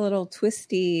need is a little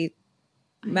twisty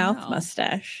mouth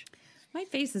mustache. My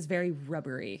face is very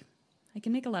rubbery. I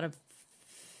can make a lot of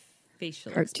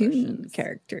facial cartoon expressions.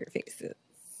 Character faces.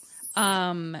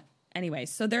 Anyway,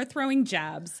 so they're throwing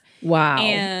jabs. Wow.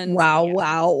 And wow.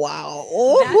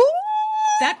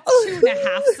 That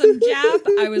 2.5-some jab,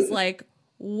 I was like,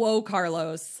 whoa,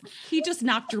 Carlos. He just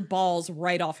knocked your balls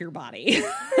right off your body.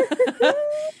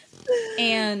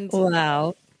 And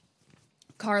wow.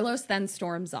 Carlos then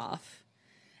storms off,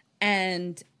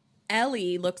 and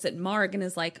Ellie looks at Marg and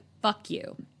is like, fuck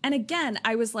you. And again,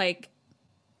 I was like,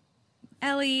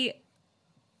 Ellie,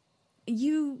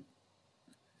 you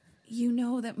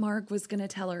know that Marg was going to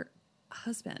tell her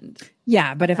husband.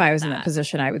 Yeah, but if I was in that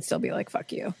position, I would still be like,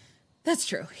 fuck you. That's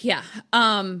true. Yeah.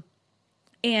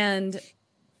 And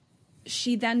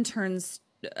she then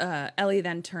Ellie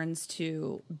then turns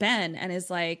to Ben and is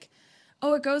like,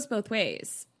 oh, it goes both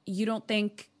ways. You don't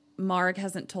think Marg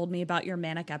hasn't told me about your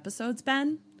manic episodes,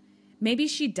 Ben? Maybe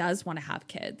she does want to have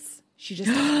kids. She just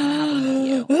doesn't want to have them with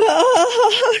you.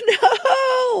 Oh,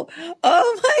 no.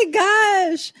 Oh, my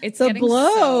gosh. It's the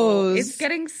blows. It's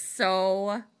getting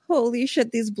so... Holy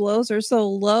shit, these blows are so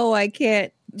low. I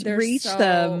can't reach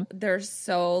them. They're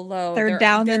so low. They're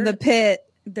down in the pit.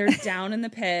 They're down in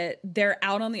the pit. They're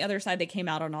out on the other side. They came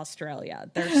out on Australia.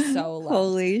 They're so low.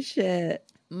 Holy shit.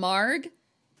 Marg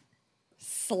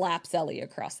slaps Ellie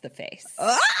across the face.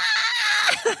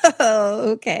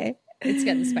 Oh, okay. It's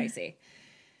getting spicy.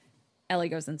 Ellie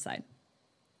goes inside.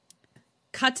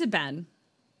 Cut to Ben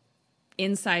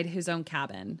inside his own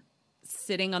cabin,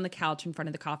 sitting on the couch in front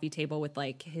of the coffee table with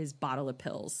like his bottle of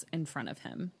pills in front of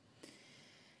him.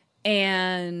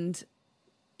 And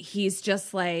he's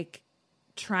just like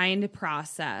trying to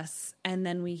process. And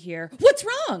then we hear, what's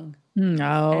wrong?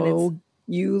 No,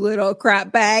 you little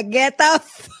crap bag. Get the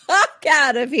fuck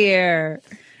out of here.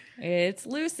 It's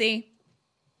Lucy.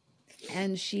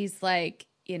 And she's like,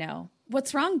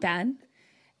 what's wrong, Ben?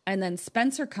 And then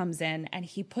Spencer comes in and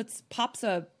he pops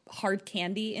a hard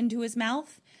candy into his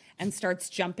mouth and starts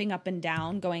jumping up and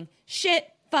down, going, shit,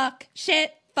 fuck,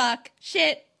 shit, fuck,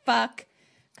 shit, fuck.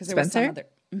 Because there was some other,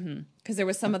 because there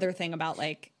was some other thing about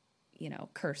like,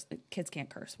 curse, kids can't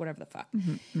curse, whatever the fuck.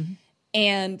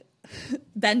 And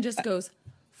Ben just goes,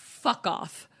 fuck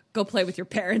off, go play with your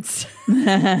parents.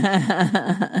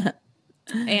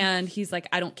 And he's like,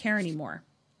 I don't care anymore.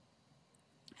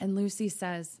 And Lucy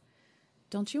says,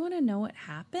 don't you want to know what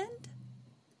happened?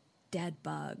 Dead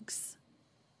bugs.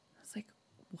 I was like,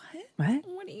 what?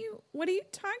 What are you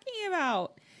talking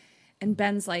about? And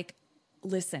Ben's like,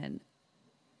 listen,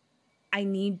 I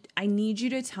need you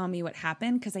to tell me what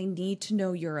happened because I need to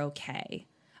know you're okay.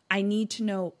 I need to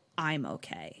know I'm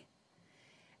okay.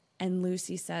 And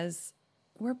Lucy says,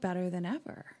 we're better than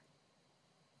ever.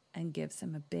 And gives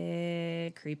him a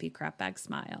big, creepy crapbag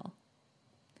smile.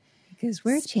 Because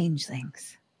we're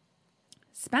changelings.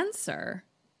 Spencer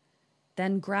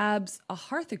then grabs a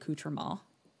hearth accoutrement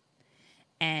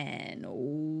and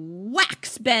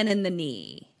whacks Ben in the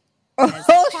knee as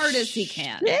hard as he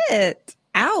can. Shit.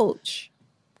 Ouch.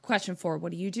 Question 4,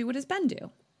 what do you do? What does Ben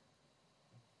do?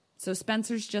 So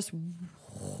Spencer's just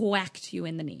whacked you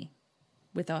in the knee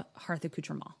with a hearth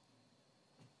accoutrement.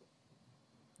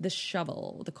 The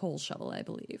shovel, the coal shovel, I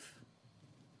believe.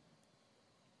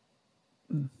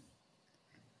 I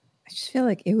just feel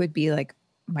like it would be like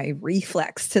my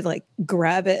reflex to like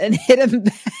grab it and hit him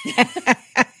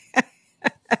back.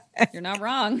 You're not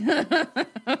wrong.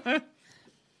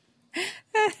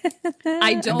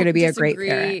 I'm going to be a great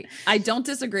parent. I don't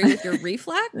disagree with your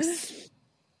reflex.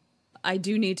 I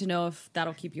do need to know if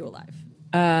that'll keep you alive.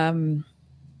 I'm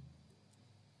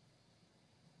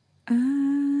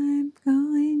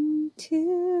going to...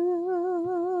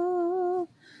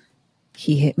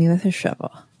 He hit me with a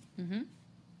shovel. I'm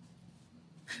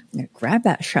going to grab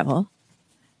that shovel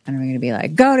and I'm going to be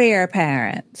like, go to your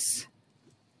parents.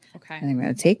 Okay. And I'm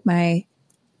going to take my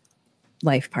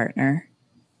life partner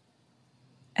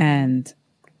and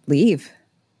leave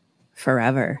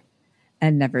forever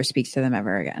and never speak to them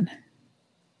ever again.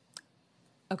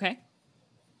 Okay.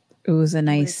 It was a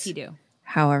nice, what does he do?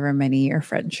 however many year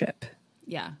friendship.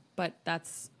 Yeah, but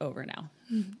that's over now.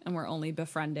 And we're only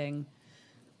befriending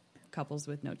couples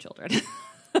with no children.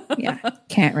 Yeah.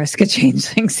 Can't risk a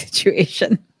changeling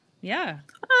situation. Yeah.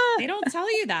 They don't tell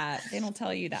you that. They don't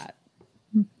tell you that.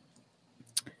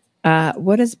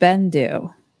 What does Ben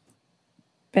do?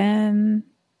 Ben,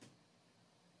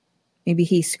 maybe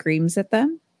he screams at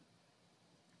them?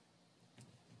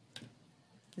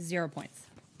 0 points.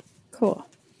 Cool.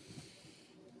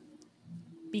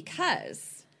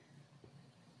 Because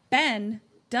Ben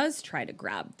does try to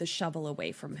grab the shovel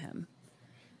away from him.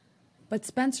 But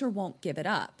Spencer won't give it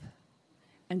up.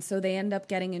 And so they end up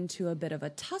getting into a bit of a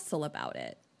tussle about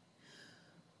it.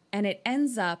 And it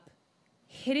ends up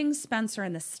hitting Spencer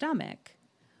in the stomach,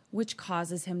 which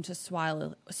causes him to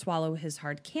swallow his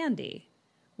hard candy,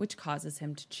 which causes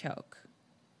him to choke.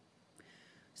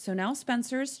 So now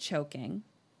Spencer is choking.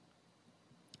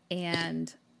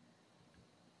 And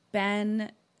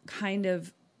Ben kind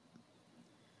of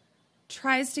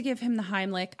tries to give him the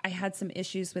Heimlich. I had some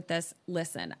issues with this.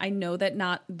 Listen, I know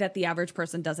that the average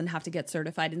person doesn't have to get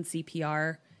certified in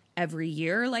CPR every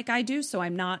year like I do, so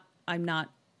I'm not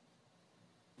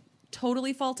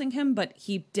totally faulting him, but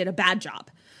he did a bad job.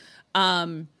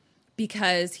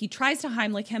 Because he tries to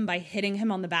Heimlich him by hitting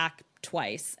him on the back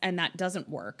twice, and that doesn't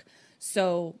work.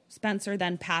 So Spencer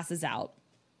then passes out.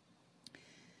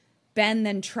 Ben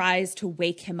then tries to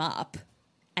wake him up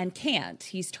and can't.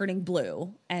 He's turning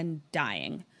blue and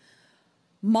dying.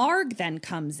 Marg then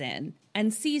comes in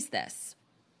and sees this.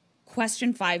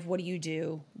 Question 5, what do you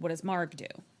do? What does Marg do?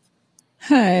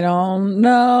 I don't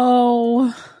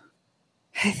know.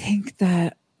 I think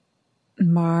that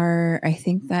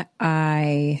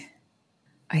I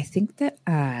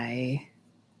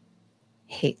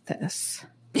hate this.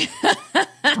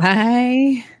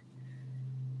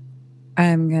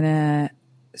 I'm going to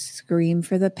scream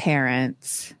for the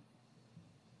parents,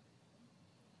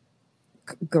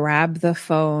 grab the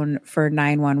phone for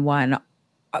 911,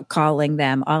 calling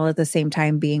them all at the same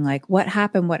time, being like, what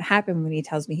happened? What happened? When he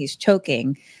tells me he's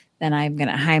choking, then I'm going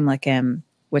to Heimlich him,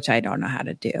 which I don't know how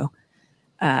to do.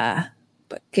 But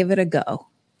give it a go.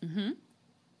 Mm-hmm.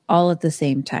 All at the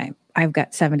same time. I've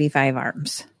got 75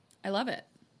 arms. I love it.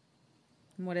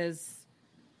 What is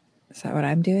that what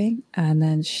I'm doing? And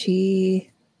then she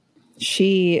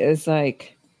is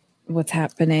like, what's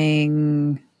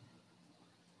happening?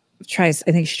 I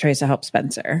think she tries to help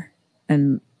Spencer.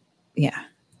 And yeah.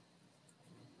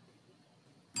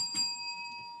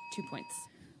 2 points.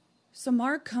 So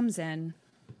Marg comes in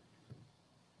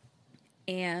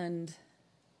and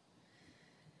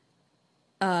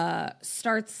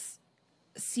starts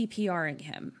CPRing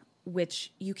him,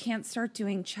 which you can't start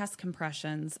doing chest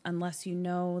compressions unless you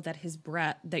know that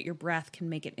your breath can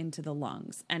make it into the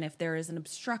lungs. And if there is an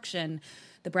obstruction,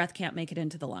 the breath can't make it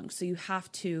into the lungs. So you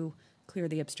have to clear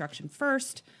the obstruction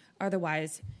first.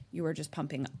 Otherwise, you are just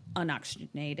pumping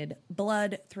unoxygenated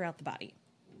blood throughout the body.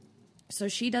 So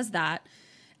she does that.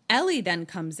 Ellie then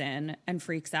comes in and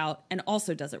freaks out and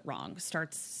also does it wrong,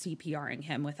 starts CPRing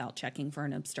him without checking for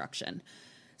an obstruction.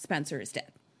 Spencer is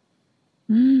dead.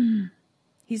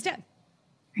 He's dead.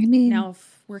 I mean, now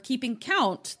if we're keeping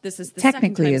count, this is the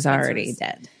technically second time is already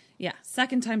dead. Yeah,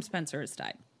 second time Spencer has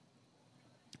died.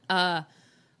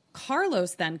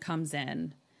 Carlos then comes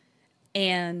in,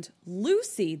 and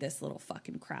Lucy, this little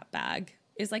fucking crap bag,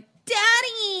 is like,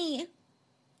 "Daddy,"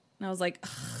 and I was like,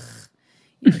 ugh,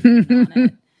 you're on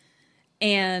it.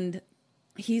 And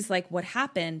he's like, "What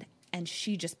happened?" And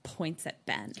she just points at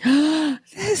Ben.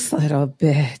 This little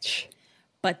bitch.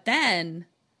 But then,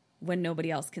 when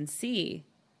nobody else can see,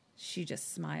 she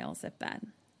just smiles at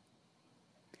Ben.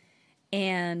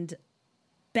 And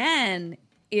Ben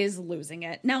is losing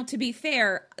it. Now, to be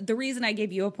fair, the reason I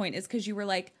gave you a point is because you were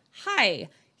like, hi,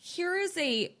 here is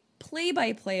a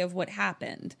play-by-play of what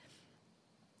happened.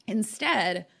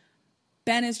 Instead,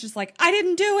 Ben is just like, I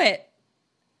didn't do it.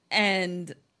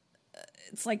 And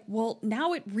it's like, well,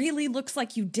 now it really looks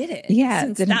like you did it. Yeah,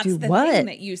 since didn't that's do the what? thing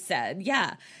that you said.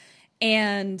 Yeah.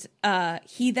 And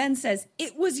he then says,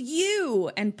 it was you,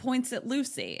 and points at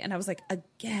Lucy. And I was like,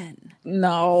 again,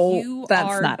 no,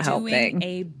 that's not doing helping.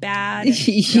 A bad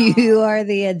You job. are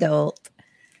the adult.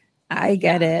 I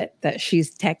get it that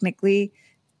she's technically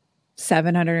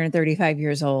 735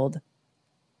 years old.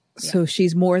 So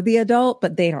she's more the adult,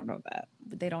 but they don't know that.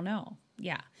 But they don't know.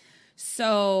 Yeah.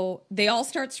 So they all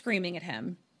start screaming at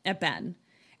him, at Ben,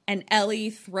 and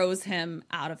Ellie throws him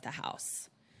out of the house.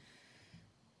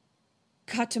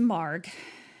 Cut to Marg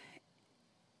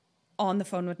on the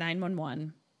phone with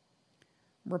 911,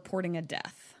 reporting a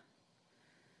death.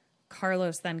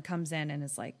 Carlos then comes in and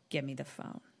is like, give me the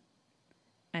phone,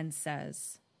 and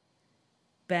says,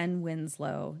 Ben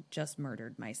Winslow just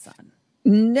murdered my son.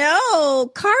 No,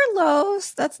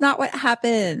 Carlos, that's not what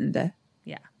happened.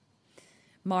 Yeah.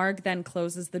 Marg then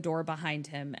closes the door behind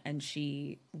him and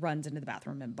she runs into the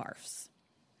bathroom and barfs.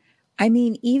 I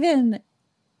mean, even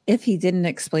if he didn't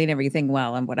explain everything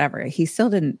well and whatever, he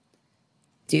still didn't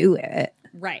do it.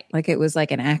 Right. Like it was like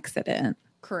an accident.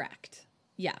 Correct.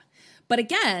 Yeah. But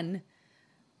again,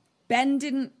 Ben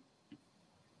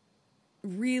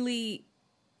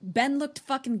looked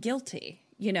fucking guilty,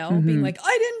 being like,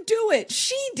 I didn't do it.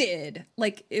 She did.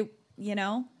 Like, it,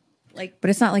 like.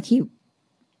 But it's not like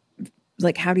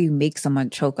like, how do you make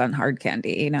someone choke on hard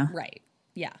candy, Right.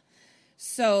 Yeah.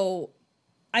 So,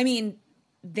 I mean,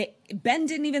 Ben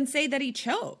didn't even say that he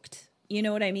choked. You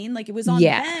know what I mean? Like, it was on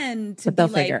Ben to but they'll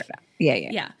be figure like,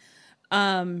 it out.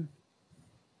 Yeah.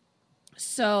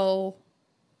 So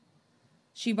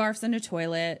she barfs in a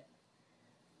toilet.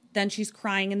 Then she's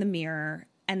crying in the mirror.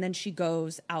 And then she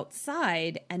goes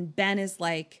outside and Ben is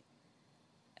like,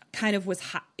 kind of was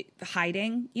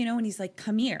hiding, you know, and he's like,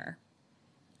 come here.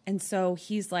 And so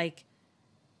he's like,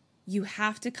 you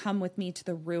have to come with me to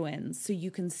the ruins so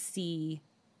you can see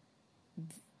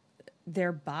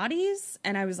their bodies.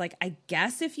 And I was like, I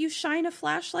guess if you shine a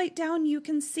flashlight down, you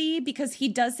can see, because he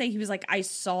does say, he was like, I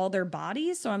saw their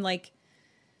bodies. So I'm like,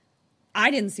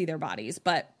 I didn't see their bodies,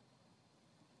 but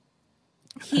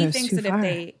he thinks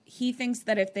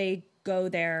that if they go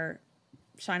there,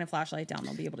 shine a flashlight down,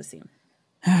 they'll be able to see him.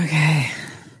 Okay.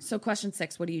 So question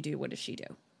 6, what do you do? What does she do?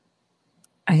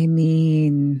 I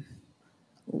mean,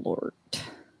 Lord.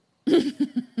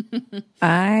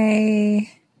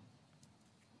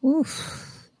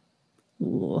 Oof.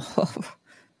 Girl,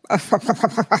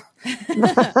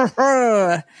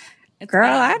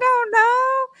 I don't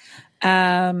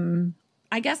know.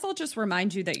 I guess I'll just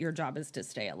remind you that your job is to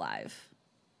stay alive.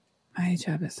 My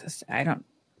job is to I don't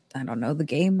know the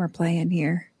game we're playing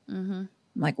here. I'm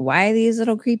like, why these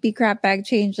little creepy crap bag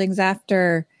changelings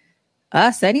after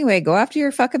us anyway? Go after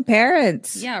your fucking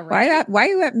parents. Yeah, right. Why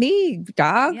you at me,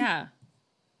 dog? Yeah.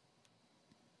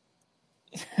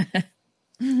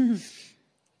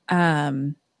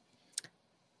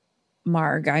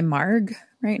 Marg. I'm Marg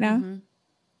right now.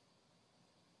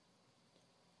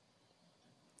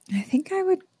 I think I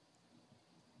would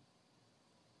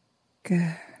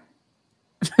go.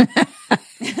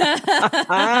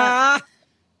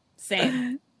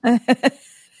 Same.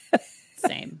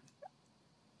 Same.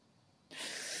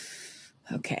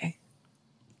 Okay.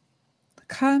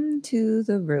 Come to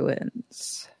the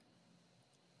ruins.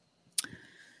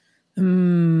 I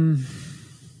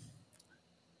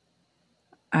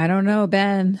don't know,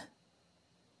 Ben.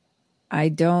 I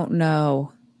don't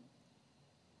know.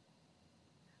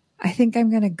 I think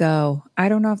I'm going to go. I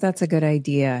don't know if that's a good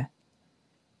idea.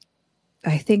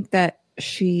 I think that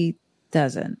she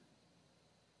doesn't.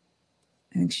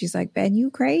 I think she's like, Ben, you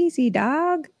crazy,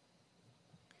 dog.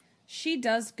 She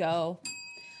does go.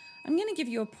 I'm going to give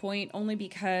you a point only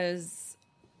because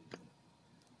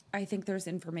I think there's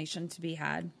information to be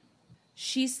had.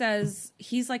 She says,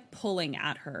 he's like pulling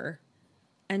at her.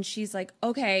 And she's like,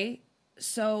 okay,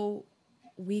 so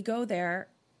we go there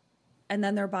and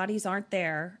then their bodies aren't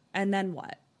there. And then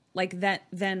what? Like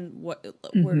then what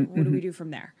do we do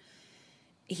from there?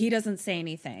 He doesn't say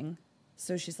anything.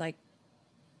 So she's like,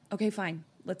 okay, fine.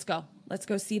 Let's go. Let's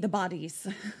go see the bodies.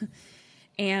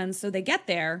 And so they get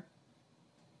there.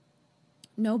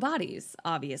 No bodies,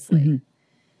 obviously.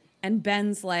 And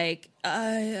Ben's like,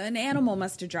 an animal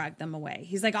must have dragged them away.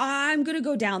 He's like, I'm going to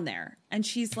go down there. And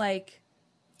she's like,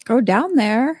 go down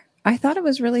there? I thought it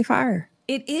was really far.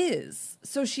 It is.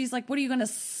 So she's like, what are you going to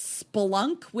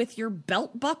spelunk with your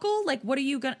belt buckle? Like, what are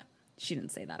you going to... She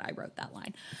didn't say that. I wrote that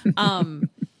line.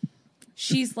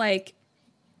 She's like,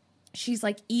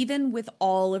 even with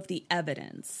all of the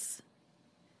evidence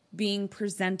being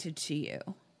presented to you,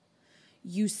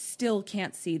 you still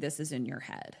can't see this is in your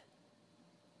head.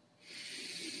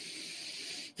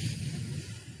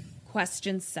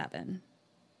 Question 7.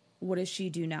 What does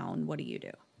she do now and what do you do?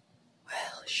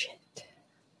 Well, shit.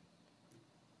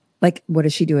 Like, what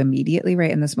does she do immediately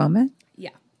right in this moment?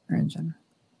 Yeah. Or in general?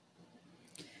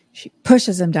 She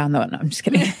pushes him down the... No, I'm just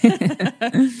kidding.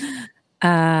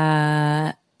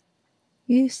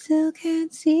 You still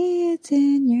can't see it's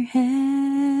in your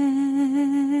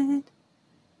head.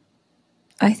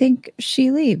 I think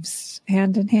she leaves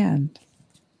hand in hand.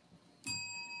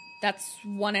 That's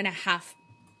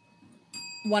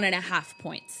 1.5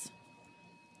 points.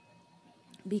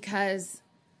 Because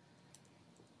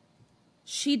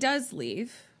she does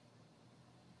leave.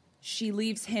 She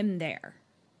leaves him there.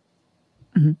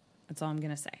 That's all I'm going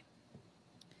to say.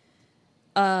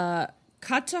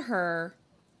 Cut to her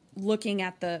looking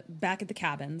at the back at the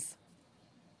cabins.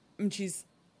 And she's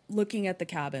looking at the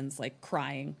cabins, like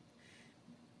crying.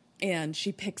 And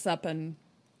she picks up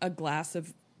a glass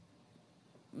of,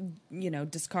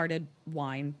 discarded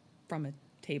wine from a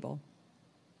table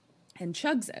and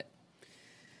chugs it.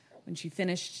 When she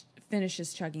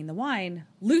finishes chugging the wine,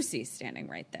 Lucy's standing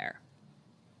right there.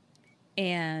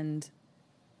 And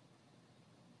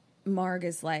Marg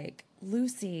is like,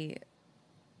 Lucy,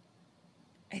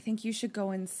 I think you should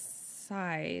go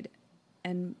inside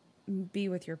and be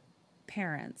with your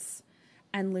parents.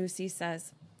 And Lucy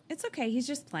says, it's okay, he's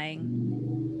just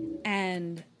playing.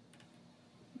 And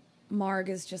Marg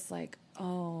is just like,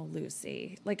 oh,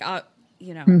 Lucy. Like,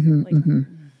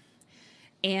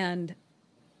 And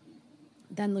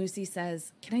then Lucy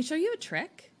says, can I show you a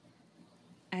trick?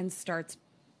 And starts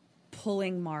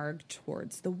pulling Marg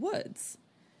towards the woods.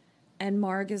 And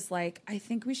Marg is like, I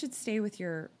think we should stay with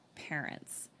your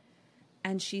parents.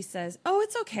 And she says, "Oh,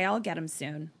 it's okay. I'll get him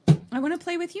soon. I want to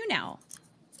play with you now."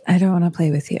 I don't want to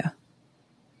play with you.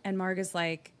 And Marg is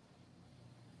like,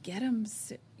 "Get him.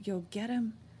 You'll get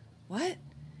him. What?"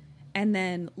 And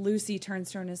then Lucy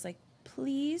turns to her and is like,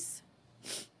 "Please."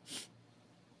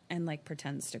 And like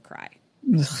pretends to cry.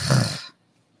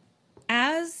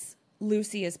 As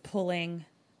Lucy is pulling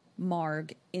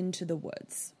Marg into the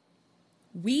woods,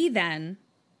 we then,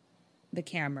 the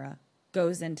camera,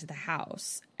 goes into the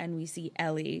house and we see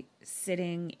Ellie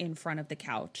sitting in front of the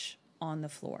couch on the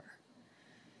floor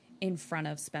in front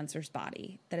of Spencer's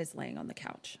body that is laying on the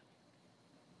couch.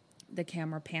 The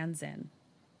camera pans in,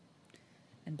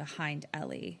 and behind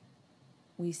Ellie,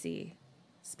 we see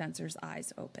Spencer's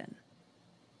eyes open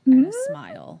and a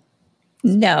smile.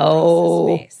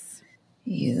 No. His face.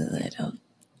 You little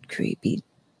creepy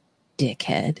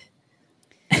dickhead.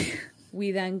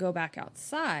 We then go back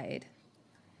outside,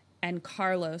 and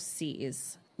Carlos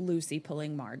sees Lucy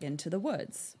pulling Marg into the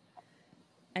woods.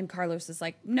 And Carlos is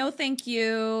like, "No, thank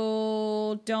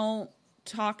you. Don't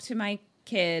talk to my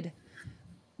kid.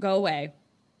 Go away."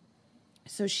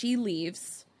 So she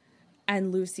leaves,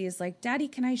 and Lucy is like, "Daddy,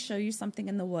 can I show you something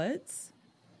in the woods?"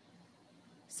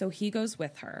 So he goes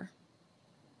with her.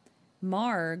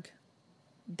 Marg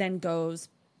then goes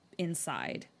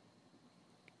inside,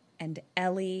 and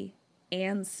Ellie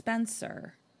and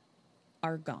Spencer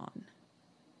are gone.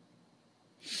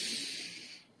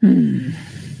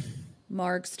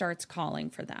 Marg starts calling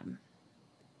for them,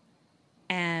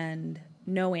 and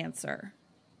no answer.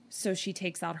 So she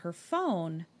takes out her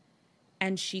phone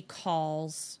and she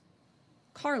calls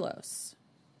Carlos.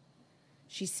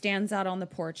 She stands out on the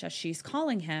porch as she's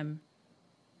calling him,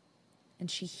 and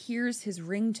she hears his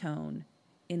ringtone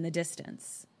in the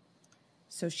distance.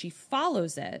 So she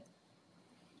follows it,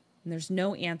 and there's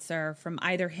no answer from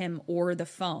either him or the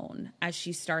phone. As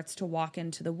she starts to walk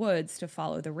into the woods to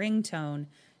follow the ringtone,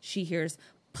 she hears...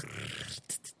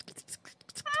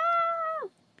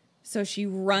 So she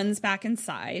runs back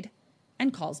inside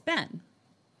and calls Ben.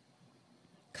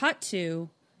 Cut to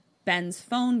Ben's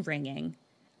phone ringing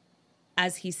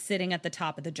as he's sitting at the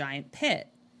top of the giant pit.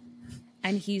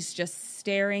 And he's just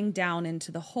staring down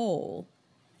into the hole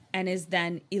and is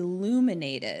then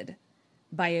illuminated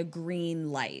by a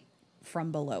green light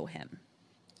from below him.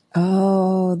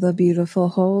 Oh, the beautiful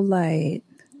hole light.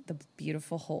 The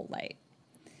beautiful hole light.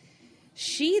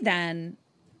 She then,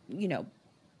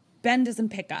 Ben doesn't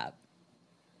pick up.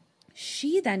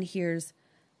 She then hears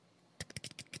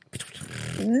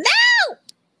 "No!"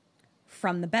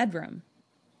 from the bedroom.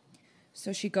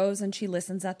 So she goes and she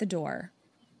listens at the door.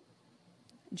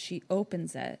 And she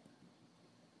opens it.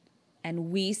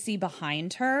 And we see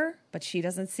behind her, but she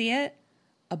doesn't see it,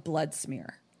 a blood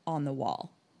smear on the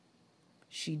wall.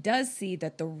 She does see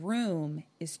that the room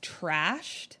is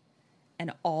trashed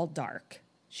and all dark.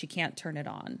 She can't turn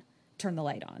the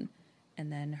light on.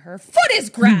 And then her foot is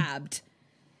grabbed.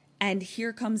 And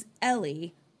here comes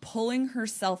Ellie pulling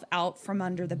herself out from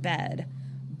under the bed,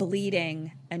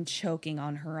 bleeding and choking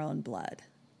on her own blood.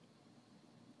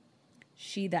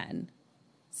 She then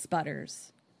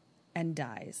sputters and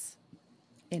dies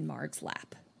in Marg's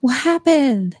lap. What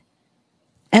happened?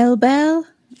 Elbel?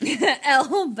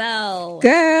 Elbel.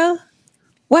 Girl,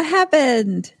 what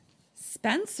happened?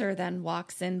 Spencer then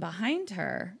walks in behind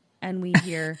her, and we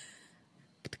hear...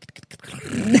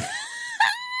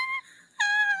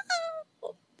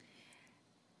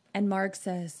 And Marg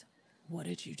says, "What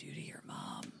did you do to your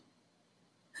mom?"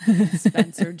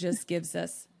 Spencer just gives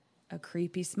us a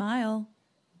creepy smile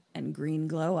and green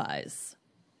glow eyes.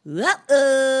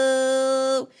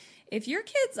 Uh-oh. If your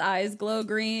kid's eyes glow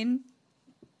green,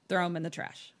 throw them in the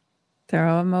trash.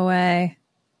 Throw them away.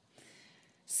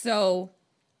 So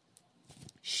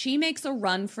she makes a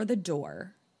run for the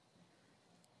door,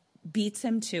 beats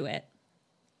him to it,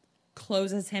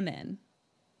 closes him in.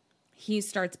 He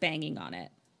starts banging on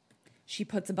it. She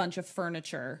puts a bunch of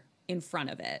furniture in front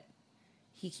of it.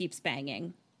 He keeps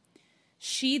banging.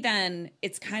 She then,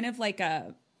 it's kind of like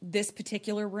this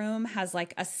particular room has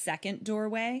like a second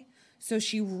doorway. So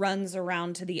she runs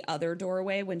around to the other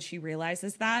doorway when she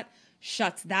realizes that,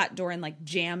 shuts that door and like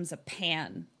jams a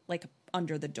pan like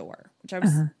under the door, which I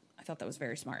thought that was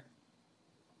very smart.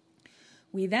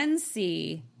 We then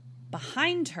see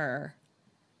behind her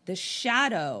the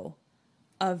shadow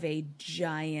of a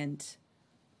giant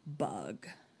bug.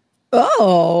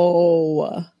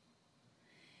 Oh.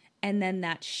 And then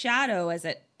that shadow, as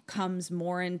it comes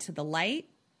more into the light,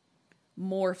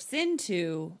 morphs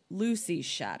into Lucy's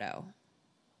shadow.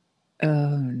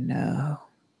 Oh, no.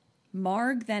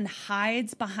 Marg then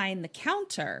hides behind the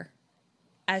counter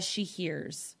as she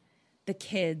hears the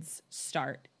kids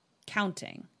start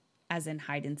counting, as in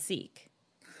hide and seek.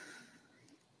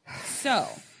 So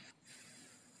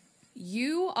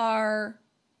you don't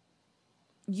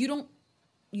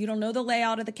know the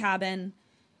layout of the cabin.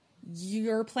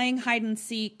 You're playing hide and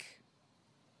seek,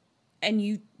 and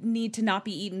you need to not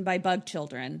be eaten by bug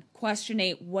children. Question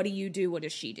 8, what do you do? What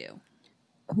does she do?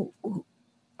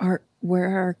 Where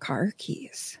are our car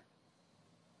keys?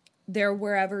 They're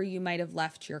wherever you might have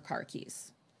left your car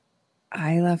keys.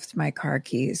 I left my car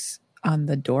keys on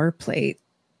the door plate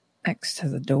next to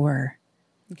the door.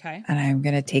 Okay. And I'm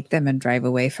going to take them and drive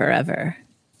away forever.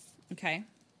 Okay.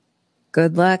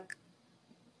 Good luck,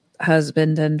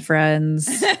 husband and friends.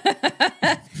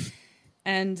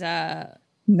 And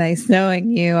nice knowing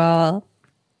you all.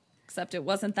 Except it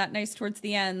wasn't that nice towards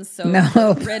the end, so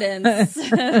no. Riddance.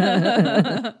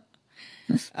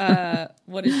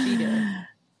 What does she do?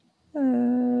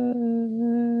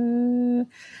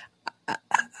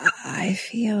 I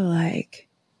feel like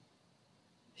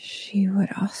she would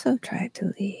also try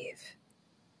to leave.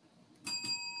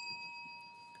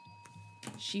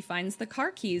 She finds the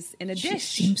car keys in a dish.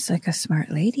 She seems like a smart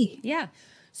lady. Yeah.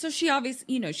 So she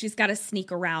obviously, she's got to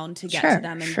sneak around to get to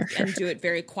them and do it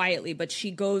very quietly, but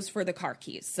she goes for the car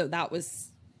keys. So that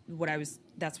was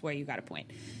that's where you got a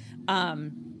point.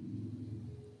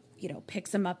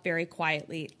 Picks them up very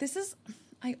quietly.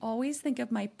 I always think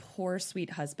of my poor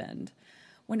sweet husband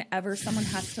whenever someone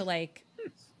has to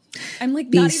I'm like,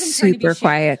 be not even super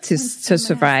quiet to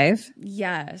survive.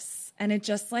 Yes. And it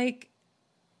just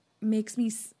makes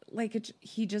me it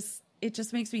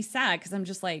just makes me sad. 'Cause I'm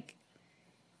just like,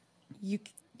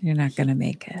 you're not going to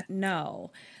make it.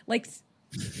 No. Like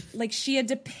she had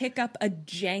to pick up a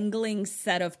jangling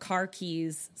set of car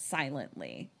keys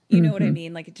silently. You know what I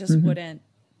mean? Like it just wouldn't,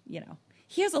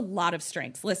 he has a lot of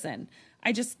strengths. Listen,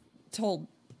 I just told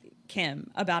Kim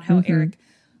about how Eric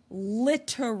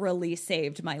literally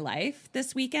saved my life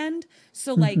this weekend.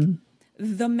 So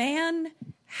the man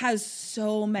has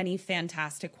so many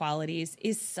fantastic qualities,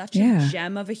 is such a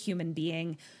gem of a human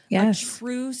being, a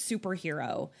true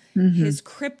superhero. His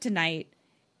kryptonite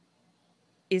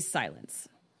is silence.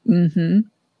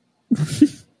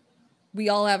 We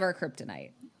all have our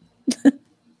kryptonite.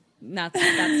 That's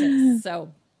his.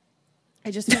 So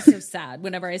I just feel so sad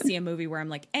whenever I see a movie where I'm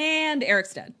like, and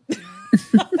Eric's dead.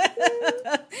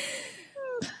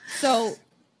 So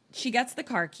she gets the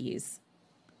car keys.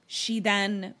 She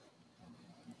then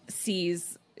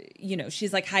sees,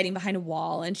 she's hiding behind a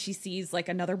wall, and she sees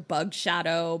another bug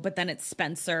shadow, but then it's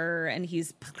Spencer and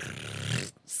he's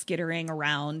skittering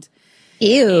around.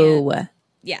 Ew.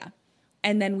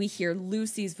 And then we hear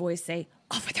Lucy's voice say,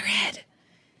 off with her head.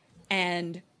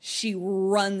 And she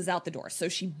runs out the door. So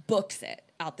she books it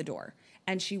out the door.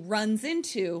 And she runs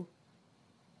into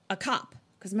a cop.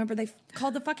 Because remember, they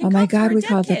called the fucking cops. Oh my God, we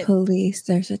called the police.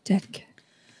 There's a dead kid.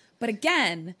 But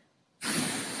again,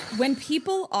 when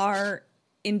people are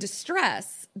in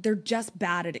distress, they're just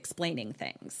bad at explaining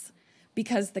things.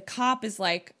 Because the cop is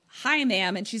like, hi,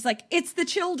 ma'am. And she's like, it's the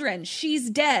children.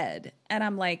 She's dead. And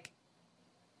I'm like,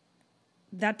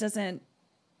 that doesn't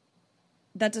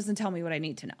tell me what I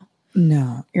need to know.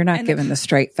 No, you're not given the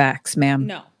straight facts, ma'am.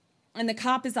 No. And the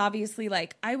cop is obviously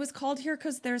like, I was called here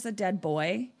because there's a dead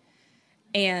boy.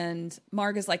 And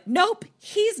Marg is like, nope,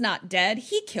 he's not dead.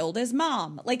 He killed his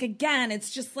mom. Again,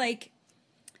 it's just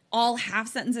all half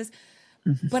sentences.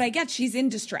 But I get she's in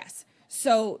distress.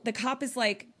 So the cop is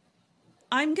like,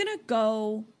 I'm going to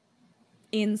go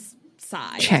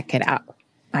inside. Check it out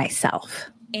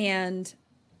myself. And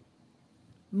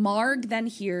Marg then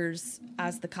hears,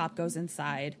 as the cop goes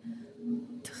inside.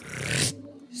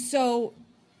 So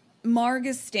Marg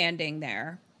is standing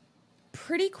there.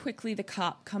 Pretty quickly, the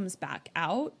cop comes back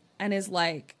out and is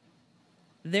like,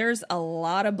 there's a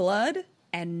lot of blood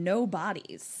and no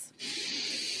bodies.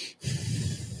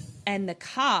 And the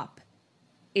cop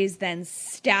is then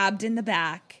stabbed in the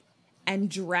back and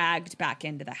dragged back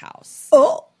into the house.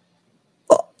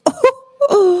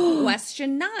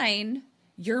 Question 9,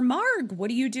 you're Marg. What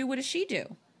do you do? What does she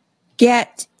do?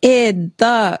 Get in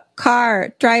the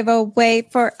car. Drive away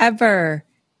forever.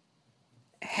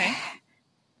 Okay.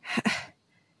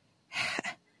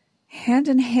 Hand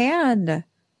in hand.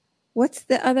 What's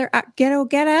the other? Get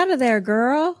out of there,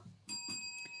 girl.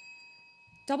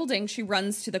 Double ding, she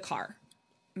runs to the car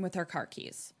with her car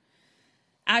keys.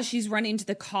 As she's running to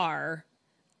the car,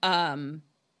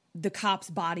 the cop's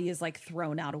body is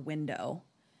thrown out a window.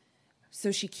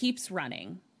 So she keeps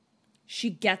running. She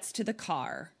gets to the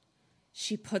car.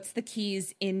 She puts the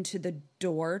keys into the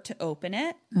door to open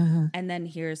it. And then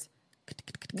hears... Get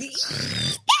out of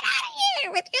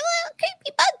here with your little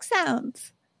creepy bug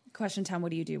sounds. Question 10, what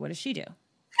do you do? What does she do? I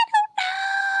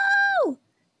don't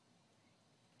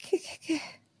know.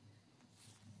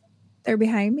 They're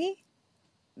behind me?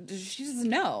 She doesn't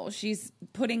know. She's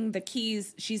putting the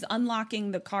keys, she's unlocking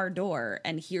the car door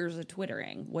and hears a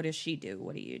twittering. What does she do?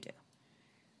 What do you do?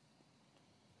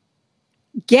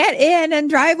 Get in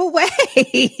and drive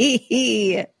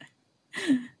away.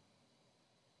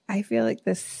 I feel like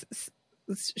this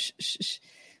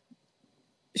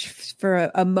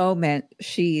for a moment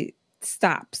she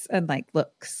stops and like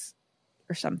looks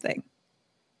or something.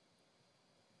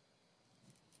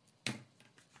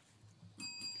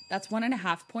 That's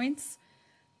 1.5 points.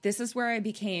 This is where I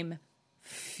became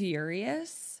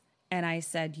furious. And I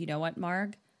said, you know what,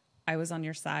 Marg? I was on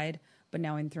your side, but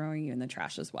now I'm throwing you in the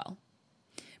trash as well.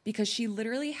 Because she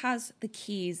literally has the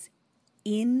keys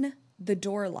in the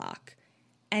door lock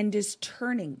and is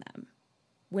turning them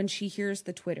when she hears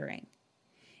the twittering.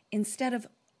 Instead of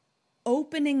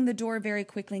opening the door very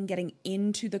quickly and getting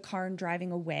into the car and driving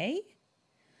away,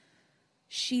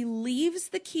 she leaves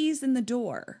the keys in the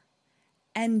door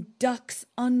and ducks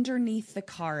underneath the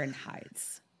car and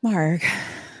hides. Marg,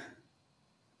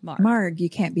 you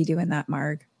can't be doing that,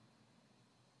 Marg.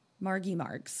 Margy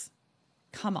Margs.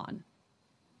 Come on.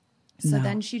 So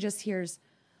then she just hears,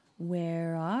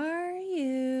 where are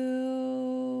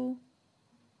you?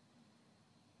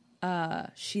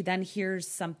 She then hears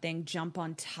something jump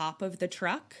on top of the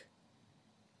truck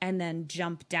and then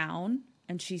jump down,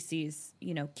 and she sees,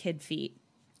 kid feet.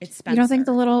 It's Spencer. You don't think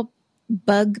the little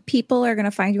bug people are going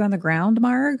to find you on the ground,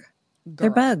 Marg? Girl. They're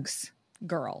bugs.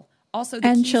 Girl. Also,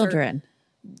 and children.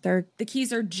 The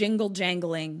keys are jingle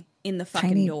jangling in the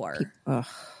fucking door.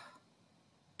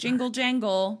 Jingle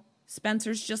jangle.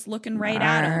 Spencer's just looking right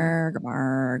at him.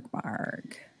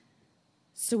 Marg.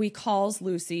 So he calls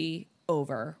Lucy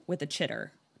over with a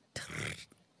chitter.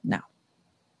 No.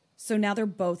 So now they're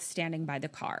both standing by the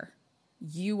car.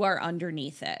 You are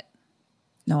underneath it.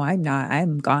 No, I'm not.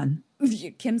 I'm gone.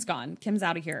 Kim's gone. Kim's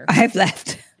out of here. I've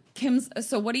left.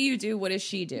 So what do you do? What does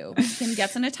she do? Kim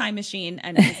gets in a time machine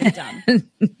and is done.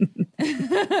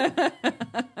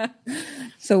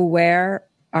 So where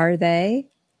are they?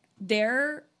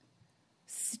 They're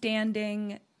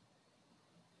standing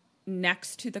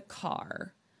next to the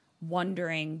car,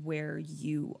 wondering where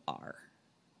you are.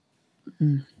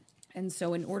 Mm. And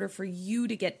so in order for you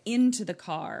to get into the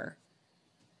car,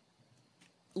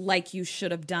 like you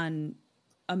should have done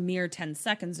a mere 10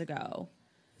 seconds ago,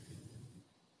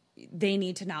 they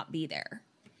need to not be there.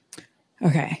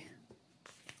 Okay.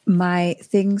 My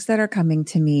things that are coming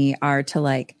to me are to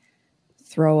like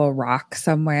throw a rock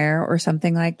somewhere or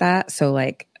something like that. So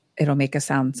like it'll make a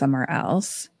sound somewhere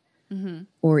else. Mm-hmm.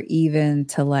 Or even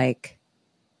to like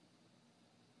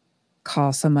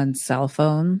call someone's cell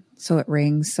phone so it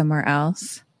rings somewhere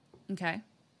else. Okay.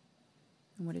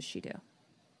 And what does she do?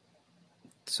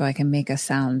 So I can make a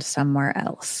sound somewhere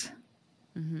else.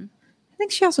 Mm-hmm. I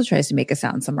think she also tries to make a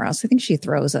sound somewhere else. I think she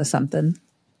throws us something.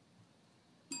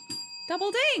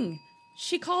 Double ding.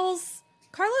 She calls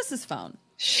Carlos's phone.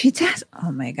 She does.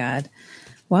 Oh my God.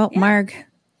 Well, yeah. Marg.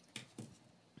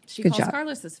 She calls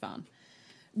Carlos's phone.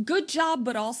 Good job,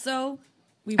 but also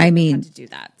we wouldn't have had to do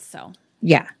that. So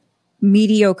yeah.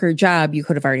 Mediocre job. You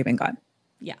could have already been gone.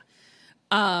 Yeah.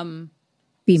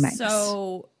 B minus.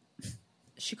 So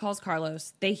she calls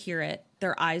Carlos. They hear it.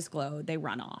 Their eyes glow. They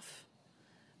run off.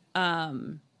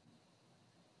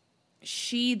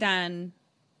 She then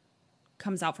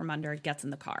comes out from under, gets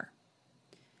in the car.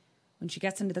 When she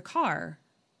gets into the car,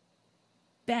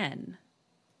 Ben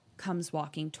comes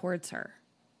walking towards her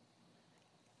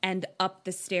and up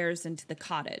the stairs into the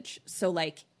cottage. So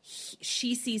like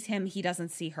she sees him, he doesn't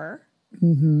see her.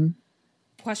 Mm-hmm.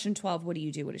 Question 12, what do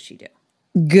you do? What does she do?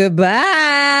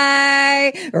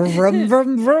 Goodbye. Vroom,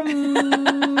 vroom, vroom.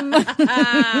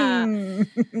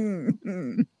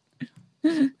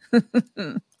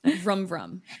 Vroom,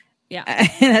 vroom. Yeah.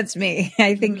 That's me.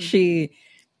 I think she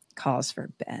calls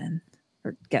for Ben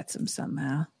or gets him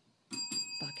somehow.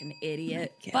 Fucking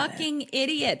idiot. Fucking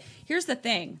idiot. Here's the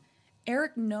thing.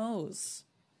 Eric knows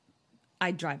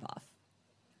I'd drive off.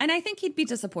 And I think he'd be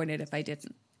disappointed if I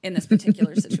didn't in this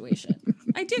particular situation.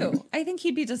 I do. I think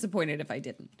he'd be disappointed if I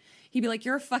didn't. He'd be like,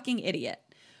 you're a fucking idiot.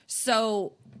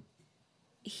 So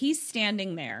he's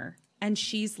standing there and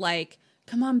she's like,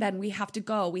 come on, Ben, we have to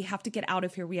go. We have to get out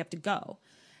of here. We have to go.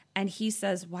 And he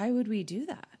says, why would we do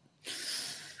that?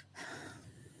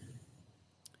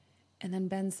 And then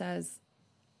Ben says,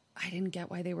 I didn't get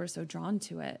why they were so drawn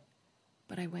to it,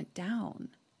 but I went down.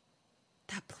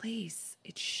 That place,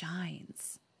 it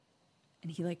shines.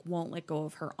 And he like won't let go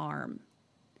of her arm.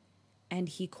 And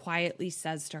he quietly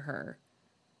says to her,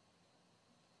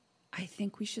 I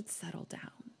think we should settle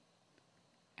down.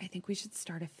 I think we should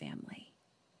start a family.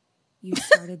 You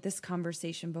started this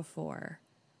conversation before.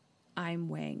 I'm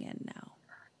weighing in now.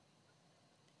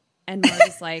 And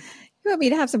Marty's like, you want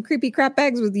me to have some creepy crap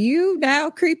bags with you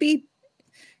now? Creepy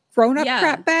grown-up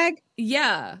crap bag?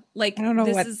 Yeah. Like, I don't know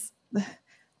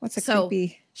what's a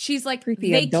creepy. She's like,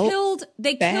 creepy they adult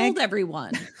killed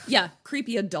everyone. Yeah.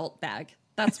 Creepy adult bag.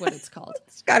 That's what it's called.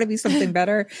 It's got to be something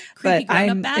better. But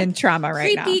I'm in trauma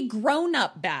right now. Creepy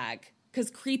grown-up bag.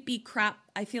 Because creepy crap,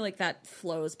 I feel like that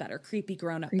flows better. Creepy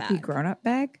grown-up bag. Creepy grown-up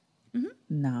bag? Mm-hmm.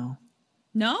 No.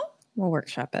 No? We'll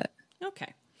workshop it.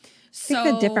 Okay. So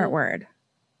pick a different word.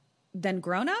 Then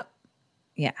grown-up?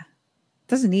 Yeah.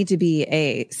 Doesn't need to be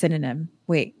a synonym.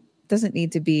 Wait. Doesn't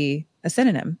need to be a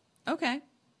synonym. Okay.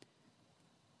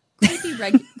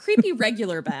 Creepy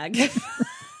regular bag.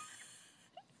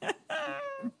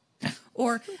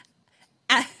 Or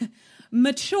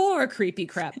mature creepy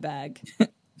crap bag.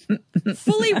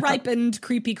 Fully ripened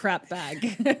creepy crap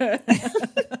bag.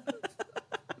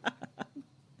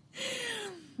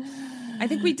 I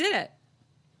think we did it.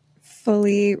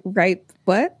 Fully ripe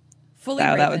what? Fully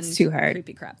ripened. That was too hard.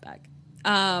 Creepy crap bag.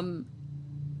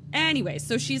 Anyway,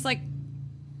 so she's like,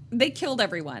 they killed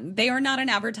everyone. They are not an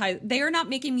advertise. They are not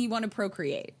making me want to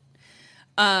procreate.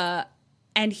 And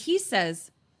he says,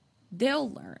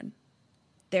 they'll learn.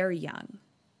 They're young.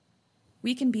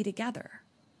 We can be together.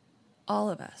 All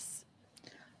of us.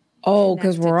 Oh,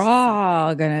 because we're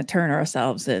all going to turn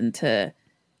ourselves into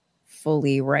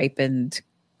fully ripened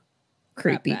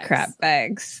creepy crap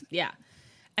bags. Yeah.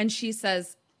 And she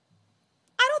says,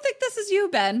 I don't think this is you,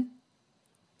 Ben.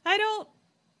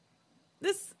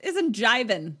 This isn't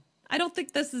jiving. I don't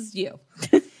think this is you.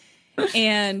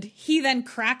 And he then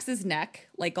cracks his neck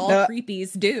like all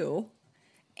creepies do.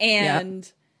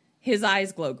 And his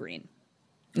eyes glow green.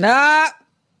 Nah.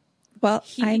 Well,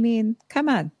 I mean, come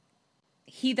on.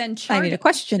 He then I need a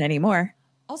question anymore.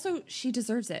 Also, she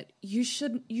deserves it. You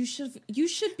should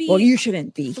be. Well, you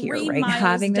shouldn't be here right now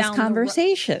having this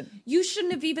conversation. You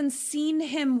shouldn't have even seen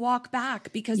him walk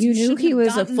back because you knew he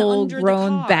was a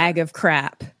full-grown bag of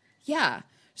crap. Yeah.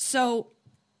 So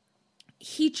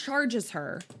he charges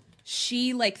her.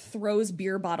 She like throws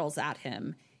beer bottles at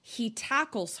him. He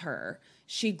tackles her.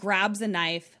 She grabs a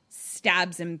knife,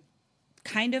 stabs him,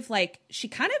 she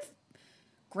kind of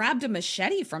grabbed a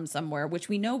machete from somewhere, which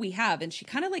we know we have, and she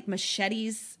kind of like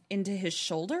machetes into his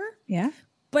shoulder. Yeah.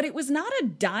 But it was not a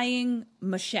dying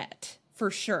machete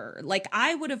for sure. Like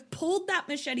I would have pulled that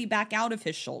machete back out of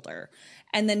his shoulder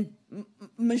and then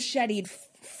macheted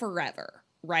forever,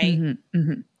 right? Mm-hmm,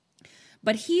 mm-hmm.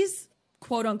 But he's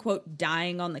quote unquote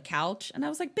dying on the couch. And I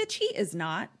was like, bitch, he is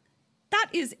not. That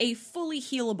is a fully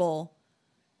healable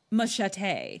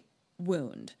machete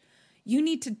wound. You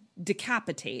need to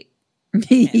decapitate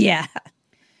him. Yeah.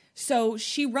 So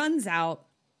she runs out.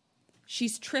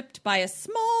 She's tripped by a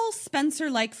small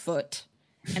Spencer-like foot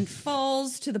and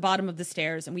falls to the bottom of the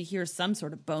stairs, and we hear some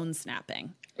sort of bone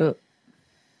snapping. Ugh.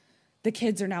 The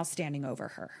kids are now standing over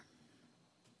her.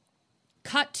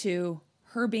 Cut to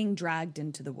her being dragged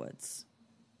into the woods.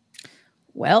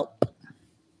 Well.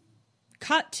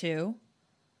 Cut to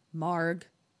Marg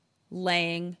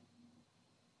laying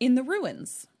in the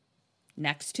ruins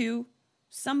next to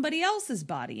somebody else's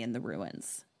body in the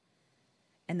ruins.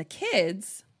 And the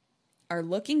kids are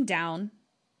looking down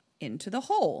into the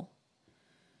hole.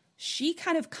 She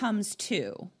kind of comes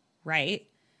to, right?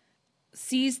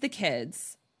 Sees the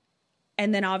kids,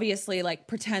 and then obviously like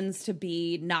pretends to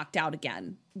be knocked out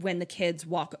again when the kids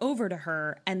walk over to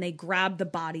her and they grab the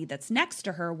body that's next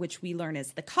to her, which we learn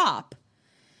is the cop.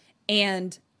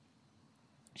 And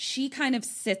she kind of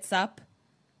sits up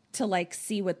to like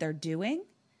see what they're doing.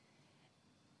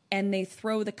 And they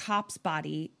throw the cop's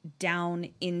body down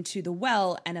into the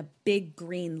well, and a big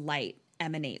green light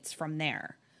emanates from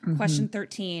there. Mm-hmm. Question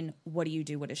 13, what do you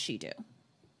do? What does she do?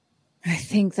 I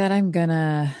think that I'm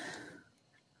gonna...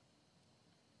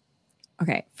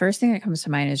 Okay, first thing that comes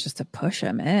to mind is just to push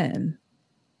him in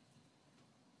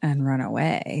and run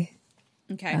away.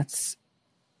 Okay. That's...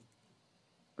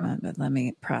 But let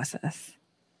me process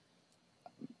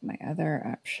my other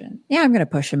option. Yeah, I'm going to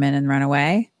push him in and run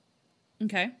away.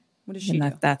 Okay. What does she do?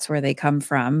 If that's where they come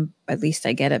from, at least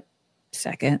I get a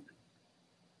second.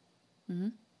 Mm-hmm.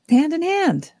 Hand in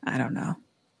hand. I don't know.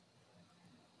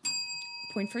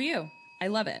 Point for you. I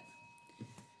love it.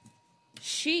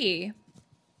 She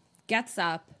gets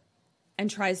up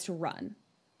and tries to run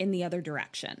in the other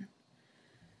direction.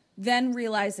 Then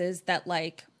realizes that,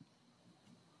 like,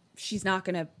 she's not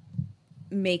going to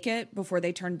make it before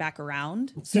they turn back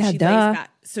around.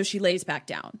 So she lays back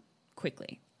down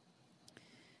quickly.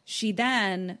 She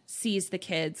then sees the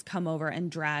kids come over and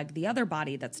drag the other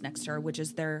body that's next to her, which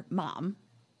is their mom.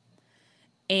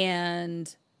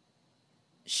 And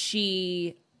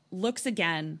she looks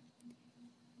again,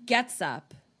 gets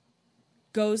up,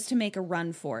 goes to make a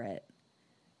run for it,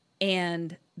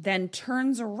 and then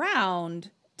turns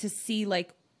around to see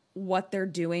like what they're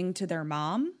doing to their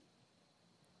mom,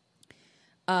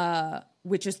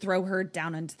 which is throw her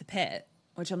down into the pit,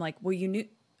 which I'm like, well, you knew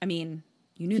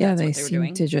that's what they were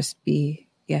doing. To just be,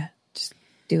 just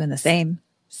doing the same.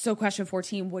 So question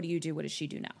 14, what do you do? What does she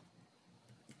do now?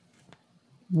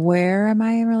 Where am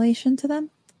I in relation to them?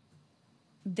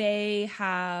 They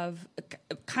have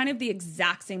kind of the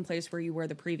exact same place where you were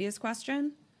the previous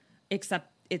question,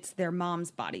 except it's their mom's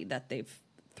body that they've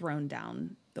thrown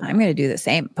down. I'm going to do the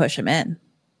same. Push them in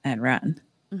and run.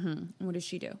 Mm-hmm. And what does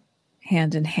she do?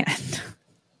 Hand in hand.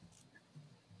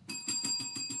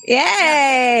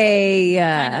 Yay!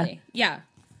 Finally. Yeah.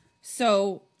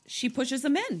 So she pushes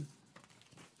them in,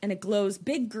 and it glows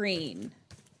big green.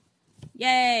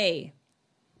 Yay!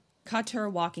 Cut to her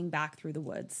walking back through the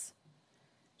woods.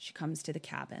 She comes to the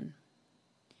cabin.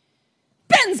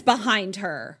 Ben's behind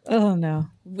her. Oh, no.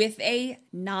 With a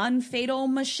non-fatal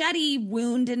machete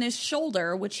wound in his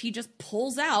shoulder, which he just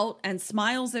pulls out and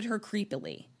smiles at her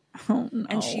creepily. Oh, no.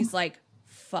 And she's like,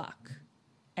 fuck.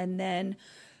 And then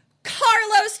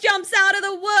Carlos jumps out of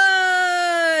the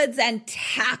woods and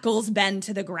tackles Ben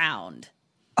to the ground.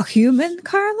 A human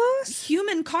Carlos?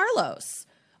 Human Carlos.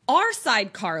 Our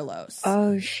side Carlos.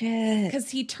 Oh, shit.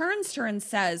 Because he turns to her and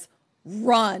says,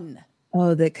 run.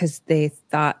 Oh, because they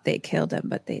thought they killed him,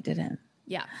 but they didn't.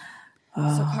 Yeah.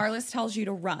 Oh. So Carlos tells you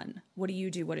to run. What do you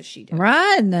do? What does she do?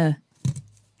 Run.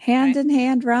 Hand in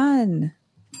hand, run.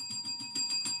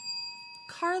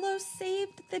 Carlos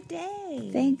saved the day.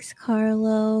 Thanks,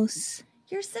 Carlos.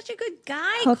 You're such a good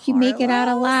guy, Hope Carlos. you make it out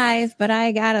alive, but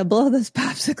I gotta blow this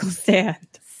popsicle stand.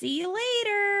 See you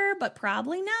later, but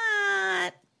probably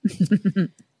not.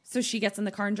 So she gets in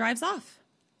the car and drives off.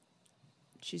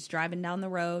 She's driving down the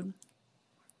road.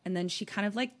 And then she kind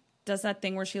of like does that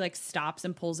thing where she like stops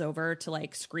and pulls over to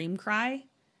like scream cry,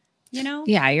 you know?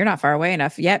 Yeah, you're not far away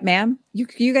enough yet, ma'am.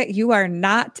 You are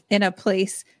not in a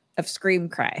place of scream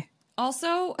cry.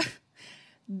 Also,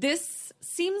 this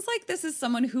seems like this is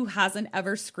someone who hasn't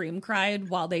ever scream cried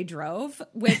while they drove,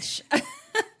 which,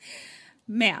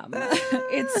 ma'am,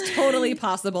 it's totally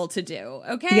possible to do.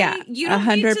 Okay, yeah, you don't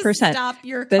 100%. Need to stop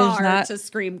your car to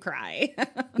scream cry.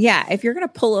 Yeah, if you're gonna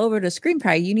pull over to scream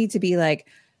cry, you need to be like,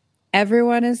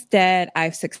 everyone is dead.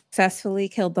 I've successfully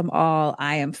killed them all.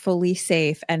 I am fully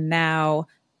safe, and now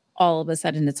all of a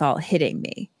sudden it's all hitting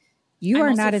me. You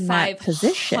are not in that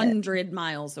position. 500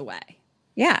 miles away.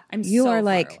 Yeah. You are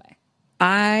like,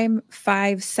 I'm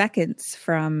 5 seconds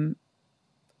from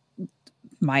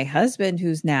my husband,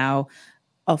 who's now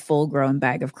a full grown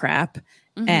bag of crap.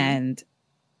 Mm-hmm. And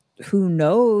who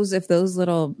knows if those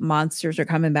little monsters are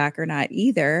coming back or not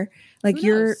either. Like,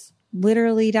 you're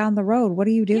literally down the road. What are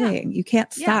you doing? Yeah. You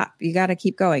can't stop. Yeah. You got to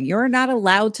keep going. You're not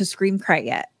allowed to scream cry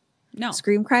yet. No.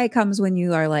 Scream cry comes when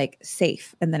you are like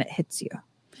safe and then it hits you.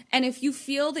 And if you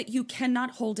feel that you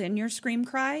cannot hold in your scream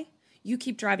cry, you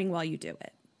keep driving while you do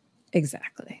it.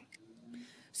 Exactly.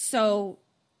 So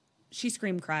she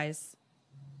scream cries,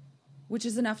 which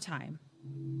is enough time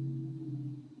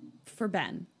for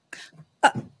Ben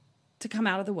to come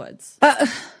out of the woods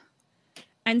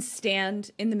and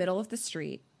stand in the middle of the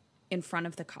street in front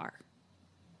of the car.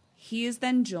 He is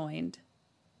then joined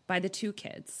by the two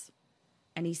kids,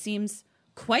 and he seems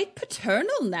quite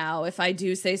paternal now, if I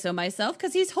do say so myself,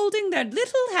 because he's holding their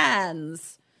little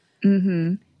hands.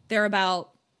 Mm-hmm. They're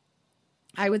about,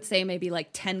 I would say, maybe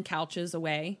like 10 couches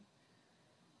away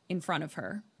in front of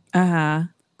her. Uh-huh.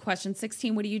 Question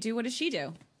 16, what do you do? What does she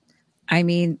do? I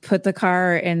mean, put the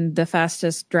car in the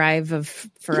fastest drive of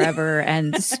forever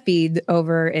and speed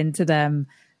over into them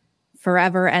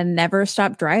forever and never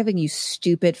stop driving, you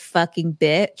stupid fucking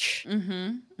bitch.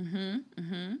 Mm-hmm, mm-hmm,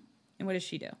 mm-hmm. And what does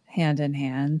she do? Hand in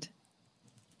hand.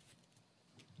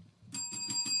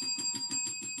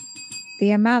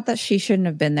 The amount that she shouldn't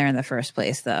have been there in the first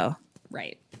place, though.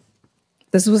 Right.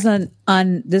 This was not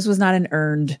an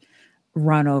earned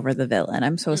run over the villain.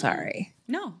 I'm so sorry.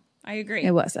 No, I agree.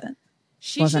 It wasn't.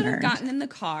 She should have gotten in the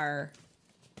car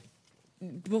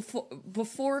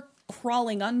before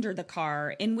crawling under the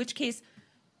car, in which case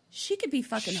she could be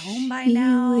fucking home by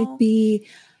now.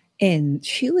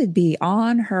 She would be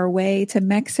on her way to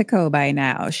Mexico by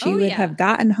now. She would have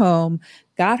gotten home,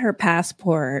 got her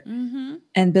passport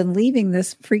and been leaving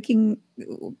this freaking,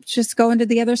 just going to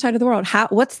the other side of the world.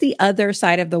 What's the other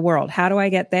side of the world? How do I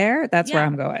get there? That's where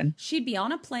I'm going. She'd be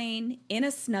on a plane in a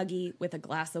Snuggie with a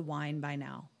glass of wine by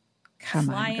now.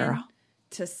 Come on, girl.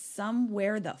 To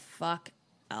somewhere the fuck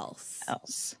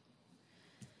else.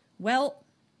 Well,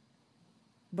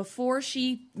 before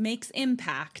she makes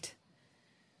impact,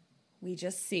 we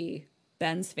just see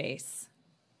Ben's face,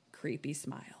 creepy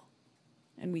smile,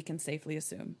 and we can safely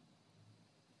assume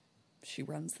she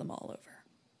runs them all over.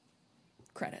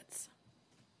 Credits.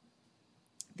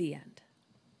 The end.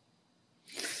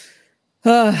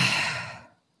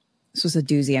 This was a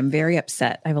doozy. I'm very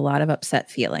upset. I have a lot of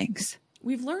upset feelings.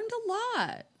 We've learned a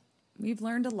lot. It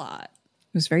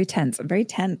was very tense. I'm very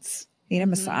tense. I need a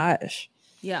massage.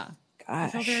 Yeah.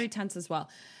 Gosh. I feel very tense as well.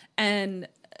 And,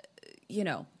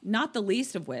 not the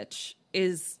least of which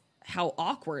is how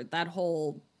awkward that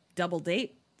whole double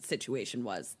date situation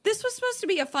was. This was supposed to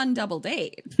be a fun double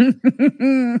date.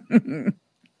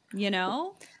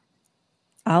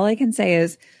 All I can say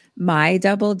is my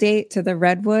double date to the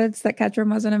Redwoods that Ketchum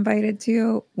wasn't invited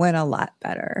to went a lot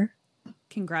better.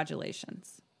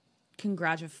 Congratulations.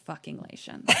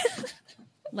 Congratulations.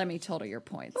 Let me total your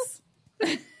points.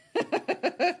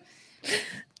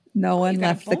 No one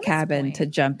left the cabin to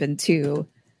jump into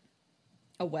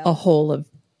a hole of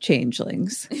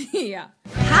changelings. Yeah.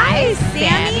 Hi,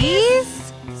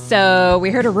 Sammys. So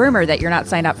we heard a rumor that you're not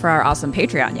signed up for our awesome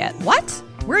Patreon yet. What?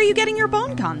 Where are you getting your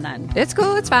BoneCon then? It's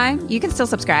cool. It's fine. You can still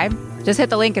subscribe. Just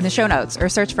hit the link in the show notes or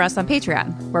search for us on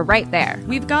Patreon. We're right there.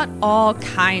 We've got all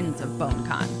kinds of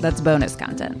BoneCon. That's bonus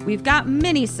content. We've got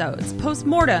mini-sodes,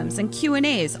 postmortems, and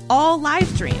Q&As, all live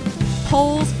streamed.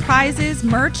 Polls, prizes,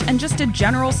 merch, and just a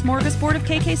general smorgasbord of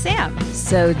KK Sam.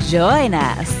 So join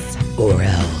us. Or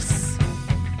else.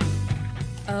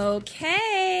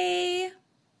 Okay.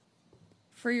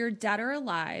 For your Dead or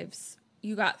Alives,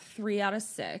 you got 3 out of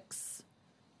 6.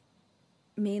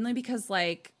 Mainly because,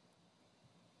 we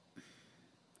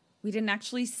didn't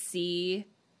actually see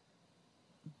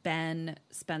Ben,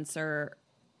 Spencer,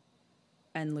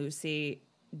 and Lucy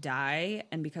die.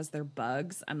 And because they're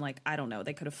bugs, I'm like, I don't know.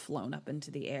 They could have flown up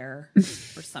into the air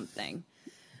or something.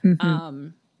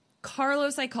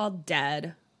 Carlos I called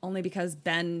dead only because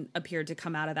Ben appeared to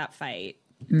come out of that fight.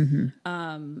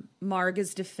 Marg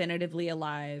is definitively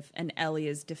alive and Ellie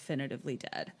is definitively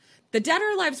dead. The Dead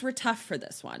or Alives were tough for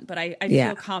this one, but I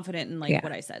feel confident in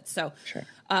what I said. So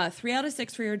 3 out of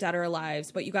 6 for your Dead or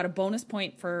Alives, but you got a bonus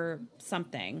point for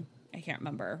something. I can't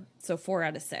remember. So 4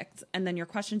 out of 6. And then your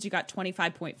questions, you got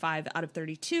 25.5 out of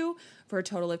 32 for a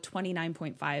total of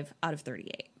 29.5 out of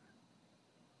 38.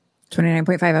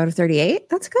 29.5 out of 38?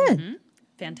 That's good.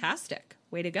 Fantastic.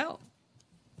 Way to go.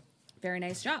 Very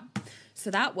nice job.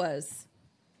 So that was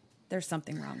There's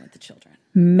Something Wrong with the Children.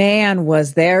 Man,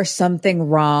 was there something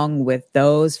wrong with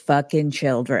those fucking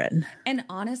children. And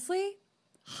honestly,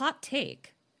 hot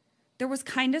take, there was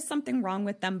kind of something wrong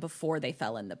with them before they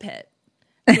fell in the pit.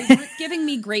 They weren't giving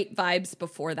me great vibes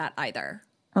before that either.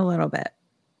 A little bit.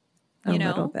 A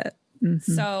little bit.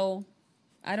 So,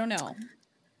 I don't know.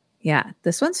 Yeah,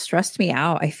 this one stressed me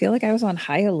out. I feel like I was on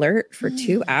high alert for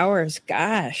 2 hours.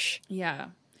 Gosh. Yeah.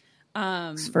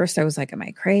 First I was like, am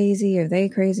I crazy? Are they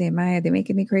crazy? Are they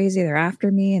making me crazy? They're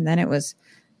after me. And then it was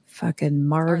fucking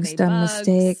Marg's dumb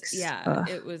mistakes. Yeah. Ugh.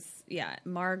 It was,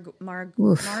 Marg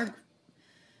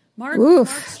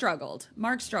struggled.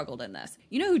 Marg struggled in this.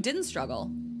 You know who didn't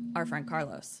struggle? Our friend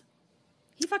Carlos.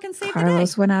 He fucking saved the day.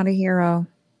 Carlos went out a hero.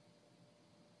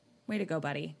 Way to go,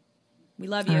 buddy. We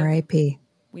love you. R.I.P.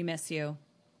 We miss you.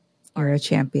 You're a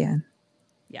champion.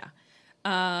 Yeah.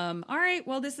 All right.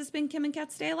 Well, this has been Kim and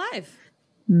Kat Stay Alive.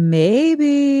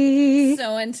 Maybe.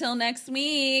 So until next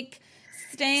week,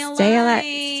 stay alive. Stay alive.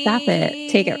 Stop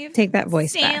it. Take that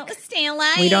voice back. Stay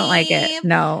alive. We don't like it.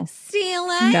 No. Stay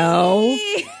alive.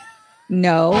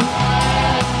 No.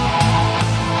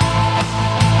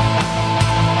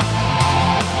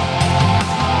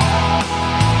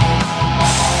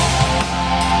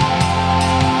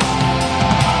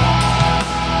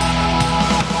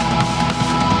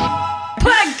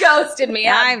 Ghosted me.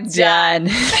 I'm done.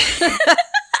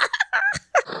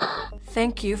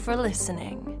 Thank you for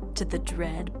listening to the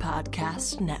Dread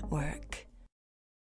Podcast Network.